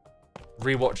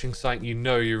rewatching something you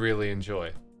know you really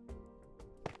enjoy.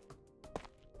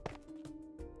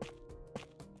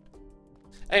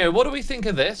 Anyway, what do we think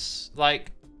of this?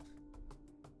 Like,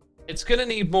 it's gonna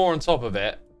need more on top of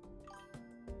it.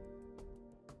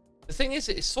 The thing is,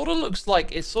 it sort of looks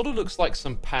like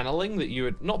some paneling that you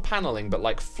would, not paneling, but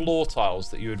like floor tiles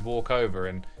that you would walk over,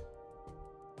 and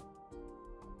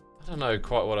I don't know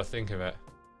quite what I think of it.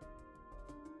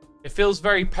 It feels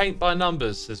very paint by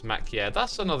numbers, says Mac. Yeah,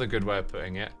 that's another good way of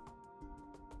putting it.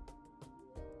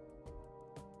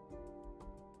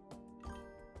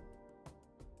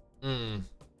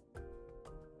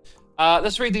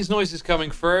 Let's read these noises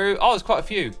coming through. Oh, there's quite a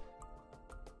few.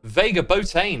 Vega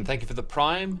Botane, thank you for the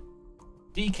Prime.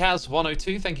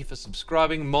 Decaz102, thank you for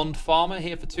subscribing. Mond Farmer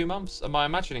here for 2 months. Am I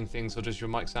imagining things, or does your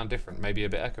mic sound different? Maybe a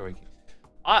bit echoey.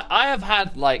 I have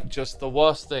had like just the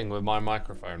worst thing with my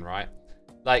microphone, right?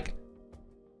 Like,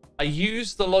 I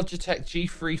used the Logitech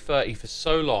G330 for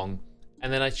so long,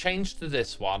 and then I changed to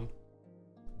this one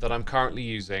that I'm currently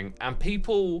using, and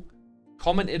people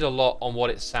commented a lot on what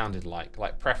it sounded like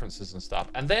preferences and stuff.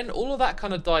 And then all of that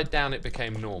kind of died down, it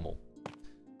became normal.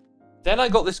 Then I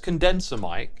got this condenser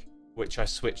mic, which I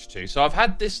switched to. So I've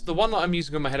had this, the one that I'm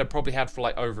using on my head, I probably had for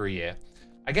like over a year.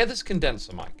 I get this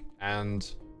condenser mic,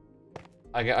 and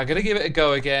I'm going to give it a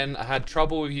go again. I had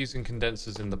trouble with using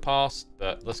condensers in the past,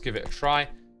 but let's give it a try.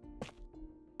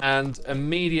 And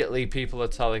immediately people are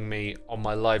telling me on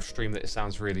my live stream that it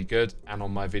sounds really good, and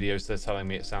on my videos they're telling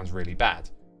me it sounds really bad.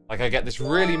 Like, I get this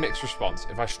really mixed response.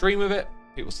 If I stream with it,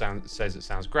 people says it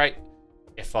sounds great.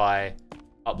 If I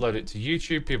upload it to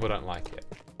YouTube, people don't like it.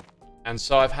 And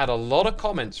so I've had a lot of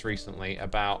comments recently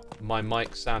about my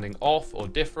mic sounding off or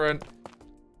different.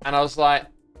 And I was like,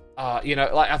 you know,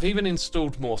 like, I've even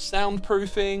installed more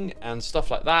soundproofing and stuff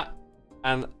like that,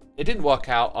 and it didn't work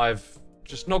out. I've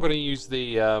just not going to use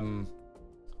the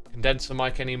condenser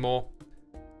mic anymore,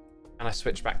 and I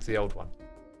switched back to the old one.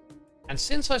 And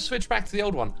since I switched back to the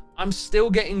old one, I'm still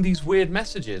getting these weird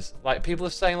messages. Like, people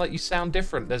are saying, like, you sound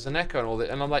different, there's an echo and all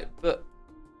that. And I'm like, but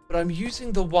I'm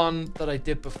using the one that I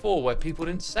did before where people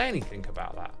didn't say anything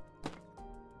about that.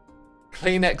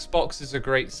 Kleenex box is a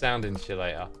great sound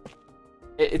insulator.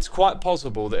 It's quite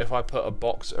possible that if I put a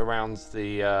box around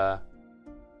the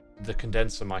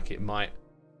condenser mic, it might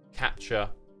capture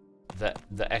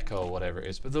the echo or whatever it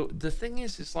is. But the thing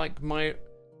is, it's like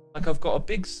I've got a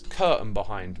big curtain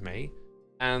behind me,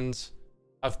 and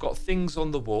I've got things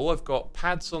on the wall. I've got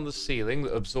pads on the ceiling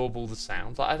that absorb all the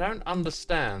sound. Like, I don't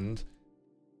understand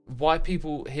why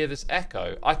people hear this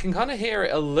echo. I can kind of hear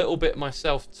it a little bit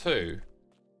myself too.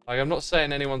 Like, I'm not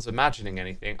saying anyone's imagining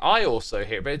anything. I also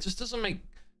hear it, but it just doesn't make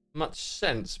much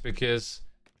sense because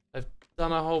I've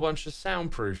done a whole bunch of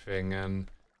soundproofing and,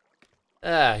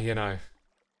 you know.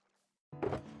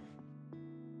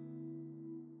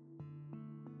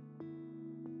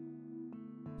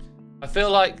 I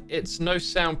feel like it's no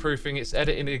soundproofing, it's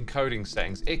editing and encoding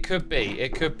settings. It could be,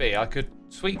 it could be. I could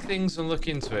tweak things and look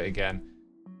into it again.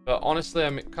 But honestly,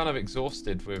 I'm kind of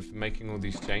exhausted with making all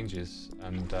these changes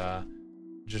and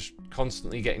just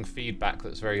constantly getting feedback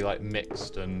that's very like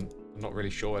mixed, and I'm not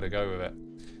really sure where to go with it.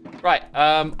 Right,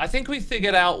 I think we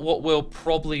figured out what we'll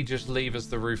probably just leave as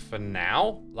the roof for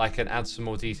now, like, and add some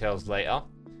more details later.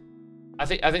 I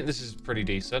think this is pretty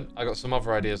decent. I got some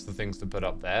other ideas for things to put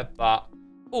up there, but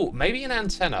oh, maybe an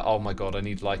antenna. Oh my god, I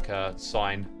need like a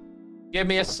sign. Give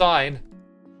me a sign.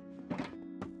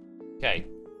 Okay.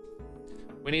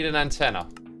 We need an antenna.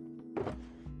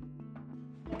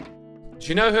 Do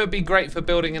you know who would be great for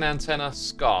building an antenna?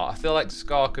 Scar. I feel like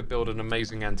Scar could build an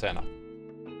amazing antenna.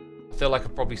 I feel like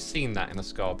I've probably seen that in a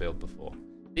Scar build before.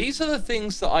 These are the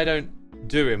things that I don't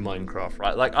do in Minecraft,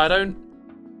 right? Like, I don't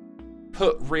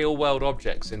put real-world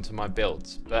objects into my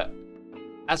builds, but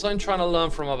as I'm trying to learn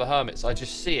from other hermits, I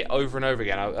just see it over and over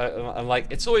again. I'm like,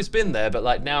 it's always been there, but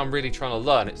like now I'm really trying to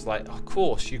learn. It's like, of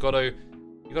course, you got to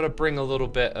bring a little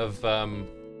bit of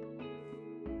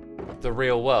the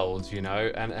real world, you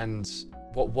know. And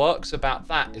what works about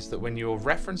that is that when you're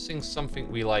referencing something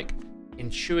we like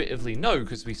intuitively know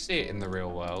because we see it in the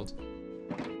real world,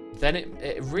 then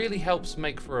it really helps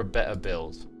make for a better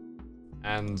build.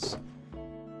 And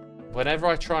whenever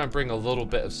I try and bring a little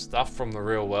bit of stuff from the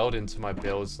real world into my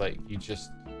builds, like, you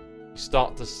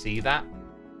start to see that.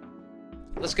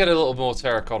 Let's get a little more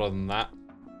terracotta than that.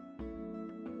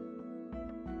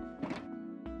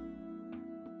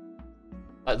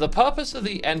 Like, the purpose of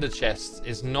the ender chest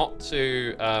is not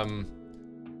to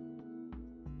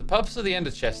the purpose of the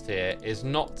ender chest here is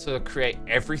not to create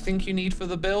everything you need for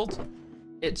the build.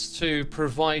 It's to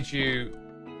provide you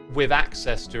with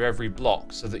access to every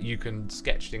block so that you can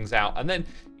sketch things out, and then,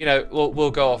 you know, we'll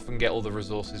go off and get all the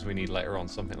resources we need later on,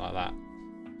 something like that.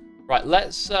 Right,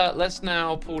 let's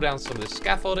now pull down some of this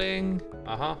scaffolding.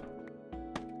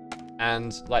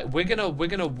 And like we're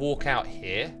gonna walk out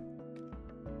here.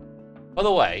 By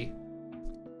the way,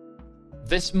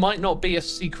 this might not be a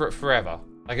secret forever.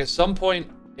 Like, at some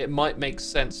point it might make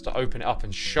sense to open it up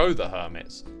and show the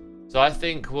hermits. So I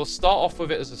think we'll start off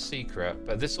with it as a secret,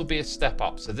 but this will be a step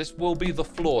up. So this will be the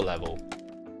floor level.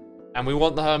 And we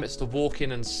want the hermits to walk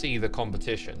in and see the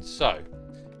competition. So,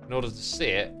 in order to see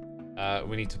it,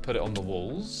 we need to put it on the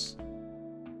walls.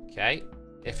 Okay.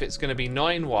 If it's going to be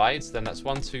 9 wides, then that's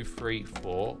 1, 2, 3,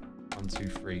 4. 1, 2,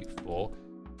 3, 4.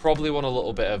 Probably want a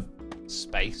little bit of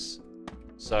space.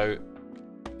 So,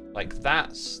 like,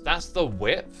 that's the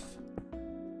width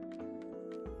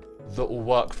that will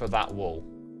work for that wall,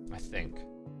 I think.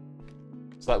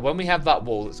 So like when we have that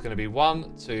wall, it's going to be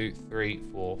 1, 2, 3,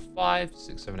 4, 5,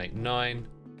 6, 7, 8, 9.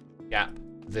 Gap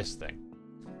this thing.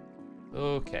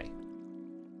 Okay.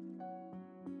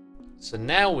 So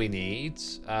now we need,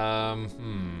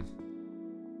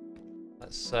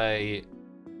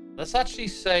 let's actually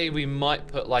say we might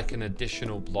put like an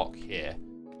additional block here.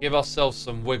 Give ourselves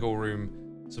some wiggle room,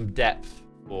 some depth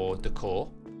for decor.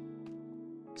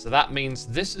 So that means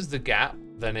this is the gap,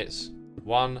 then it's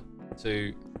 1,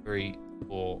 2, 3,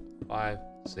 4, 5,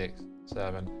 6,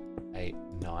 7, 8,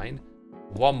 9.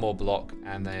 One more block,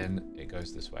 and then it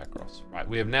goes this way across. Right,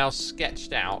 we have now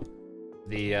sketched out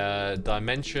the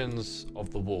dimensions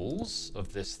of the walls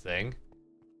of this thing,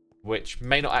 which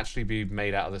may not actually be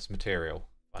made out of this material,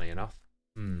 funny enough.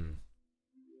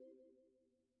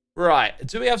 Right,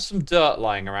 do we have some dirt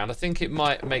lying around? I think it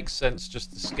might make sense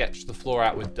just to sketch the floor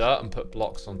out with dirt and put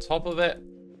blocks on top of it.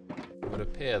 It would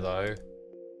appear, though,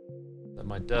 that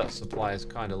my dirt supply is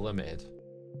kind of limited.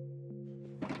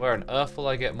 Where on earth will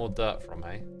I get more dirt from,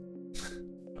 eh?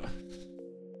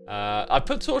 I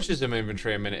put torches in my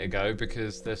inventory a minute ago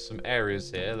because there's some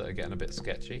areas here that are getting a bit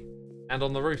sketchy. And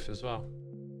on the roof as well.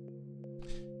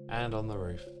 And on the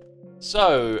roof.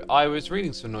 So, I was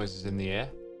reading some noises in the air.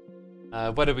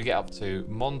 Where did we get up to?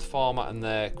 Mond Farmer and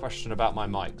their question about my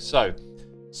mic. So,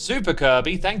 Super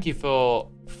Kirby, thank you for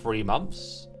 3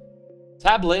 months.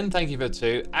 Tablin, thank you for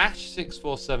 2.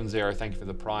 Ash6470, thank you for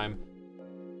the Prime.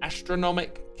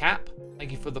 Astronomic Cap,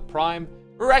 thank you for the Prime.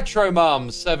 Retro Mum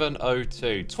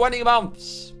 702, 20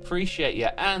 months. Appreciate you.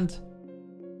 And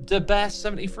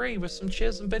DeBear73 with some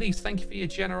cheers and biddies. Thank you for your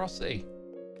generosity.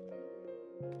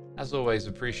 As always,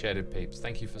 appreciated, peeps.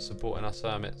 Thank you for supporting us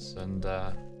hermits, and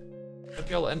hope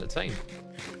you're all entertained.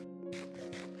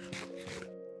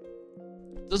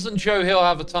 Doesn't Joe Hill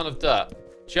have a ton of dirt?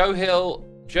 Joe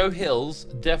Hills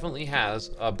definitely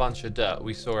has a bunch of dirt.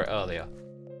 We saw it earlier.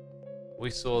 We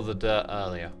saw the dirt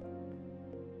earlier.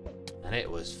 And it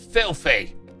was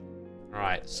filthy.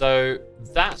 Alright, so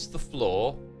that's the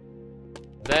floor.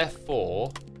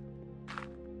 Therefore,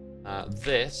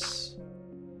 This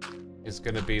is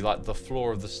going to be like the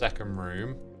floor of the second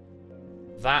room.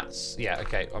 That's, yeah,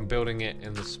 okay. I'm building it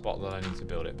in the spot that I need to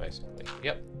build it, basically.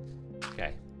 Yep.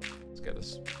 Okay. Let's get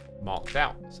this marked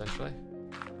out, essentially.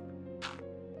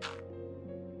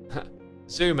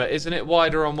 Xisuma, isn't it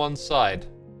wider on one side?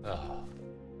 Oh.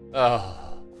 Oh.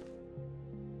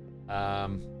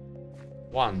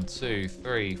 1, 2,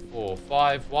 3, 4,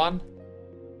 5, 1.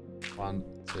 1,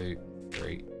 2,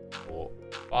 3, 4,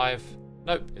 5.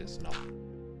 Nope, it's not.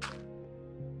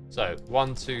 So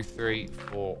 1, 2, 3,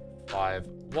 4, 5,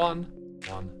 1.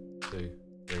 1, 2,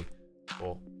 3,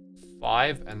 4,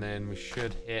 5. And then we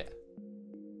should hit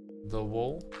the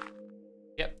wall.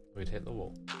 Yep, we'd hit the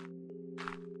wall.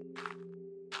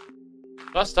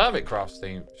 First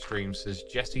Hermitcraft stream, says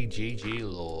Jesse GG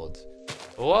Lord.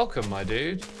 Welcome, my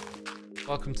dude.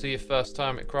 Welcome to your first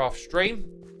Hermitcraft stream.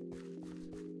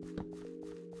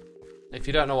 If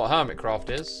you don't know what Hermitcraft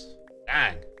is,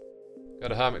 dang. Go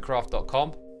to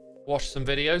hermitcraft.com, watch some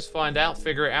videos, find out,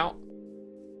 figure it out.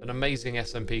 An amazing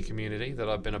SMP community that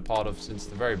I've been a part of since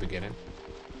the very beginning.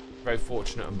 Very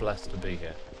fortunate and blessed to be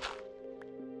here.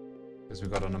 Because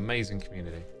we've got an amazing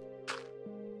community.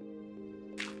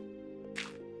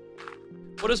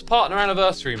 What does partner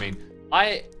anniversary mean?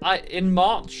 In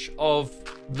March of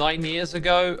 9 years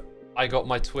ago, I got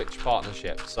my Twitch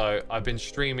partnership. So I've been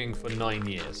streaming for 9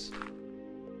 years.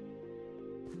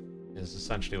 Is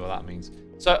essentially what that means.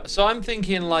 So I'm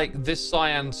thinking like this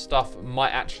cyan stuff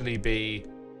might actually be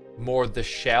more the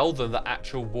shell than the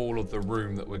actual wall of the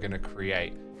room that we're going to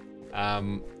create.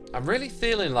 I'm really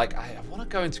feeling like I want to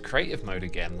go into creative mode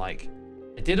again. Like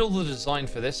I did all the design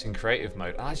for this in creative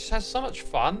mode and I just had so much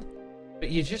fun. But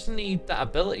you just need that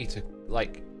ability to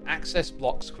like access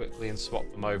blocks quickly and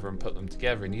swap them over and put them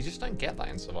together, and you just don't get that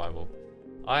in survival.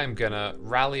 I am gonna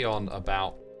rally on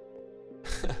about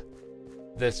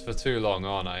this for too long,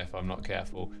 aren't I, if I'm not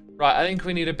careful. Right, I think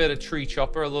we need a bit of tree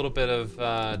chopper, a little bit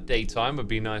of daytime would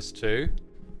be nice too.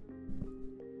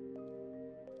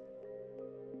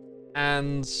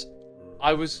 And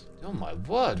I was, oh my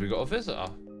word, we got a visitor.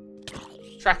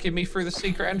 Tracking me through the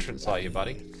secret entrance, are you,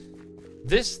 buddy?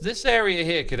 This area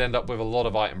here could end up with a lot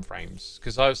of item frames,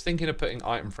 because I was thinking of putting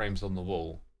item frames on the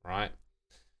wall, right?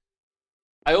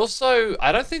 I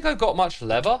don't think I've got much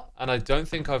leather, and I don't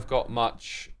think I've got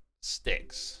much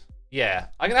sticks. Yeah,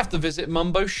 I'm going to have to visit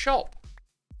Mumbo's shop.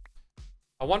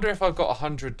 I wonder if I've got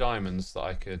 100 diamonds that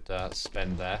I could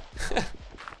spend there.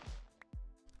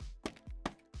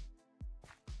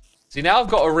 See, now I've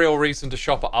got a real reason to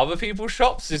shop at other people's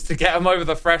shops, is to get them over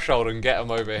the threshold and get them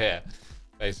over here.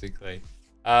 Basically.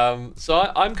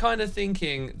 So I'm kind of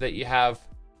thinking that you have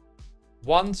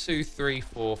 1, 2, 3,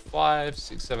 4, 5,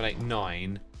 6, 7, 8,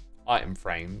 9 item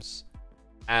frames.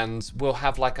 And we'll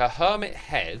have like a hermit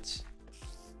head.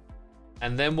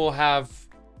 And then we'll have...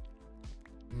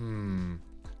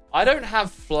 I don't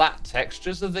have flat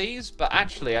textures of these, but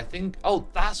actually I think... Oh,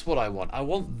 that's what I want. I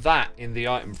want that in the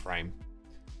item frame.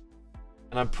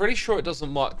 And I'm pretty sure it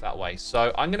doesn't work that way.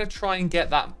 So I'm going to try and get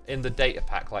that in the data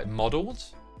pack, like modeled.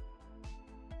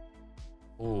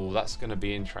 Oh, that's going to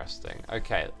be interesting.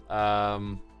 Okay.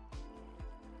 I'll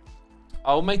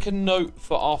make a note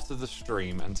for after the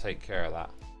stream and take care of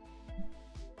that.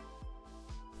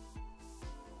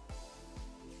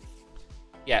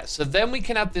 Yeah, so then we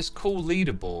can have this cool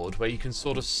leaderboard where you can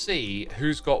sort of see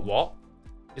who's got what.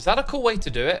 Is that a cool way to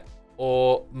do it?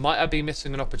 Or might I be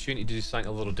missing an opportunity to do something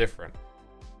a little different?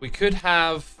 We could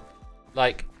have,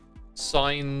 like,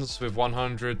 signs with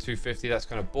 100, 250. That's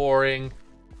kind of boring.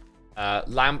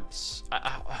 Lamps.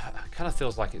 It kind of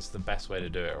feels like it's the best way to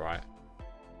do it, right?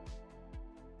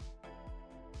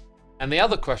 And the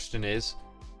other question is,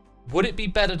 would it be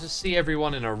better to see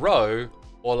everyone in a row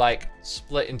or, like,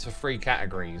 split into 3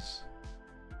 categories?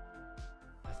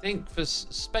 I think for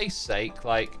space sake,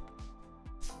 like,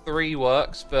 3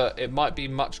 works, but it might be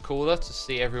much cooler to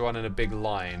see everyone in a big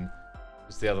line.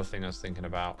 Is the other thing I was thinking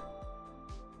about.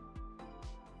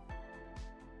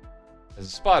 There's a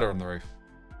spider on the roof.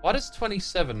 Why does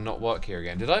 27 not work here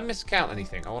again? Did I miscount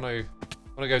anything? I want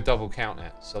to go double count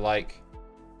it. So like,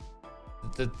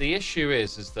 the issue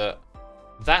is that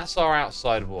that's our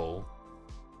outside wall.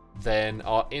 Then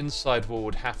our inside wall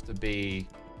would have to be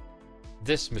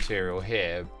this material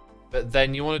here. But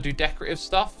then you want to do decorative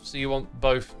stuff, so you want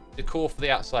both decor for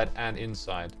the outside and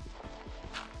inside.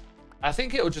 I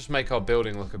think it will just make our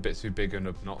building look a bit too big and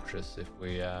obnoxious if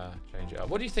we change it up.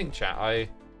 What do you think, chat? I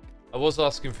was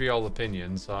asking for y'all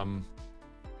opinions.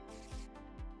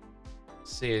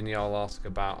 Seeing y'all ask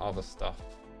about other stuff.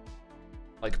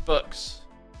 Like books.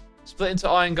 Split into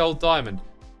iron, gold, diamond.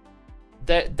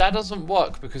 that doesn't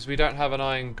work because we don't have an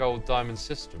iron, gold, diamond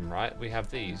system, right? We have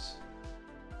these.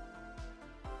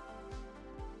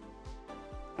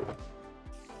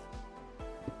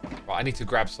 Right, I need to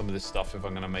grab some of this stuff if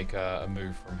I'm going to make a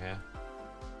move from here.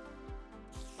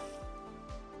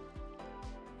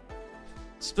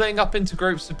 Splitting up into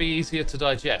groups would be easier to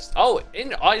digest. Oh,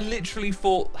 I literally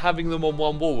thought having them on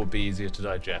one wall would be easier to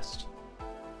digest.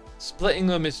 Splitting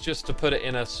them is just to put it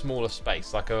in a smaller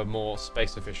space, like a more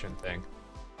space-efficient thing.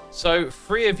 So,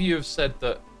 3 of you have said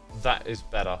that that is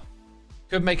better.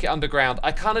 Could make it underground.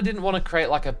 I kind of didn't want to create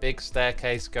like a big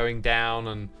staircase going down,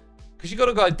 and because you got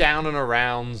to go down and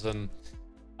around, and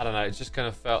I don't know, it just kind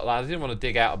of felt like I didn't want to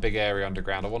dig out a big area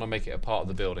underground. I want to make it a part of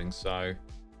the building, so I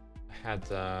had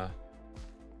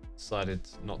decided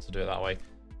not to do it that way.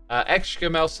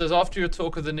 Xisuma says, after your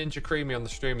talk of the Ninja Creamy on the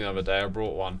stream the other day, I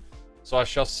brought one. So I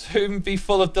shall soon be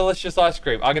full of delicious ice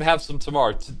cream. I'm going to have some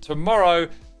tomorrow. Tomorrow,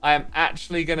 I am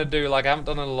actually going to do, like I haven't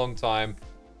done in a long time,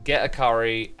 get a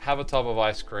curry, have a tub of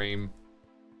ice cream,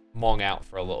 mong out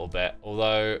for a little bit.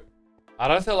 Although, I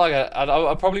don't feel like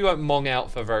I probably won't mong out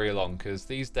for very long, because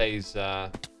these days,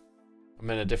 I'm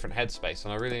in a different headspace,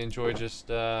 and I really enjoy just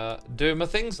doing my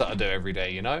things that I do every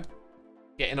day, you know?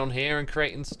 Getting on here and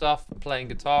creating stuff, playing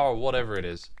guitar, or whatever it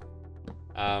is.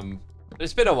 But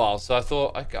it's been a while, so I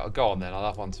thought, okay, I'll go on then, I'll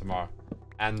have one tomorrow.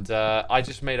 And I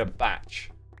just made a batch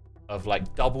of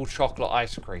like double chocolate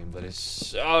ice cream that is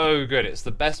so good. It's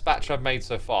the best batch I've made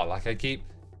so far. Like I keep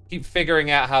figuring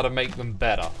out how to make them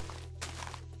better.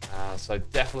 So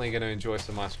definitely going to enjoy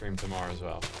some ice cream tomorrow as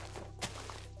well.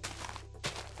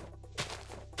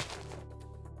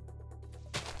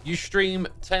 You stream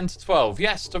 10 to 12.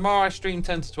 Yes, tomorrow I stream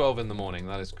 10 to 12 in the morning.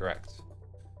 That is correct.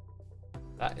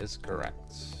 That is correct.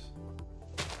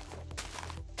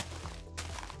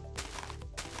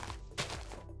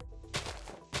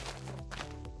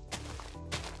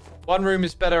 One room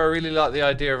is better. I really like the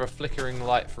idea of a flickering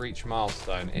light for each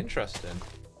milestone. Interesting.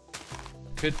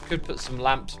 Could put some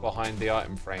lamps behind the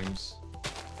item frames.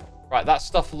 Right, that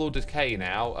stuff will all decay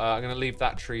now. I'm going to leave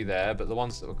that tree there, but the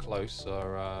ones that were close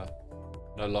are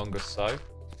no longer so.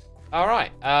 All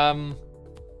right.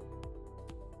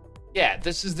 Yeah,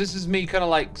 this is me kind of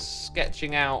like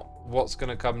sketching out what's going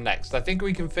to come next. I think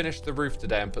we can finish the roof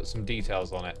today and put some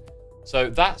details on it. So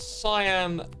that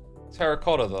cyan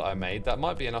terracotta that I made, that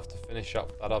might be enough to finish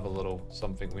up that other little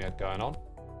something we had going on.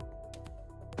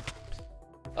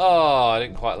 Oh, I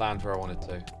didn't quite land where I wanted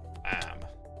to. Bam.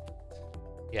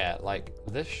 Yeah, like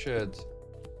this should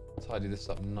tidy this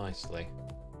up nicely.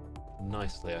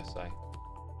 Nicely, I say.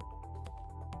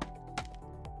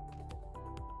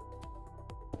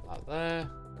 That there.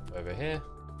 Over here.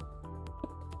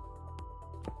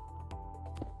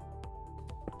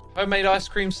 Homemade ice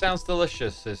cream sounds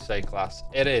delicious, says Say-Class.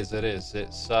 It is, it is.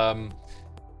 It's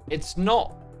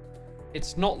not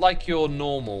like your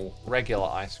normal, regular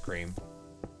ice cream.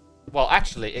 Well,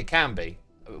 actually, it can be.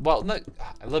 Well, no,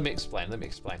 let me explain.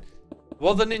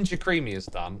 What the Ninja Creamy has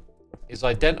done is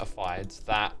identified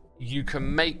that you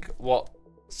can make what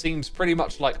seems pretty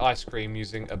much like ice cream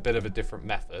using a bit of a different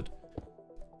method.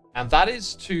 And that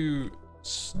is to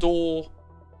store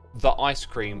the ice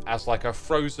cream as like a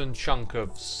frozen chunk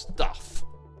of stuff,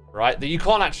 right? That you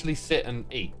can't actually sit and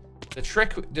eat. The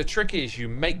trick is you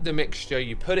make the mixture,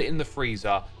 you put it in the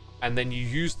freezer, and then you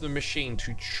use the machine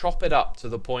to chop it up to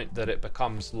the point that it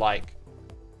becomes like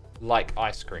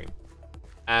ice cream.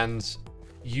 And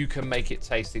you can make it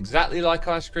taste exactly like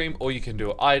ice cream, or you can do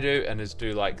what I do and is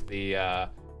do like the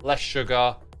less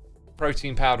sugar,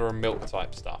 protein powder and milk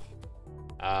type stuff,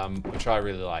 which I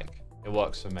really like. It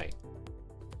works for me.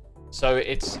 So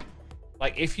it's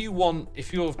like if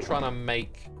you're trying to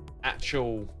make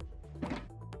actual,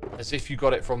 as if you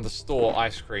got it from the store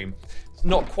ice cream, it's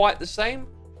not quite the same,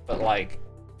 but like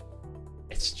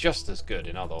it's just as good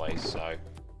in other ways. So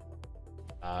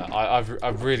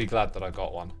I'm really glad that I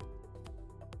got one.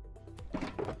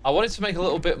 I wanted to make a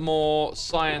little bit more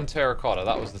cyan terracotta.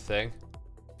 That was the thing.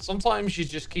 Sometimes you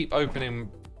just keep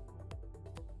opening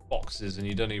boxes and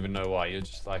you don't even know why. You're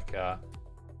just like a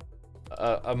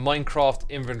Minecraft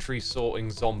inventory sorting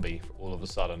zombie all of a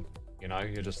sudden. You know,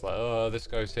 you're just like, oh, this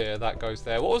goes here, that goes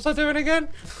there. What was I doing again?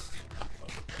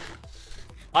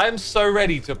 I am so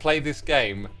ready to play this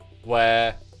game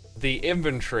where the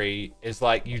inventory is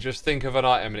like, you just think of an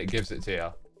item and it gives it to you,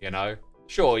 you know?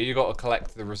 Sure, you got to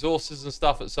collect the resources and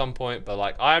stuff at some point, but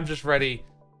like, I am just ready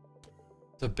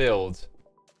to build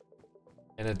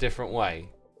in a different way.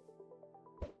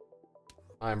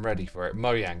 I am ready for it.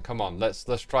 Mojang, come on, let's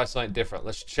try something different.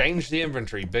 Let's change the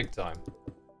inventory big time.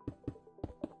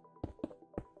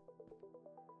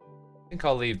 I think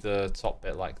I'll leave the top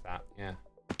bit like that, yeah.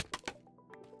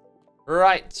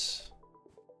 Right.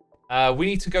 We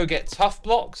need to go get tough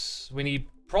blocks. We need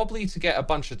probably to get a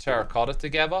bunch of terracotta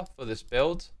together for this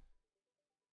build.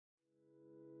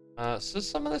 So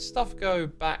some of this stuff go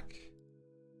back.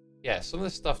 Yeah, some of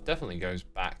this stuff definitely goes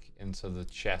back into the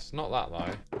chest. Not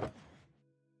that though.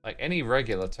 Like any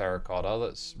regular terracotta,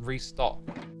 let's restock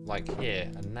like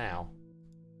here and now.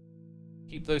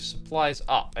 Keep those supplies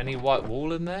up. Any white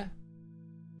wool in there?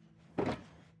 I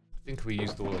think we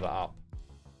used all of that up.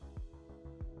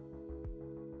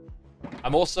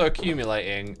 I'm also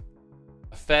accumulating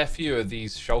a fair few of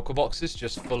these shulker boxes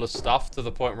just full of stuff to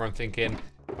the point where I'm thinking,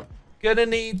 gonna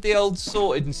need the old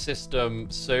sorting system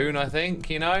soon, I think,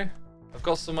 you know? I've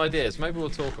got some ideas. Maybe we'll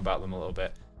talk about them a little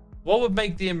bit. What would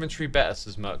make the inventory better,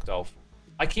 says Merkdolf?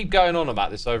 I keep going on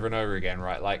about this over and over again,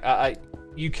 right? Like,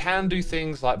 you can do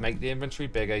things like make the inventory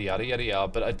bigger, yada, yada, yada,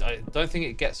 but I don't think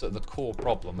it gets at the core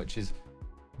problem, which is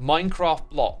Minecraft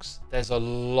blocks. There's a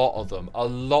lot of them. A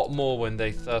lot more when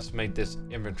they first made this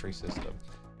inventory system.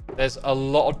 There's a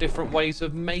lot of different ways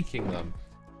of making them.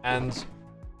 And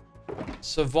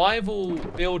survival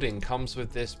building comes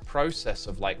with this process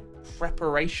of like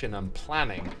preparation and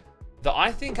planning that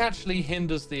I think actually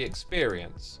hinders the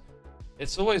experience.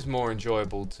 It's always more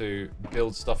enjoyable to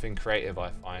build stuff in creative,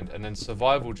 I find, and then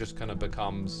survival just kind of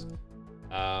becomes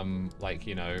like,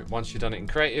 you know, once you've done it in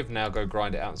creative, now go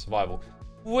grind it out in survival.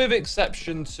 With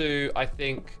exception to, I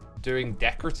think, doing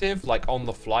decorative, like on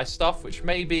the fly stuff, which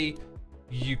maybe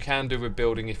you can do with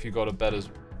building if you've got a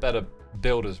better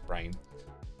builder's brain.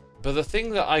 But the thing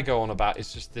that I go on about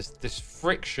is just this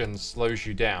friction slows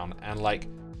you down. And like,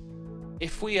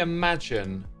 if we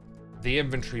imagine the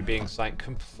inventory being something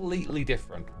completely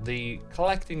different, the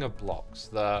collecting of blocks,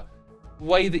 the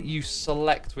way that you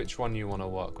select which one you want to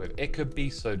work with, it could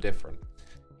be so different.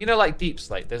 You know, like deep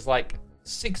slate, there's like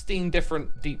 16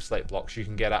 different deep slate blocks you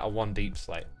can get out of one deep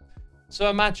slate. So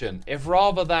imagine if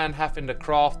rather than having to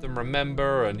craft and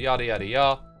remember and yada yada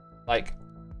yada, like,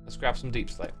 let's grab some deep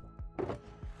slate.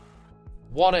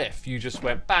 What if you just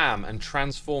went bam and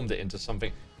transformed it into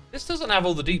something? This doesn't have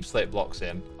all the deep slate blocks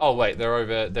in. Oh wait,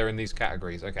 they're in these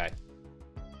categories. Okay.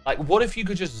 Like, what if you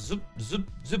could just zoop zoop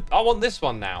zoop? I want this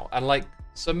one now. And like,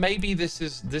 so maybe this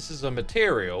is a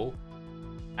material,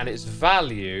 and its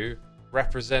value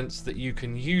represents that you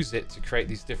can use it to create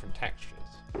these different textures.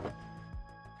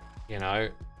 You know,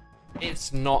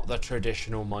 it's not the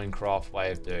traditional Minecraft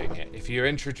way of doing it. If you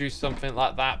introduce something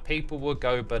like that, people will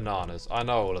go bananas. I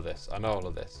know all of this. I know all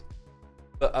of this.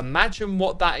 But imagine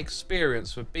what that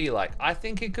experience would be like. I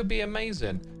think it could be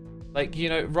amazing. Like, you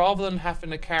know, rather than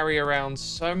having to carry around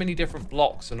so many different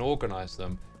blocks and organize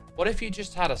them, what if you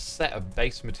just had a set of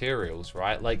base materials,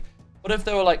 right? Like, what if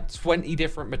there were like 20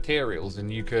 different materials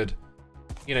and you could,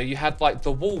 you know, you had like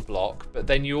the wall block, but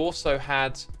then you also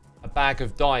had a bag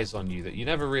of dyes on you that you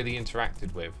never really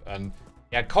interacted with. And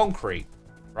you had concrete,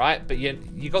 right? But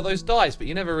you got those dyes, but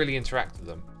you never really interacted with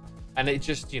them. And it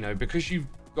just, you know, because you've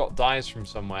got dyes from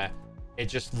somewhere, it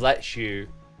just lets you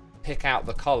pick out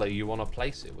the color you want to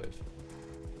place it with.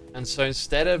 And so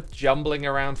instead of jumbling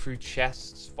around through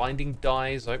chests, finding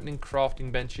dyes, opening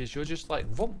crafting benches, you're just like,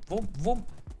 vroom, vroom, vroom,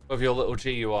 with your little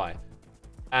GUI.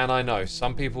 And I know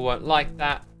some people won't like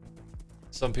that.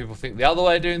 Some people think the other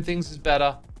way of doing things is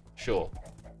better. Sure.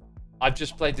 I've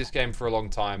just played this game for a long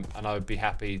time, and I would be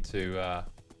happy to,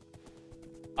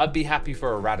 I'd be happy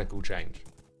for a radical change.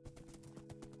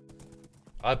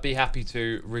 I'd be happy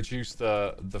to reduce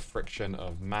the friction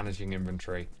of managing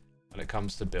inventory when it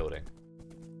comes to building.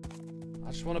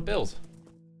 I just want to build.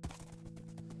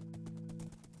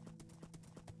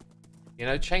 You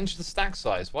know, change the stack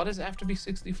size. Why does it have to be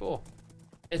 64?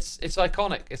 It's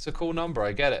iconic. It's a cool number.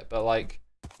 I get it. But like,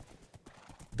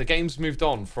 the game's moved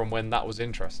on from when that was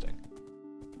interesting.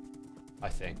 I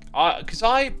think. Because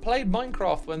I played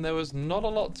Minecraft when there was not a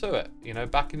lot to it, you know,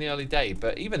 back in the early day.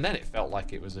 But even then, it felt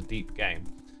like it was a deep game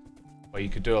where you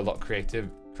could do a lot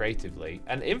creatively.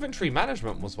 And inventory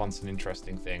management was once an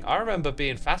interesting thing. I remember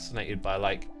being fascinated by,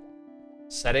 like,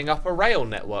 setting up a rail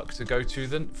network to go through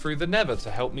the Nether to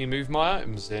help me move my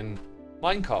items in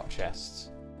minecart chests.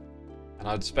 And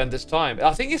I'd spend this time.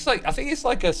 I think it's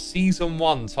like a season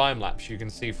 1 time lapse you can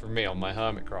see from me on my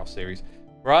Hermitcraft series,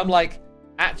 where I'm like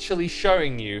actually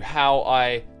showing you how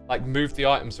I like move the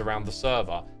items around the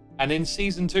server. And in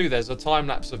season 2, there's a time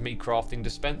lapse of me crafting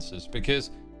dispensers,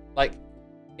 because like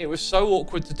it was so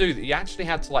awkward to do that you actually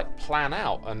had to like plan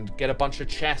out and get a bunch of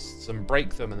chests and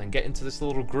break them and then get into this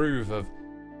little groove of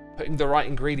putting the right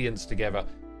ingredients together.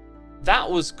 That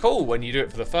was cool when you do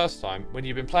it for the first time. When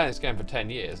you've been playing this game for 10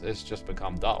 years, it's just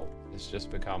become dull. It's just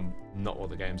become not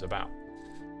what the game's about.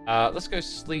 Let's go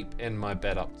sleep in my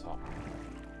bed up top.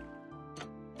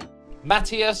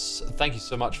 Matthias, thank you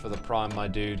so much for the Prime, my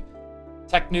dude.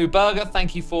 Technu Burger,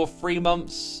 thank you for 3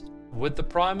 months with the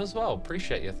Prime as well.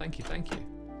 Appreciate you. Thank you, thank you.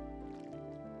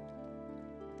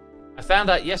 I found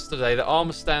out yesterday that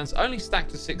armor stands only stack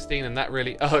to 16 and that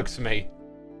really irks me.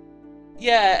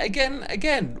 Yeah,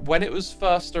 again, when it was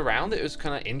first around, it was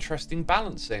kind of interesting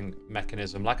balancing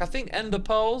mechanism. Like, I think Ender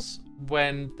Pearls,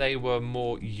 when they were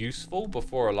more useful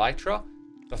before Elytra,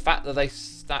 the fact that they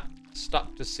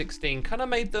stuck to 16 kind of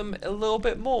made them a little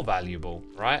bit more valuable,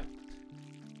 right?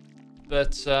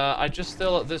 But I just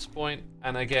still at this point,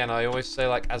 and again, I always say,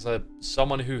 like, as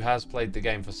someone who has played the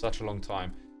game for such a long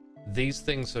time, these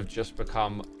things have just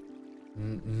become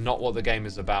not what the game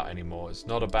is about anymore. It's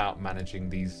not about managing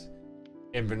these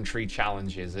inventory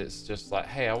challenges. It's just like,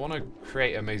 hey, I want to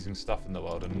create amazing stuff in the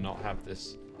world and not have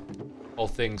this whole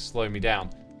thing slow me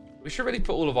down. We should really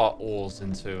put all of our ores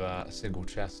into a single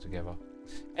chest together.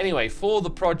 Anyway, for the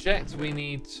project, we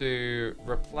need to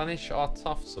replenish our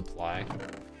tough supply.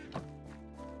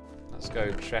 Let's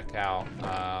go check out...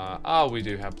 oh, we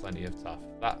do have plenty of tough.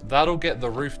 That'll get the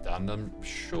roof done, I'm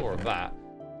sure of that.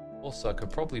 Also, I could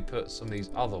probably put some of these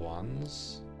other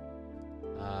ones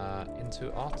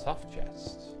into our tough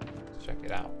chest. Let's check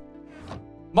it out.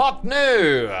 Mark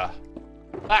New!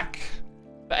 Back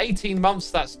for 18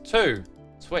 months, that's 2.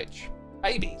 Twitch.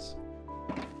 Babies.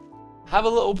 Have a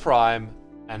little Prime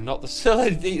and not the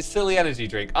silly energy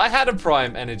drink. I had a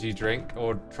Prime energy drink,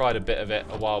 or tried a bit of it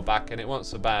a while back, and it wasn't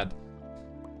so bad.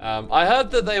 I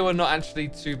heard that they were not actually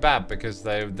too bad because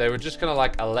they were just kind of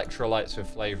like electrolytes with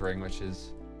flavoring, which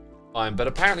is fine. But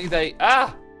apparently they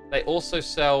also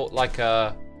sell like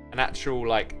an actual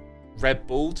like Red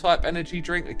Bull type energy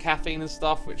drink with caffeine and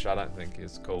stuff, which I don't think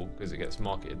is cool because it gets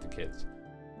marketed to kids.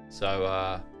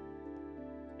 So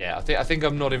yeah, I think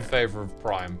I'm not in favor of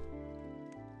Prime.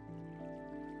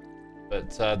 But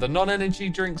the non-energy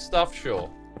drink stuff, sure.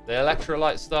 The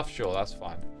electrolyte stuff, sure, that's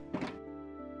fine.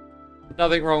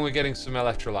 Nothing wrong with getting some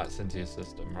electrolytes into your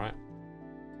system, right?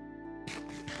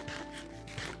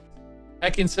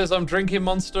 Ekin says, I'm drinking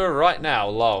Monster right now,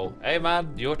 lol. Hey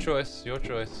man, your choice, your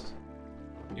choice.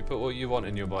 You put what you want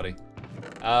in your body.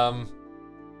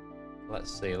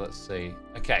 Let's see.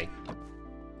 Okay.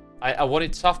 I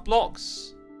wanted tough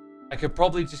blocks. I could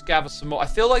probably just gather some more. I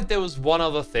feel like there was one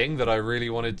other thing that I really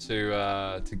wanted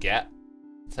to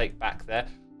take back there.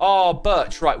 Oh,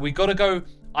 birch, right, we gotta go...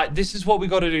 this is what we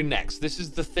got to do next. This is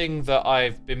the thing that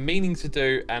I've been meaning to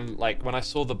do, and like when I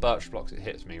saw the birch blocks, it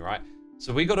hits me, right?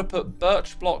 So we got to put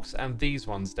birch blocks and these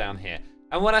ones down here.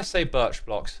 And when I say birch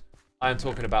blocks, I'm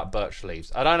talking about birch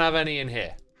leaves. I don't have any in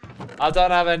here. I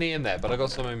don't have any in there, but I got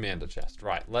some in my ender chest.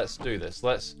 Right, let's do this.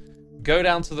 Let's go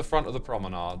down to the front of the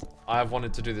promenade. I have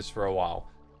wanted to do this for a while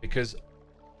because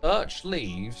birch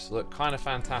leaves look kind of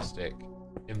fantastic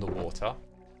in the water.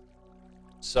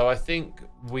 So I think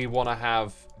we want to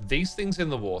have these things in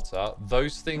the water,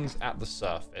 those things at the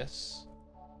surface.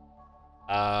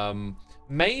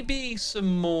 Maybe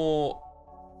some more...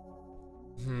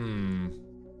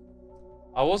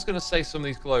 I was going to say some of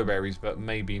these glowberries, but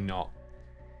maybe not.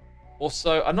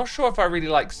 Also, I'm not sure if I really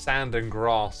like sand and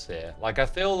grass here. Like, I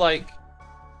feel like...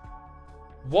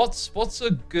 What's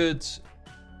a good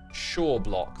shore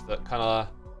block that kind of...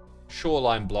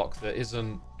 shoreline block that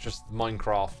isn't just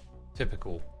Minecraft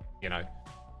typical, you know?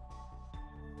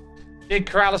 Did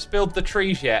Corrales build the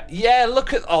trees yet? Yeah,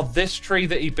 look at... Oh, this tree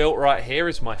that he built right here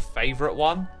is my favorite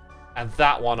one. And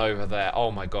that one over there.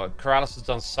 Oh my god. Corrales has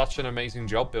done such an amazing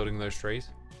job building those trees.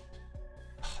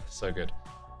 So good.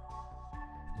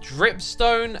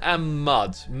 Dripstone and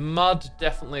mud. Mud,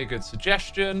 definitely a good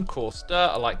suggestion. Coarse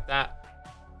dirt, I like that.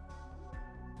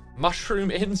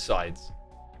 Mushroom insides.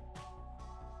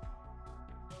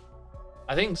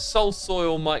 I think soul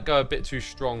soil might go a bit too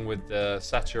strong with the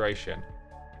saturation.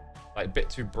 Like, a bit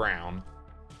too brown.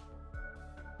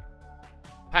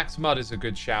 Packed mud is a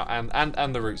good shout,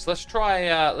 and the roots. Let's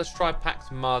try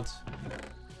packed mud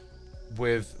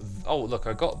with... Oh, look,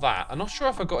 I got that. I'm not sure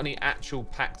if I got any actual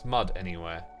packed mud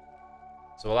anywhere.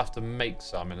 So we'll have to make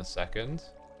some in a second.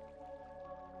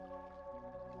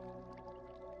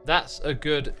 That's a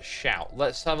good shout.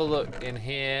 Let's have a look in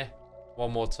here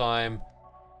one more time.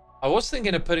 I was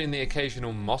thinking of putting the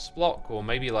occasional moss block, or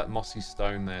maybe like mossy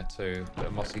stone there too. A bit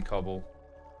of mossy cobble.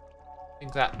 I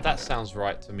think that sounds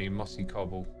right to me, mossy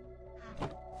cobble.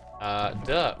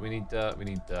 Dirt. We need dirt. We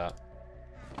need dirt.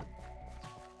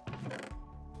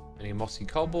 Any mossy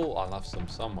cobble? I'll have some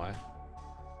somewhere.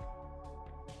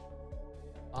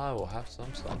 I will have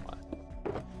some somewhere.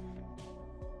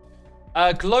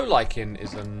 Glow lichen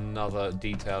is another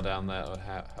detail down there that would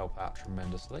help out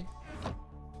tremendously.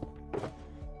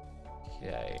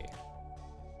 Okay.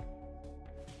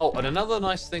 Oh, and another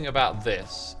nice thing about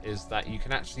this is that you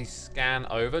can actually scan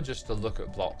over just to look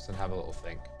at blocks and have a little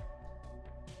think.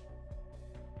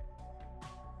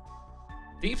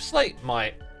 Deep slate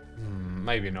might...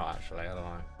 maybe not, actually. I don't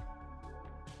know.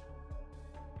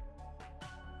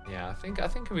 Yeah, I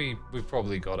think we've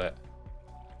probably got it.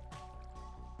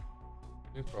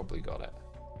 We've probably got it.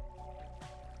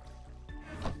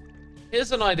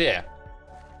 Here's an idea.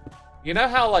 You know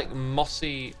how like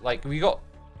mossy, like we got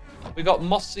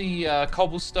mossy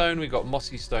cobblestone, we got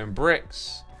mossy stone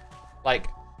bricks. Like,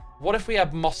 what if we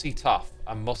had mossy tuff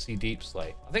and mossy deep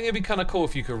slate? I think it'd be kind of cool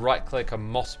if you could right click a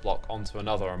moss block onto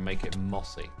another and make it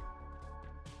mossy.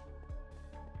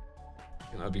 I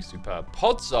think that'd be superb.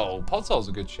 Podzol. Podzol's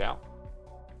a good shout.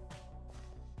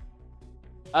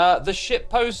 The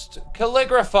shitpost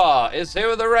calligrapher is here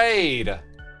with a raid.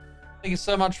 Thank you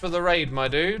so much for the raid, my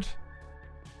dude.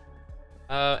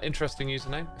 Interesting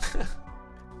username.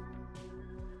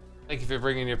 Thank you for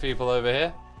bringing your people over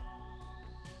here.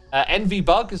 Envy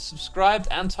Bug is subscribed,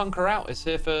 and Tunker Out is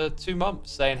here for 2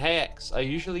 months, saying, "Hey X, I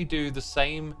usually do the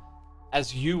same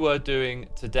as you were doing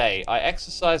today. I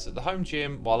exercise at the home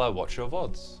gym while I watch your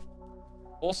VODs."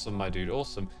 Awesome, my dude,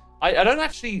 awesome. I don't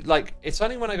actually, like, it's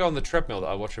only when I go on the treadmill that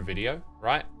I watch a video,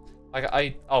 right?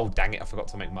 Like, oh, dang it, I forgot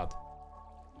to make mud.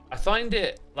 I find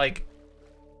it, like,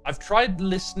 I've tried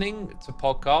listening to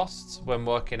podcasts when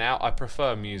working out. I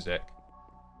prefer music.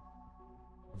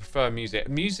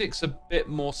 Music's a bit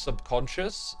more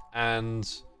subconscious,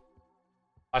 and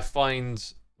I find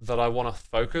that I want to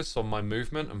focus on my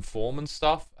movement and form and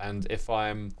stuff, and if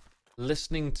I'm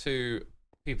listening to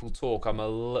people talk, I'm a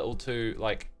little too,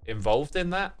 like, involved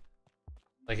in that.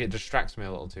 Like, it distracts me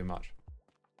a little too much.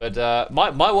 But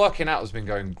my working out has been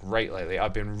going great lately.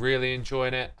 I've been really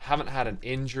enjoying it. Haven't had an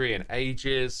injury in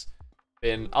ages.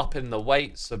 Been up in the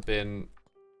weights. I've been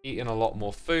eating a lot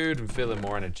more food and feeling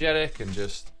more energetic and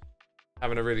just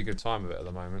having a really good time with it at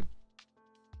the moment.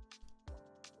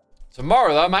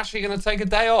 Tomorrow, though, I'm actually going to take a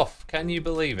day off. Can you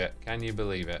believe it? Can you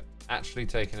believe it? Actually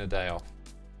taking a day off.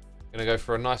 Going to go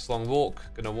for a nice long walk.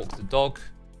 Going to walk the dog.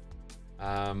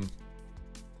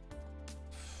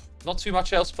 Not too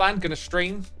much else planned. Going to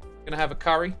stream. Going to have a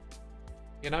curry.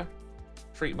 You know?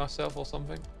 Treat myself or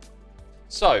something.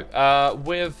 So,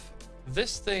 with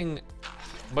this thing,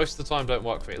 most of the time don't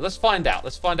work for me. Let's find out.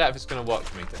 Let's find out if it's going to work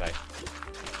for me today.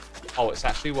 Oh, it's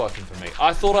actually working for me.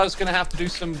 I thought I was going to have to do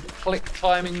some click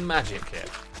timing magic here.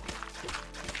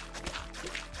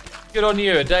 Good on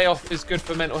you. A day off is good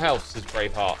for mental health, says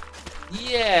Braveheart.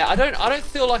 Yeah, I don't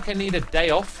feel like I need a day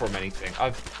off from anything.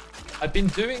 I've been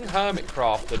doing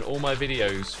Hermitcraft and all my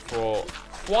videos for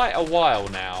quite a while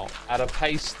now at a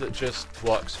pace that just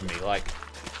works for me. Like,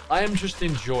 I am just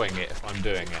enjoying it if I'm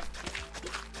doing it.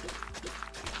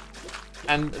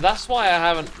 And that's why I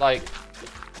haven't, like,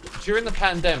 during the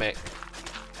pandemic,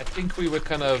 I think we were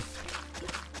kind of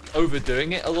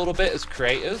overdoing it a little bit as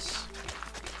creators.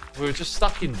 We were just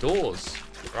stuck indoors,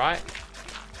 right?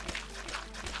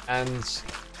 And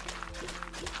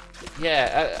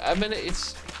yeah, I mean,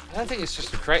 I don't think it's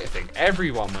just a creator thing.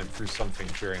 Everyone went through something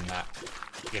during that,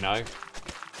 you know?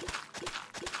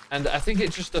 And I think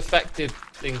it just affected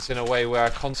things in a way where I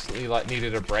constantly, like,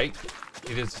 needed a break.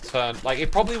 Needed to turn, like,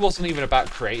 it probably wasn't even about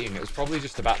creating, it was probably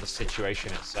just about the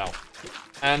situation itself.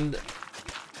 And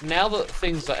now that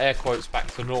things are air quotes back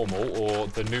to normal, or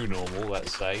the new normal,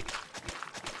 let's say,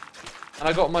 and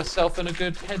I got myself in a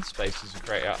good headspace as a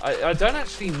creator, I don't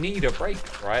actually need a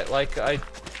break, right? Like, I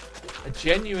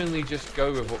genuinely just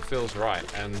go with what feels right.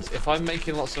 And if I'm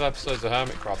making lots of episodes of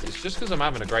Hermitcraft, it's just because I'm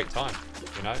having a great time,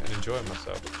 you know, and enjoying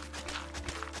myself.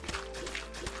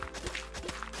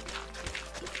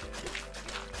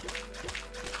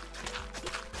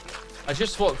 I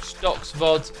just watched Doc's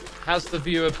VOD. Has the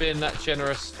viewer been that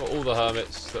generous for all the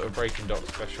hermits that were breaking Doc's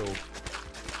special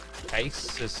case,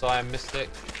 says Cyan Mystic?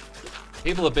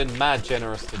 People have been mad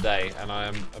generous today, and I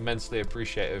am immensely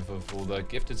appreciative of all the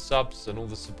gifted subs and all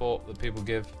the support that people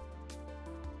give.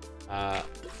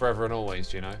 Forever and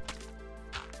always, you know.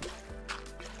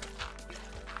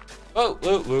 Whoa,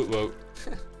 whoa, whoa, whoa.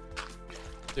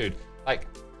 Dude, like,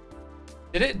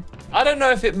 did it? I don't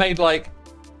know if it made, like,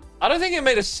 I don't think it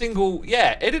made a single,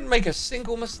 yeah, it didn't make a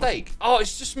single mistake. Oh,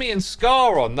 it's just me and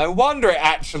Scar on. No wonder it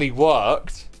actually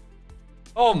worked.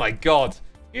 Oh my God.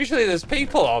 Usually there's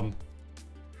people on.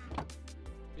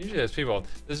 Usually there's people on.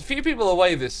 There's a few people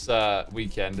away this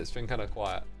weekend. It's been kind of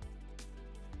quiet.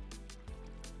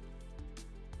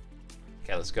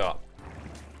 Okay, let's go up.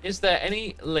 Is there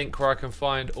any link where I can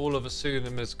find all of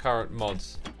Xisuma's current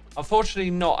mods?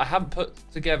 Unfortunately not. I haven't put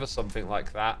together something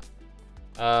like that.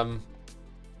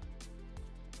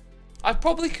 I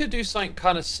probably could do something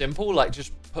kind of simple, like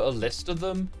just put a list of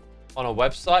them on a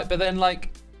website, but then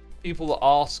like people that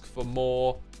ask for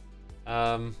more,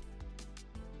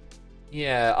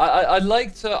 yeah, I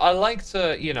like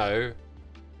to, you know,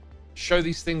 show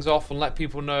these things off and let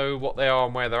people know what they are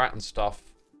and where they're at and stuff.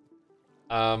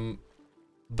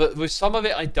 But with some of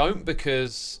it, I don't,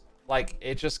 because like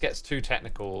it just gets too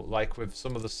technical. Like with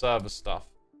some of the server stuff,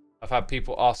 I've had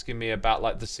people asking me about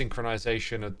like the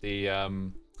synchronization of the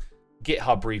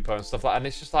GitHub repo and stuff like that, and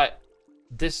it's just like,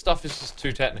 this stuff is just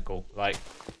too technical. Like,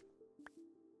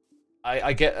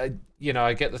 I get, you know,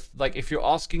 I get the, like, if you're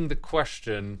asking the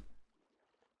question,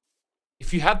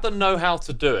 if you had the know-how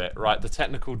to do it, right, the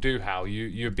technical do-how,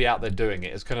 you'd be out there doing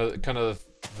it. It's kind of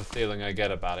the feeling I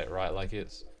get about it, right? Like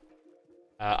it's,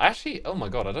 actually, oh my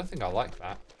god, I don't think I like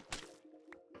that.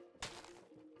 I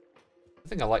don't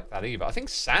think I like that either. I think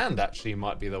sand actually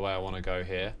might be the way I want to go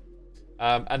here.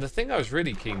 And the thing I was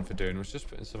really keen for doing was just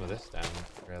putting some of this down,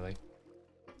 really.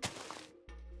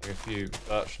 Like a few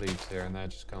birch leaves here and there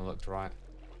just kind of looked right.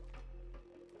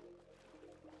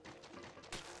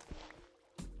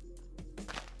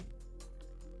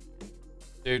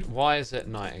 Dude, why is it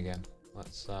night again?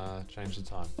 Let's change the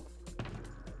time.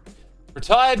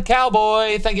 Retired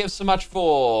Cowboy, thank you so much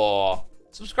for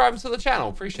subscribing to the channel.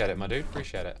 Appreciate it, my dude.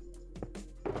 Appreciate it.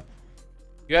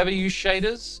 You ever use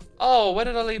shaders? Oh, where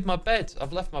did I leave my bed?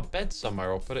 I've left my bed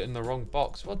somewhere or put it in the wrong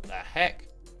box. What the heck?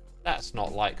 That's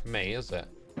not like me, is it?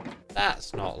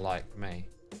 That's not like me.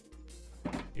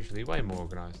 Usually way more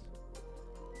organized.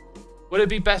 Would it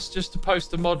be best just to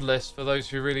post a mod list for those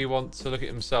who really want to look at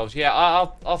themselves? Yeah,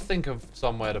 I'll think of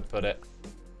somewhere to put it.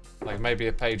 Like maybe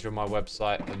a page on my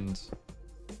website and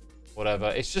whatever.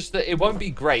 It's just that it won't be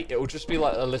great. It will just be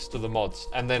like a list of the mods.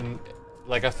 And then,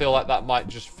 like, I feel like that might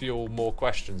just fuel more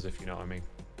questions, if you know what I mean.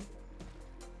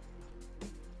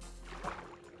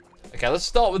 Okay, let's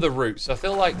start with the roots. I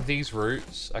feel like these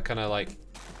roots are kind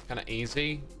of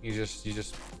easy. You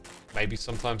just maybe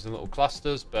sometimes in little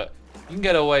clusters, but you can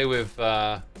get away with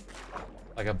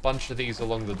like a bunch of these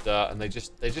along the dirt, and they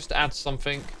just add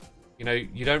something. You know,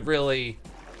 you don't really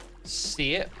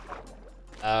see it.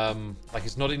 Like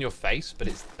it's not in your face, but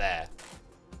it's there.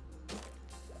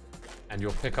 And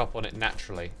you'll pick up on it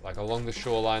naturally. Like along the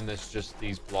shoreline, there's just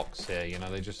these blocks here, you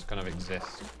know, they just kind of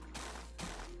exist.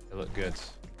 They look good.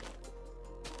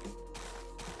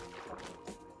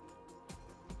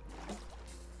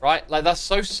 Right, like that's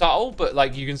so subtle, but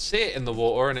like you can see it in the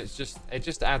water, and it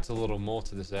just adds a little more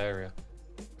to this area.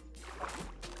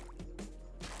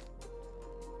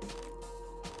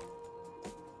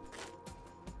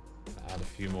 Add a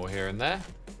few more here and there.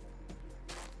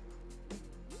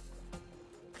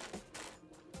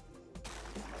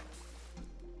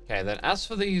 Okay, then as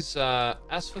for these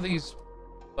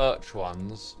birch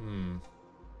ones,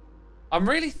 I'm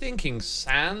really thinking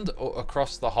sand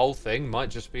across the whole thing might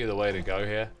just be the way to go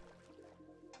here.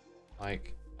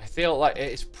 Like, I feel like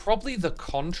it's probably the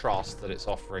contrast that it's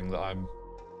offering that I'm,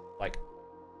 like,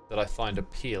 that I find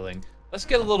appealing. Let's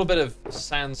get a little bit of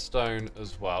sandstone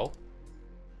as well.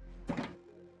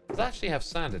 Does it actually have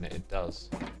sand in it? It does.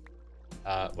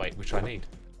 Wait, which I need.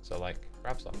 So, like,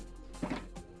 grab some.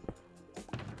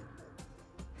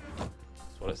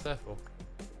 That's what it's there for.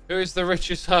 Who is the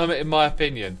richest hermit in my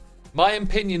opinion? My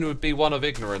opinion would be one of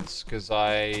ignorance, because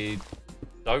I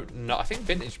don't know. I think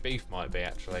Vintage Beef might be,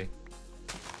 actually.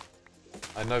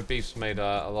 I know Beef's made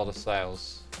a lot of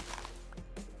sales.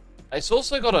 It's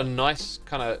also got a nice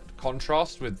kind of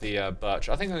contrast with the birch.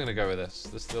 I think I'm going to go with this.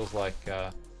 This feels like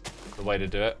the way to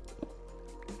do it.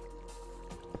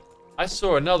 I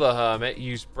saw another hermit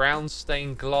use brown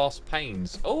stained glass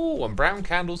panes. Oh, and brown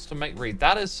candles to make read.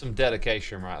 That is some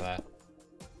dedication right there.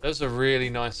 Those are really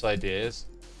nice ideas.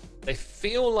 They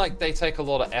feel like they take a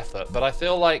lot of effort, but I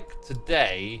feel like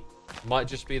today might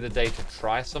just be the day to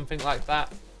try something like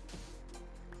that.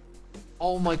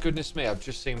 Oh my goodness me, I've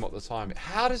just seen what the time is.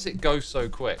 How does it go so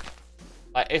quick?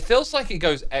 Like, it feels like it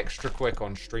goes extra quick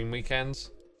on stream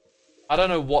weekends. I don't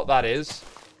know what that is,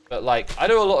 but like, I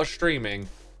do a lot of streaming,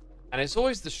 and it's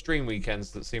always the stream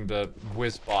weekends that seem to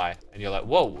whiz by, and you're like,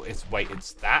 whoa,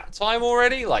 it's that time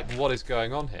already? Like, what is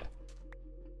going on here?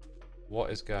 What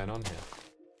is going on here?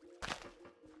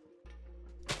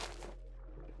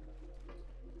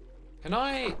 Can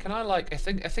I like, I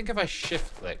think if I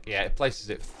shift click, yeah, it places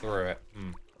it through it.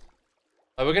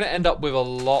 So we're going to end up with a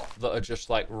lot that are just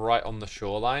like right on the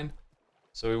shoreline.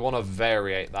 So we want to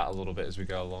variate that a little bit as we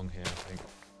go along here, I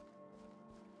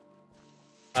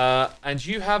think. And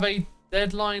you have a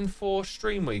deadline for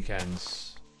stream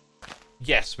weekends?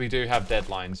 Yes, we do have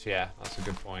deadlines, yeah, that's a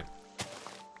good point.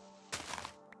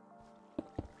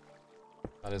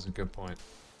 That is a good point.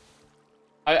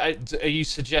 Are you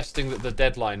suggesting that the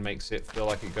deadline makes it feel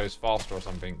like it goes faster or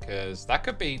something? Because that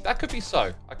could be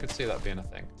so. I could see that being a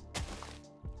thing.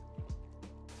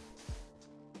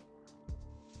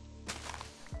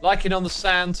 Liking on the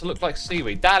sand to look like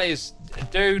seaweed. That is,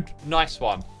 dude, nice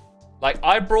one. Like,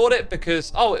 I brought it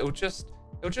because, oh, it'll just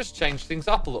change things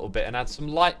up a little bit and add some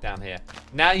light down here.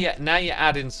 Now you're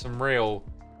adding some real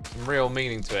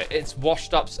meaning to it. It's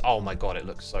washed up. Oh my god, it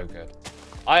looks so good.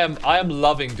 I am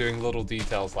loving doing little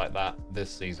details like that this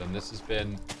season. This has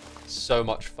been so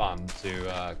much fun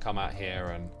to come out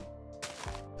here and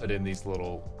put in these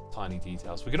little tiny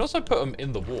details. We can also put them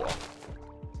in the water.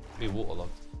 Be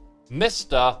waterlogged.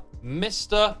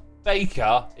 Mr.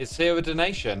 Baker is here with a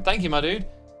donation. Thank you, my dude.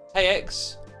 Hey,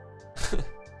 X.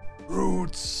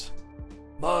 Roots.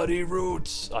 Muddy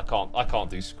roots. I can't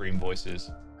do scream voices.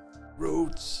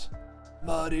 Roots.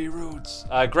 Muddy roots.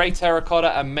 Grey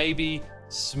terracotta and maybe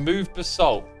smooth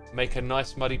basalt. Make a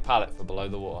nice muddy palette for below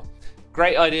the water.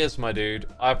 Great ideas, my dude.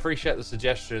 I appreciate the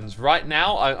suggestions. Right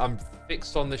now, I'm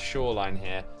fixed on this shoreline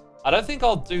here. I don't think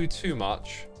I'll do too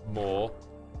much more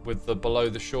with the below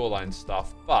the shoreline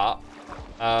stuff, but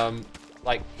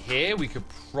like here we could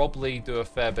probably do a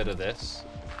fair bit of this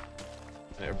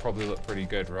and it would probably look pretty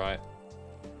good, right?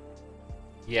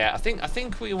 Yeah, I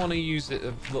think we want to use it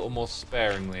a little more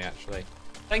sparingly, actually.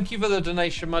 Thank you for the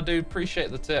donation, my dude. Appreciate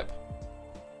the tip.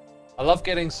 I love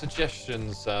getting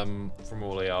suggestions from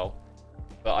all of y'all,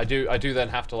 but I do then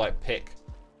have to like pick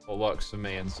what works for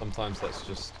me, and sometimes that's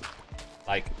just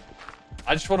like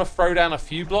I just want to throw down a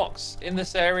few blocks in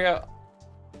this area,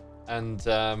 and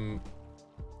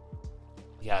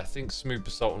yeah, I think smooth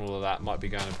basalt and all of that might be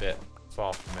going a bit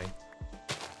far for me.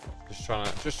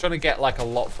 Just trying to get like a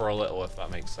lot for a little, if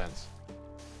that makes sense.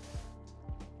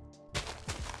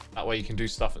 That way you can do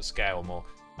stuff at scale more.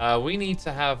 We need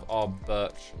to have our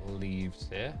birch leaves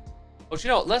here. Oh, do you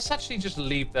know what? Let's actually just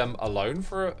leave them alone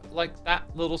for like that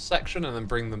little section and then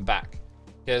bring them back.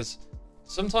 Because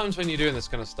sometimes when you're doing this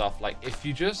kind of stuff, like if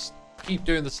you just keep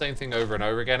doing the same thing over and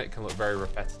over again, it can look very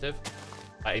repetitive.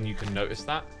 And you can notice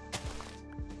that.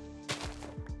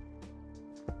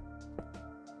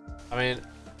 I mean,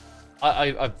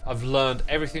 I've learned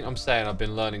everything I'm saying. I've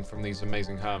been learning from these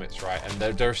amazing hermits, right?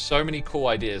 And there are so many cool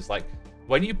ideas. Like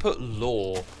when you put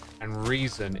lore and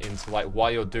reason into like why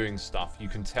you're doing stuff, you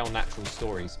can tell natural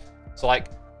stories. So like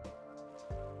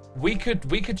we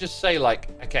could just say like,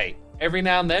 okay, every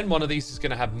now and then one of these is going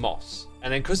to have moss,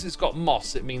 and then because it's got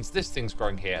moss, it means this thing's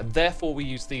growing here, and therefore we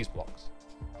use these blocks.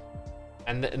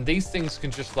 And these things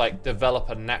can just like develop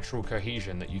a natural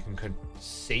cohesion that you can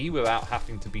see without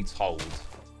having to be told.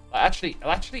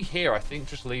 Actually here, I think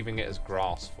just leaving it as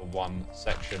grass for one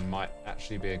section might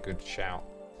actually be a good shout.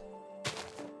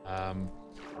 And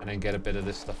then get a bit of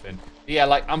this stuff in. But yeah,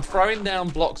 like I'm throwing down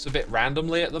blocks a bit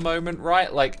randomly at the moment,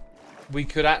 right? Like we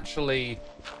could actually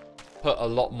put a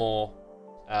lot more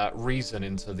reason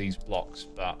into these blocks,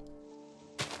 but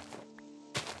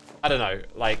I don't know,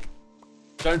 like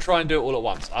don't try and do it all at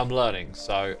once. I'm learning,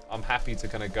 so I'm happy to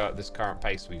kind of go at this current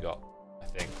pace we got, I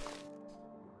think.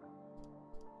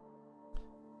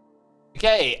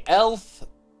 Okay, Elf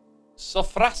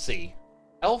Sofrasi.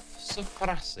 Elf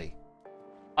Sofrasi.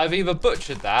 I've either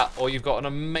butchered that or you've got an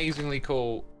amazingly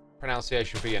cool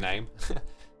pronunciation for your name.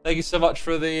 Thank you so much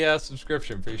for the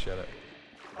subscription. Appreciate it.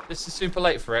 This is super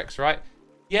late for X, right?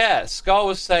 Yeah, Scar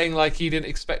was saying like he didn't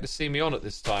expect to see me on at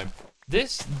this time.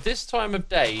 This time of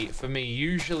day for me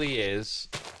usually is,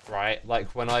 right,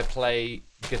 like when I play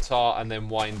guitar and then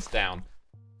winds down.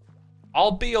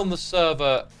 I'll be on the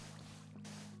server,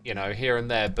 you know, here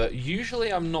and there, but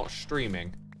usually I'm not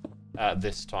streaming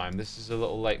this time. This is a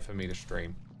little late for me to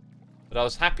stream, but I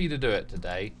was happy to do it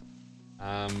today.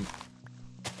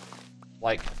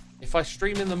 Like if I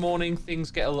stream in the morning,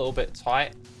 things get a little bit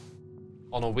tight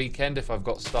on a weekend if I've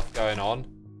got stuff going on,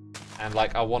 and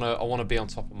like I wanna be on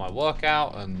top of my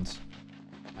workout and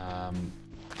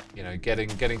you know, getting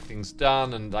things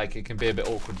done, and like it can be a bit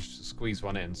awkward just to squeeze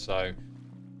one in. So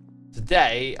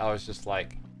today I was just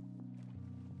like,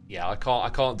 yeah, I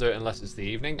can't do it unless it's the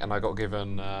evening, and I got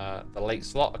given the late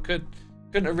slot. I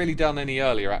couldn't have really done any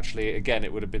earlier, actually. Again,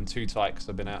 it would have been too tight because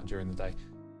I've been out during the day.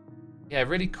 Yeah,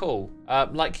 really cool.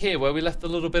 Like here, where we left a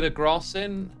little bit of grass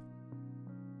in,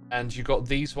 and you got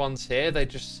these ones here, they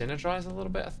just synergize a little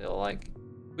bit, I feel like.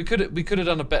 We could have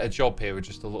done a better job here with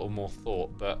just a little more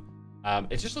thought, but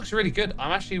it just looks really good.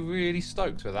 I'm actually really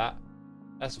stoked with that.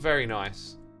 That's very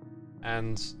nice.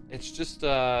 And it's just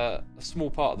a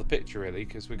small part of the picture, really,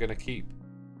 because we're going to keep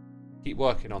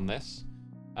working on this.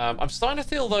 I'm starting to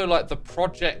feel, though, like the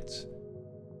project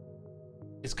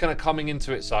is kind of coming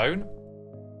into its own.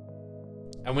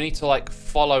 And we need to like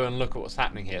follow and look at what's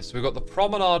happening here. So we've got the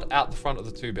promenade out the front of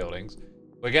the two buildings.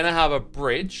 We're going to have a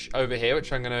bridge over here,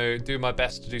 which I'm going to do my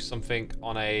best to do something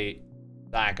on a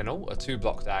diagonal, a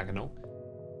 2-block diagonal.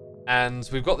 And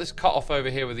we've got this cut off over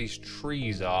here where these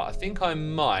trees are. I think I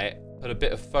might put a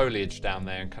bit of foliage down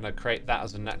there and kind of create that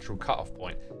as a natural cut-off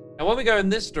point. And when we go in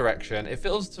this direction, it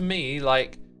feels to me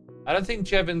like I don't think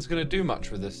Jevon's going to do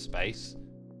much with this space.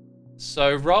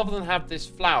 So rather than have this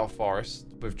flower forest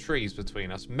with trees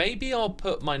between us, maybe I'll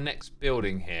put my next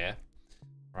building here,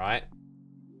 right?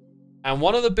 And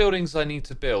one of the buildings I need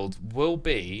to build will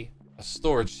be a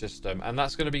storage system, and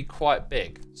that's going to be quite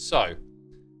big. So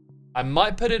I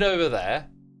might put it over there,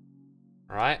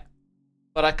 right?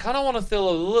 But I kind of want to feel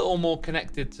a little more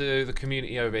connected to the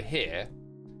community over here.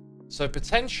 So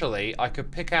potentially I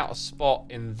could pick out a spot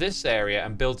in this area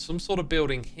and build some sort of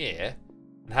building here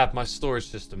and have my storage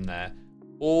system there,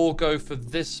 or go for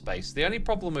this space. The only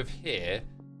problem with here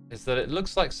is that it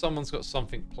looks like someone's got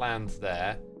something planned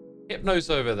there. Hypno's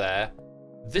over there.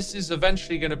 This is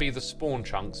eventually going to be the spawn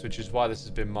chunks, which is why this has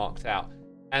been marked out.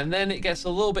 And then it gets a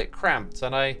little bit cramped,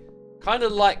 and I kind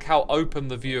of like how open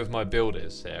the view of my build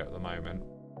is here at the moment.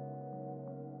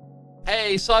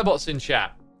 Hey, Cybot's in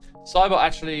chat. Cybot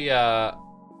actually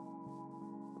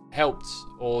helped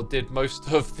or did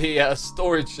most of the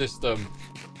storage system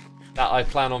that I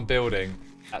plan on building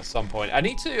at some point. I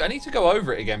need to go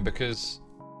over it again because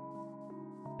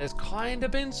there's kind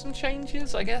of been some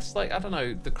changes, I guess. Like, I don't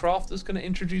know, the crafter's going to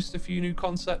introduce a few new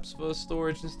concepts for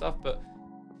storage and stuff, but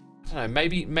I don't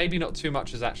know, maybe not too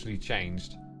much has actually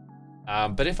changed.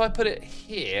 But if I put it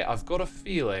here, I've got a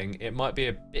feeling it might be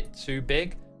a bit too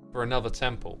big for another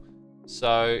temple.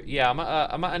 So yeah, I'm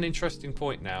at an interesting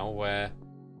point now where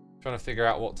I'm trying to figure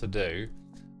out what to do.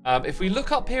 If we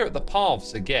look up here at the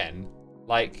paths again,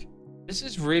 like, this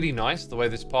is really nice the way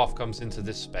this path comes into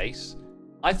this space.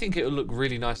 I think it would look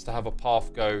really nice to have a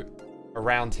path go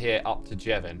around here up to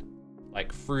Jevon,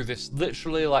 like through this,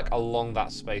 literally like along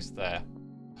that space there.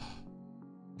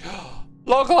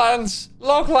 Loglands!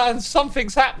 Loglands!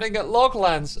 Something's happening at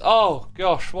Loglands! Oh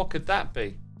gosh, what could that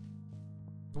be?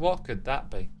 What could that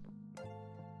be?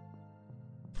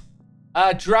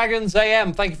 Dragons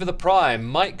AM, thank you for the prime.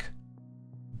 Mike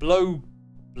Blogoski?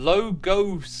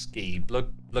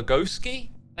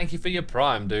 Thank you for your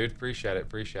prime, dude. Appreciate it,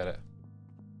 appreciate it.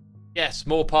 Yes,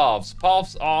 more paths.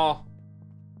 Paths are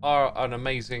an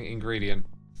amazing ingredient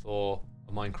for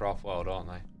a Minecraft world, aren't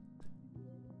they?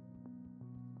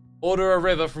 Order a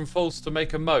river from falls to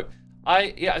make a moat.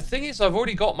 Yeah, the thing is, I've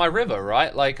already got my river,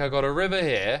 right? Like, I got a river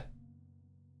here.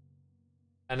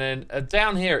 And then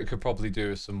down here, it could probably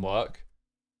do some work.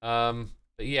 But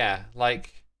yeah,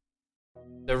 like,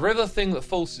 the river thing that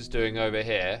False is doing over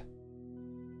here,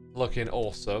 looking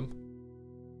awesome.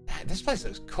 Man, this place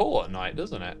looks cool at night,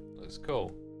 doesn't it? Looks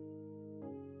cool.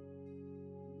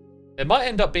 It might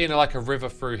end up being like a river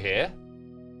through here.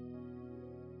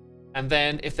 And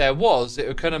then if there was, it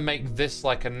would kind of make this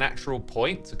like a natural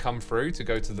point to come through to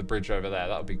go to the bridge over there.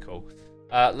 That would be cool.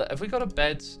 Have we got a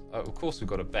bed? Oh, of course we've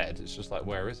got a bed. It's just like,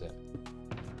 where is it?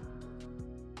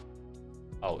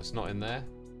 Oh, it's not in there.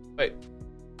 Wait.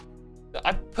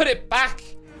 I put it back.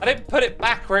 I didn't put it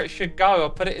back where it should go. I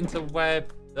put it into where...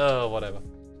 Oh, whatever.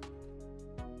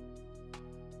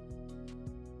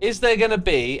 Is there going to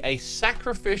be a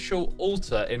sacrificial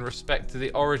altar in respect to the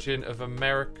origin of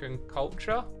American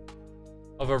culture?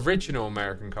 Of original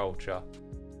American culture?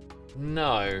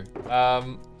 No.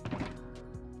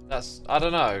 That's... I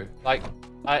don't know. Like,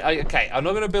 okay, I'm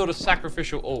not going to build a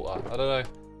sacrificial altar. I don't know.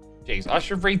 Jeez, I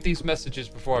should read these messages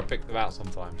before I pick them out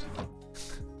sometimes.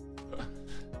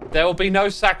 There will be no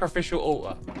sacrificial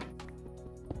altar.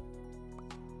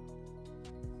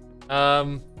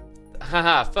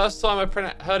 Haha, first time I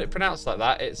heard it pronounced like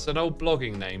that. It's an old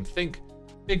blogging name. Think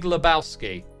Big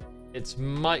Lebowski. It's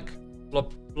Mike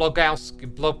Blogowski.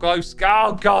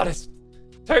 Oh god, it's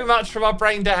too much for my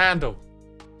brain to handle.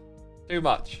 Too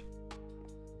much.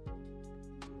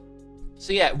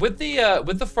 So yeah, with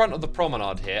the front of the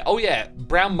promenade here. Oh yeah,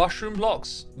 brown mushroom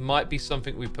blocks might be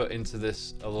something we put into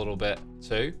this a little bit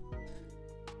too.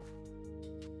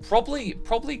 Probably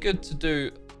good to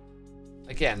do,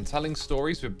 again, telling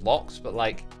stories with blocks, but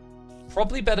like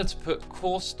probably better to put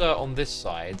coarse dirt on this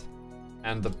side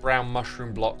and the brown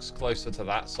mushroom blocks closer to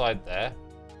that side there.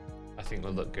 I think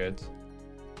will look good.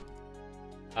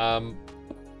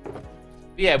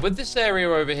 Yeah, with this area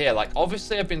over here, like,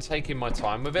 obviously I've been taking my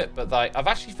time with it, but like, I've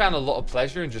actually found a lot of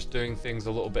pleasure in just doing things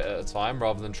a little bit at a time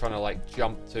rather than trying to like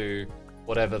jump to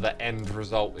whatever the end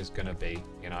result is going to be,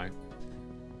 you know.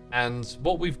 And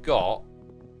what we've got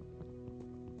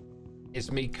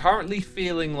is me currently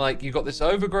feeling like you've got this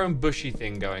overgrown bushy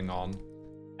thing going on,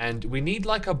 and we need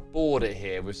like a border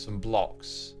here with some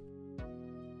blocks.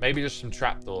 Maybe just some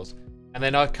trapdoors. And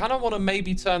then I kind of want to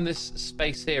maybe turn this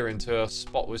space here into a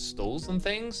spot with stalls and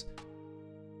things.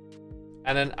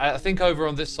 And then I think over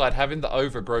on this side, having the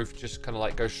overgrowth just kind of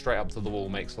like go straight up to the wall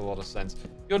makes a lot of sense.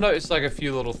 You'll notice like a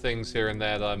few little things here and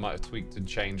there that I might have tweaked and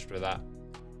changed with that.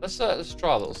 Let's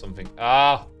try a little something.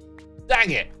 Ah, dang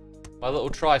it! My little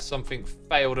try something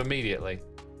failed immediately.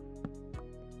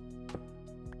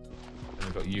 And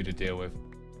we've got you to deal with.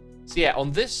 So yeah,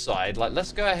 on this side, like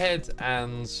let's go ahead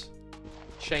and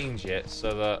change it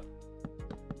so that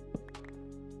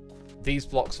these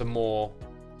blocks are more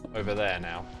over there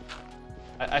now.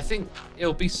 I think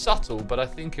it'll be subtle, but I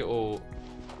think it will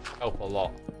help a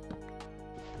lot.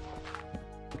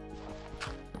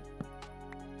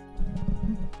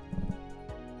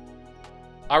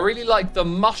 I really like the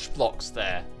mush blocks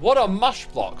there. What are mush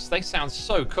blocks? They sound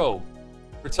so cool.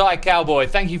 Retired Cowboy,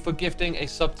 thank you for gifting a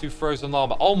sub to Frozen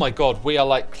Llama. Oh my god, we are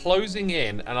like closing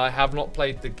in and I have not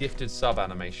played the gifted sub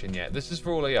animation yet. This is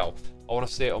for all of y'all. I want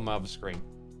to see it on my other screen.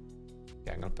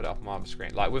 Yeah, I'm going to put it up on my other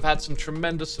screen. Like, we've had some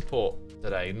tremendous support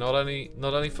today. Not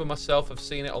only for myself, I've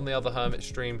seen it on the other Hermit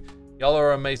stream. Y'all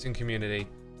are an amazing community.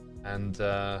 And,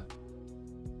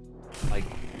 like,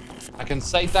 I can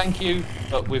say thank you,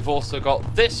 but we've also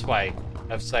got this way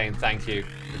of saying thank you,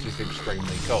 which is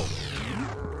extremely cool.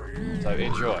 So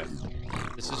enjoy.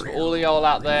 This is for all of y'all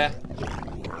out there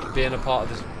being a part of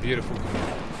this beautiful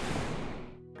community.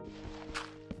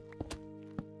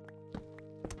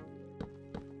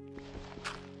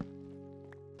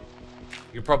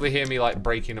 You can probably hear me like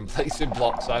breaking and placing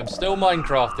blocks. I'm still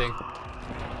Minecrafting.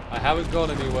 I haven't gone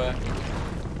anywhere.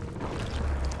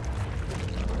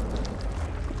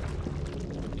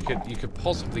 You could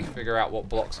possibly figure out what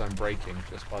blocks I'm breaking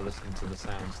just by listening to the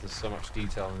sounds. There's so much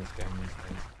detail in this game these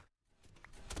days.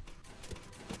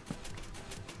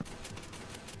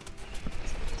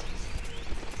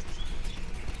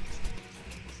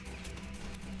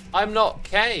 I'm not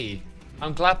Kay.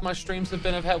 I'm glad my streams have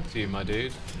been of help to you, my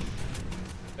dude.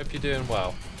 Hope you're doing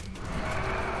well.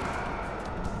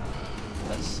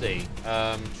 Let's see.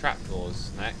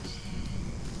 Trapdoors next.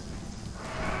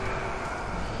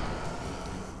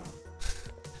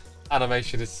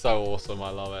 Animation is so awesome. I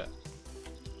love it.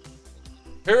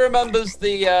 Who remembers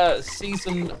the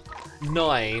season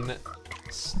 9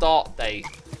 start date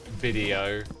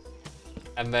video?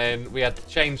 And then we had to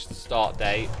change the start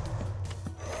date.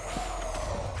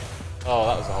 Oh,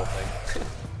 that was the whole thing.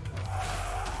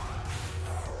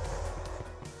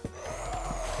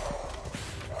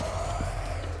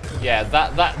 Yeah,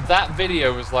 that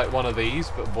video was like one of these,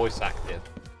 but voice acted.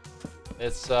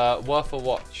 It's worth a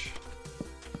watch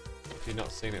if you've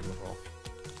not seen it before.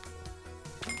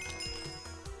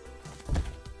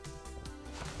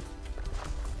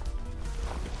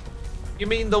 You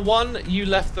mean the one you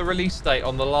left the release date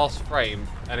on the last frame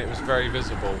and it was very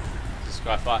visible to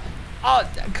Skyfire? Oh,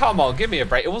 come on, give me a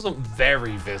break. It wasn't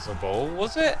very visible,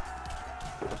 was it?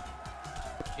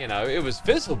 You know, it was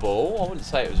visible. I wouldn't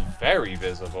say it was very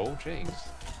visible. Jeez.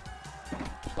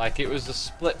 Like, it was a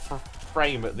split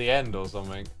frame at the end or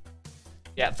something.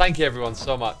 Yeah, thank you everyone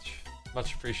so much.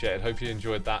 Much appreciated. Hope you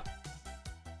enjoyed that.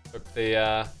 Hope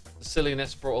the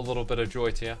silliness brought a little bit of joy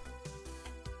to you.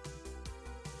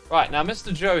 Right, now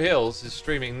Mr. Joe Hills is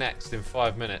streaming next in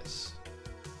 5 minutes.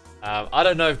 I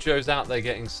don't know if Joe's out there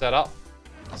getting set up.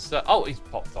 So, oh, he's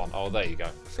popped on. Oh, there you go.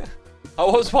 I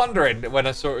was wondering when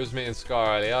I saw it was me and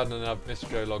Scar earlier. I don't know, I've missed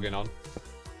Joe logging on.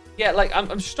 Yeah, like,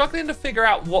 I'm struggling to figure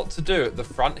out what to do at the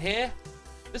front here.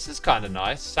 This is kind of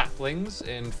nice. Saplings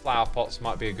in flower pots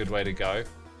might be a good way to go.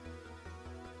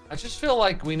 I just feel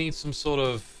like we need some sort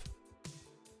of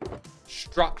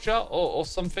structure or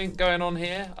something going on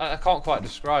here. I can't quite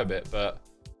describe it, but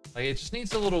like, it just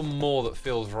needs a little more that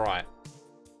feels right.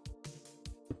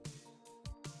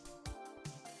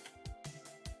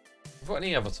 Have we got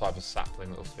any other type of sapling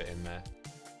that'll fit in there?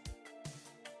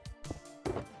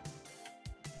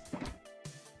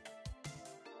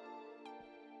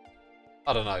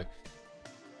 I don't know.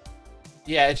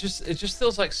 Yeah, it just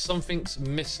feels like something's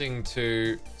missing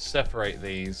to separate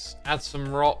these. Add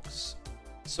some rocks.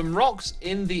 Some rocks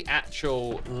in the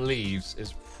actual leaves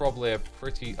is probably a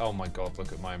pretty... Oh my god,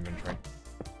 look at my inventory.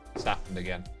 It's happened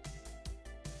again.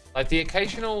 Like the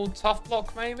occasional tough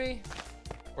block maybe?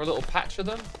 Or a little patch of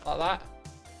them, like that.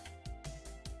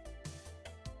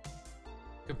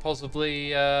 Could possibly,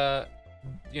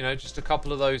 you know, just a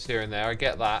couple of those here and there. I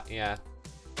get that, yeah.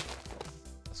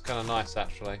 That's kind of nice,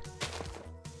 actually.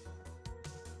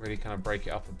 Really kind of break it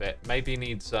up a bit. Maybe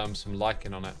needs some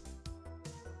lichen on it.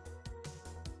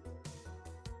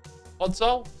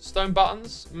 Podzol? Stone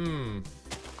buttons?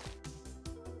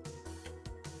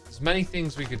 There's many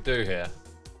things we could do here.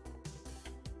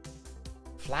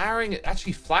 Flowering,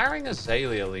 actually flowering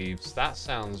azalea leaves. That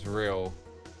sounds real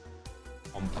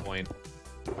on point.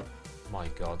 My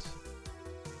God.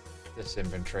 This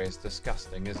inventory is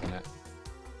disgusting, isn't it?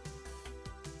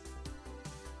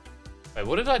 Wait,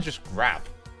 what did I just grab?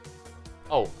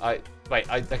 Oh,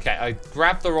 okay, I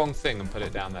grabbed the wrong thing and put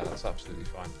it down there. That's absolutely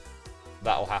fine.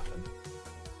 That'll happen.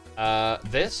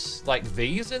 This, like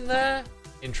these in there?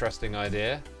 Interesting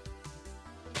idea.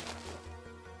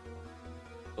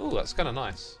 Ooh, that's kind of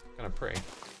nice. Kind of pretty.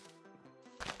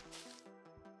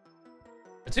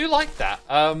 I do like that.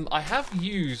 I have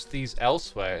used these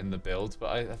elsewhere in the build,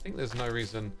 but I think there's no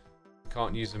reason I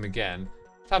can't use them again.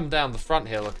 Just have them down the front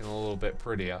here looking a little bit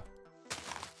prettier.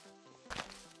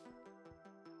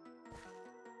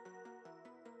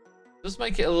 Does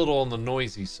make it a little on the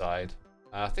noisy side.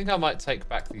 I think I might take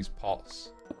back these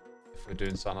pots if we're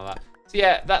doing something like that. So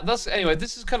yeah, that's anyway,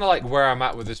 this is kind of like where I'm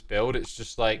at with this build. It's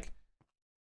just like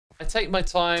I take my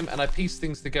time and I piece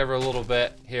things together a little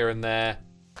bit here and there.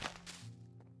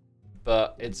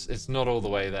 But it's not all the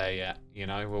way there yet, you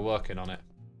know, we're working on it.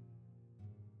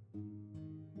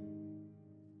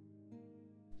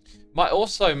 Might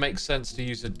also make sense to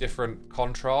use a different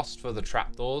contrast for the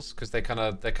trapdoors because they kind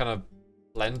of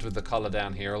blend with the color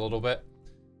down here a little bit.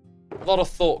 A lot of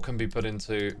thought can be put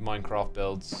into Minecraft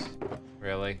builds,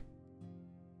 really.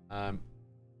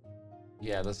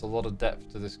 Yeah, there's a lot of depth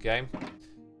to this game.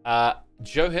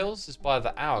 Joe Hills is by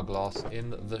the Hourglass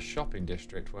in the shopping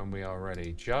district when we are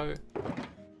ready. Joe,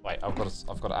 wait, I've got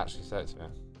to actually say it to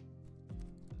him.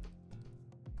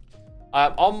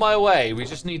 On my way. We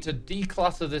just need to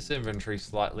declutter this inventory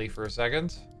slightly for a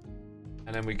second,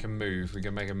 and then we can move. We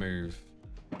can make a move.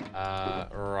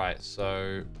 Right.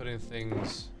 So putting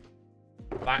things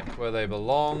back where they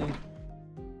belong.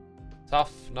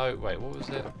 Tough. No, wait. What was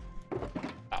it?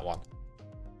 That one.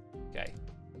 Okay.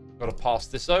 Got to pass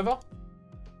this over.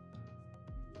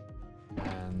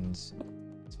 And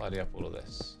tidy up all of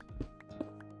this.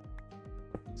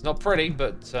 It's not pretty,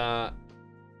 but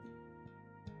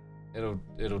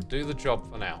it'll do the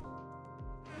job for now.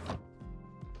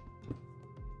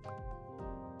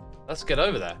 Let's get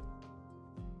over there.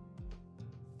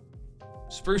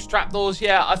 Spruce trapdoors,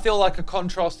 yeah, I feel like a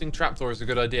contrasting trapdoor is a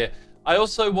good idea. I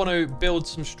also want to build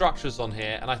some structures on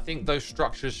here, and I think those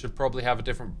structures should probably have a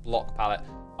different block palette.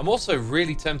 I'm also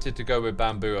really tempted to go with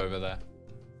bamboo over there.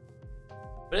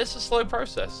 But it's a slow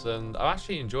process, and I've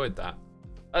actually enjoyed that.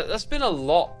 That's been a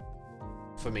lot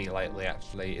for me lately,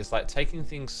 actually. It's like taking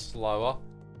things slower.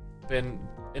 In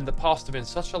the past, I've been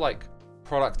such a like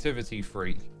productivity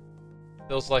freak.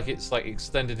 Feels like it's like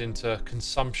extended into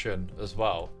consumption as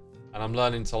well. And I'm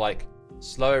learning to like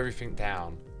slow everything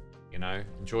down, you know,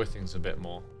 enjoy things a bit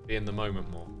more, be in the moment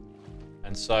more.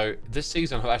 And so this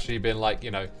season I've actually been like,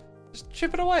 you know, just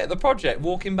chipping away at the project,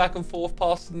 walking back and forth,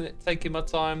 passing it, taking my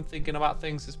time, thinking about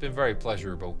things. It's been very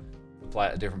pleasurable to play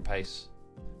at a different pace.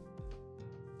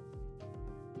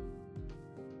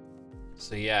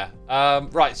 So yeah,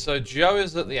 right, so Joe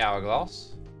is at the Hourglass.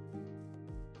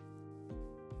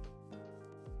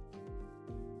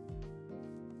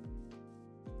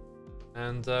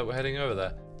 And we're heading over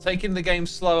there. Taking the game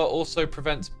slower also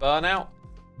prevents burnout.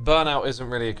 Burnout isn't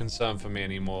really a concern for me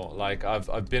anymore. Like,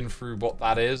 I've been through what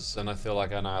that is, and I feel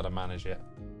like I know how to manage it.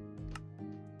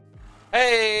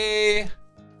 Hey!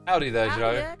 Howdy there, Howdy, Joe.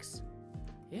 X.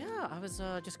 Yeah, I was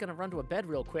just gonna run to a bed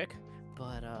real quick,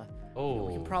 but oh,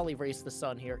 we can probably race the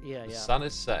sun here. Yeah, the yeah. sun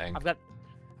is setting. I've got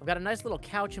a nice little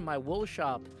couch in my wool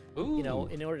shop. Ooh. You know,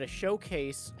 in order to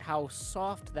showcase how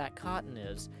soft that cotton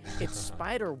is. It's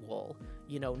spider wool.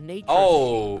 You know, nature's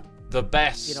sheep. The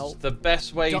best. You know, the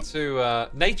best way to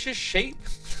nature's sheep.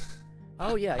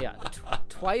 Oh yeah, yeah.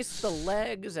 Twice the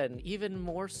legs and even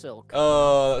more silk.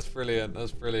 Oh, that's brilliant.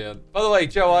 That's brilliant. By the way,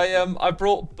 Joe, I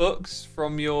brought books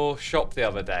from your shop the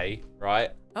other day,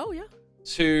 right? Oh yeah.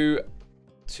 To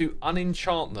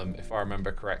unenchant them, if I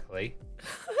remember correctly.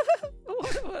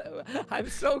 I'm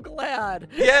so glad.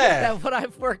 Yeah. That what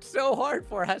I've worked so hard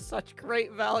for has such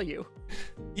great value.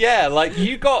 Yeah, like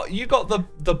you got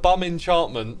the bum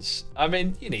enchantments. I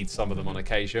mean, you need some of them on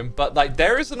occasion, but like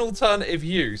there is an alternative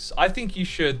use. I think you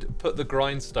should put the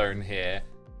grindstone here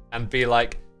and be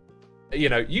like, you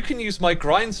know, you can use my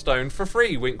grindstone for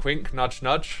free. Wink, wink, nudge,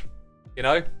 nudge. You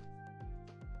know.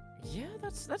 Yeah,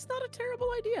 that's not a terrible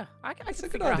idea. I can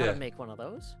figure out how to make one of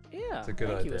those. Yeah. It's a good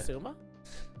idea. Thank you, Xisuma.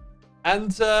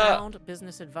 And sound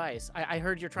business advice. I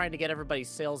heard you're trying to get everybody's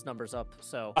sales numbers up,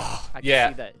 so I can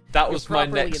see that that was my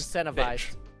properly next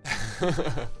incentivized.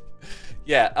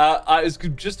 Yeah, I was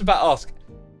just about to ask,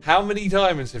 how many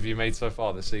diamonds have you made so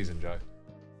far this season, Joe?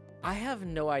 I have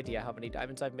no idea how many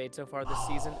diamonds I've made so far this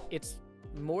season. It's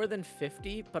more than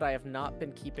 50, but I have not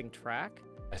been keeping track.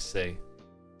 I see.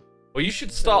 Well, you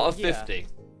should start So, at yeah. 50.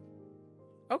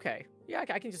 Okay. Yeah,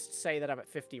 I can just say that I'm at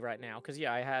 50 right now, because,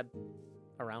 yeah, I had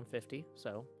around 50,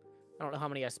 so I don't know how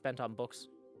many I spent on books.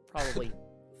 Probably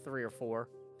 3 or 4.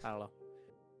 I don't know.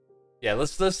 Yeah,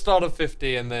 let's start at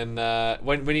 50, and then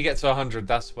when you get to 100,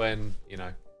 that's when, you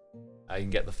know, you can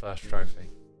get the first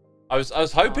trophy. I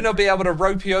was hoping I'd be able to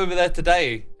rope you over there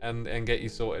today and get you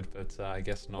sorted, but I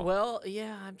guess not. Well,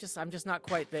 yeah, I'm just not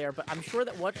quite there, but I'm sure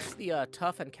that once the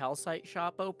tough and calcite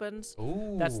shop opens,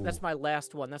 Ooh. that's my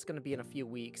last one. That's going to be in a few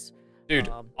weeks. Dude,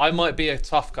 I might be a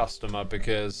tough customer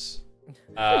because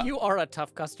you are a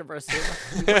tough customer,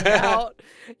 Xisuma. You work out,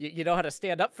 you know how to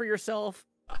stand up for yourself.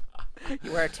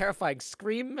 You wear a terrifying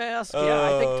scream mask. Yeah,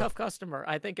 I think tough customer.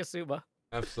 I think Xisuma.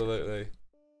 Absolutely.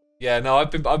 Yeah, no,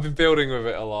 I've been building with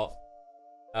it a lot.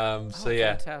 So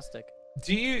yeah. Fantastic.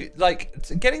 Do you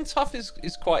like getting tough is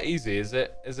quite easy? Is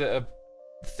it a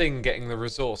thing getting the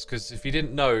resource? Because if you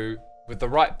didn't know, with the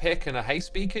right pick and a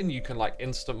haste beacon, you can like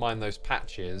instant mine those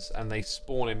patches, and they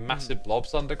spawn in massive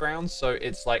blobs underground. So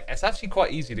it's actually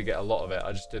quite easy to get a lot of it.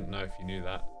 I just didn't know if you knew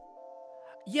that.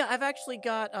 Yeah, I've actually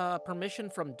got permission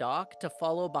from Doc to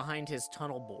follow behind his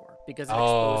tunnel bore because it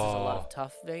exposes a lot of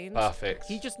tough veins. Perfect.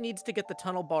 He just needs to get the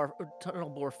tunnel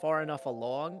bore far enough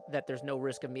along that there's no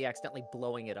risk of me accidentally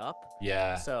blowing it up.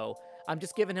 Yeah. So I'm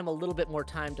just giving him a little bit more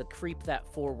time to creep that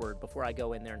forward before I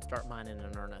go in there and start mining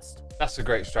in earnest. That's a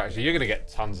great strategy. You're gonna get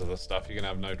tons of the stuff. You're gonna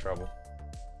have no trouble.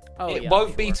 Oh, it yeah,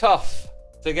 won't be tough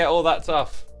to get all that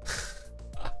tough.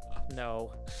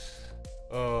 No.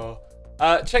 Oh.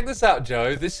 Check this out,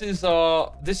 Joe. This is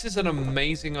an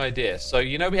amazing idea. So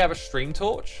you know we have a stream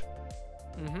torch.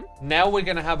 Now we're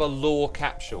gonna have a lore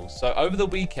capsule. So over the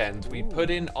weekend we put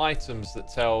in items that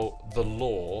tell the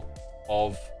lore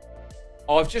of.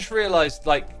 Oh, I've just realised,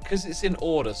 like, because it's in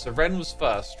order. So Ren was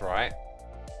first, right?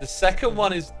 The second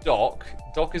one is Doc.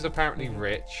 Doc is apparently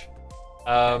rich.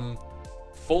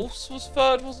 False was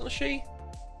third, wasn't she?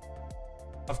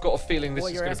 I've got a feeling this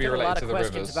is going to be related to the rivers.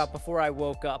 Questions about before I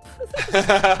woke up.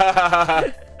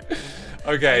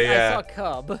 Okay, yeah. I saw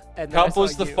Cub. And Cub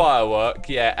was the firework,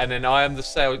 yeah, and then I am the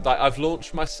sale. Like I've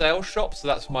launched my sale shop, so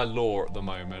that's my lore at the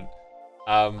moment.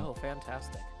 Oh,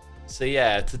 fantastic. So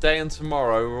yeah, today and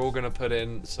tomorrow we're all going to put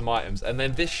in some items, and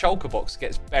then this shulker box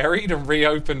gets buried and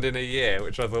reopened in a year,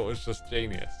 which I thought was just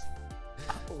genius.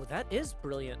 Oh, that is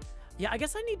brilliant. Yeah, I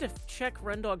guess I need to check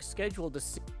Rendog's schedule to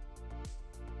see.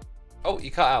 Oh,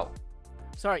 you cut out.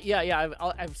 Sorry, yeah,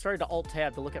 I've started to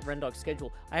alt-tab to look at Rendog's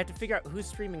schedule. I have to figure out who's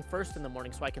streaming first in the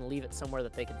morning so I can leave it somewhere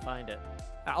that they can find it.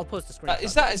 I'll post a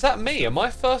screenshot. Is that me? Am I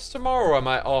first tomorrow, or am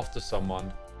I after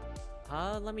someone?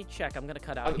 Let me check. I'm gonna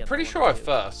cut out I'm again. pretty sure I'm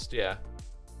first, yeah.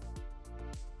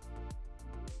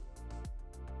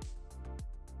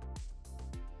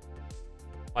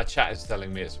 My chat is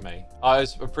telling me it's me. I'm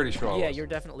pretty sure I was. Yeah, you're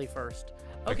definitely first.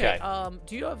 Okay,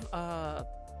 do you have,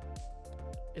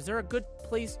 is there a good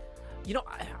place? You know,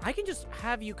 I can just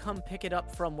have you come pick it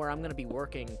up from where I'm going to be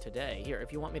working today. Here,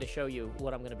 if you want me to show you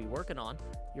what I'm going to be working on,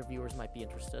 your viewers might be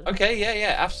interested. Okay,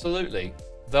 yeah, absolutely.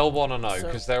 They'll want to know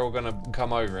because they're all going to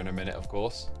come over in a minute, of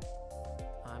course.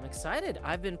 I'm excited.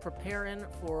 I've been preparing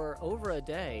for over a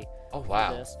day. Oh, wow.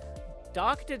 For this.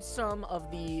 Doc did some of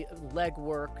the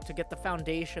legwork to get the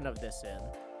foundation of this in.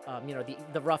 You know,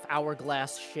 the rough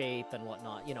hourglass shape and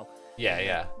whatnot, you know.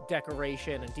 Yeah.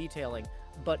 Decoration and detailing.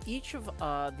 But each of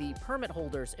the permit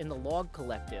holders in the log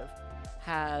collective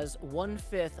has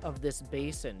 1/5 of this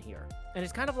basin here. And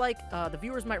it's kind of like, the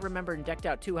viewers might remember in Decked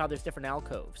Out 2 how there's different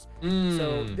alcoves.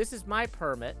 So this is my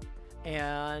permit,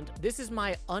 and this is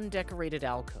my undecorated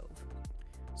alcove.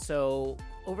 So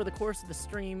over the course of the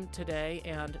stream today,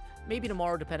 and maybe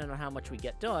tomorrow, depending on how much we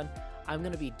get done, I'm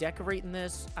going to be decorating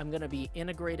this. I'm going to be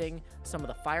integrating some of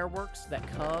the fireworks that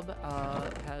Cub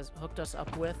has hooked us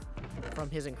up with from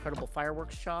his incredible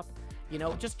fireworks shop. You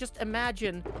know, just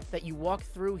imagine that you walk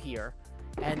through here,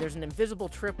 and there's an invisible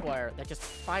tripwire that just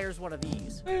fires one of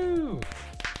these. Woo!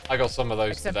 I got some of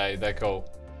those today. They're cool.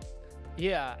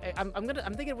 Yeah, I'm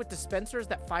thinking with dispensers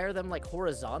that fire them like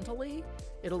horizontally,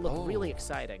 it'll look really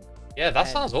exciting. Yeah, that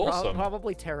sounds awesome.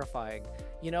 Probably terrifying.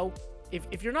 You know,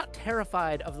 if you're not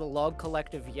terrified of the log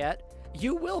collective yet,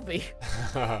 you will be.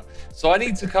 So I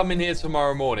need to come in here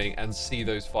tomorrow morning and see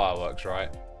those fireworks,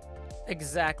 right?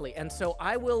 Exactly. And so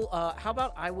I will, how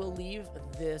about I will leave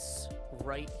this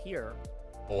right here.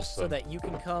 Awesome. So that you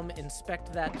can come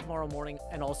inspect that tomorrow morning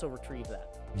and also retrieve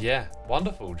that. Yeah,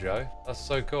 wonderful, Joe. That's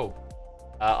so cool.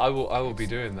 I will be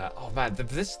doing that. Oh man,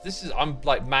 this is, I'm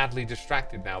like madly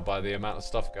distracted now by the amount of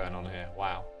stuff going on here.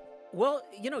 Wow. Well,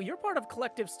 you know, you're part of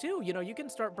collectives too. You know, you can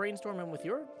start brainstorming with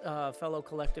your fellow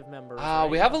collective members. We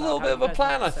right, have a about little how bit you of a guys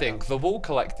plan, want I to set think. up. The Wool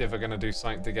Collective are going to do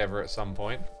something together at some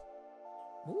point.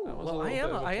 Ooh, That was a well, little I bit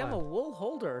of a am a plan. wool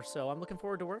holder, so I'm looking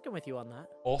forward to working with you on that.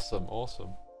 Awesome,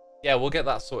 awesome. Yeah, we'll get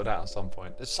that sorted out at some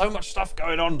point. There's so much stuff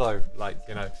going on though. Like,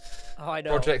 you know, Oh, I know.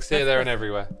 projects here, there, and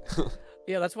everywhere.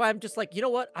 Yeah, that's why I'm just like, you know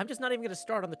what? I'm just not even going to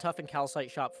start on the Tough and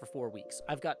Calcite shop for 4 weeks.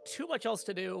 I've got too much else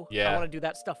to do. Yeah. I want to do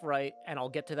that stuff right, and I'll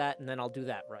get to that, and then I'll do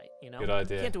that right. You know, Good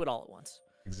idea. Can't do it all at once.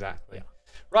 Exactly. Yeah.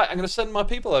 Right, I'm going to send my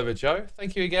people over, Joe.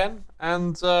 Thank you again.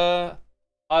 And I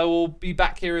will be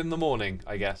back here in the morning,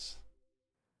 I guess.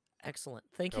 Excellent.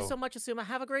 Thank you Cool. so much, Xisuma.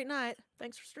 Have a great night.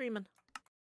 Thanks for streaming.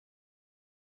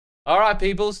 All right,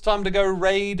 people, it's time to go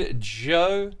raid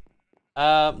Joe.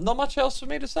 Not much else for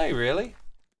me to say, really.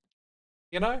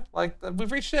 You know, like, we've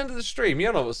reached the end of the stream.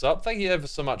 You know what's up. Thank you ever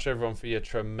so much, everyone, for your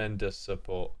tremendous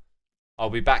support. I'll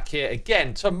be back here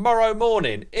again tomorrow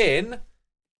morning in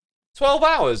 12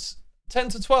 hours. 10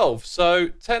 to 12. So,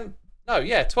 12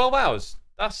 hours.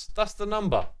 That's the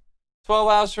number. 12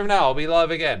 hours from now, I'll be live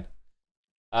again.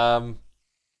 There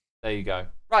you go.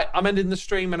 Right, I'm ending the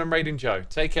stream and I'm raiding Joe.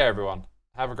 Take care, everyone.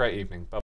 Have a great evening. Bye.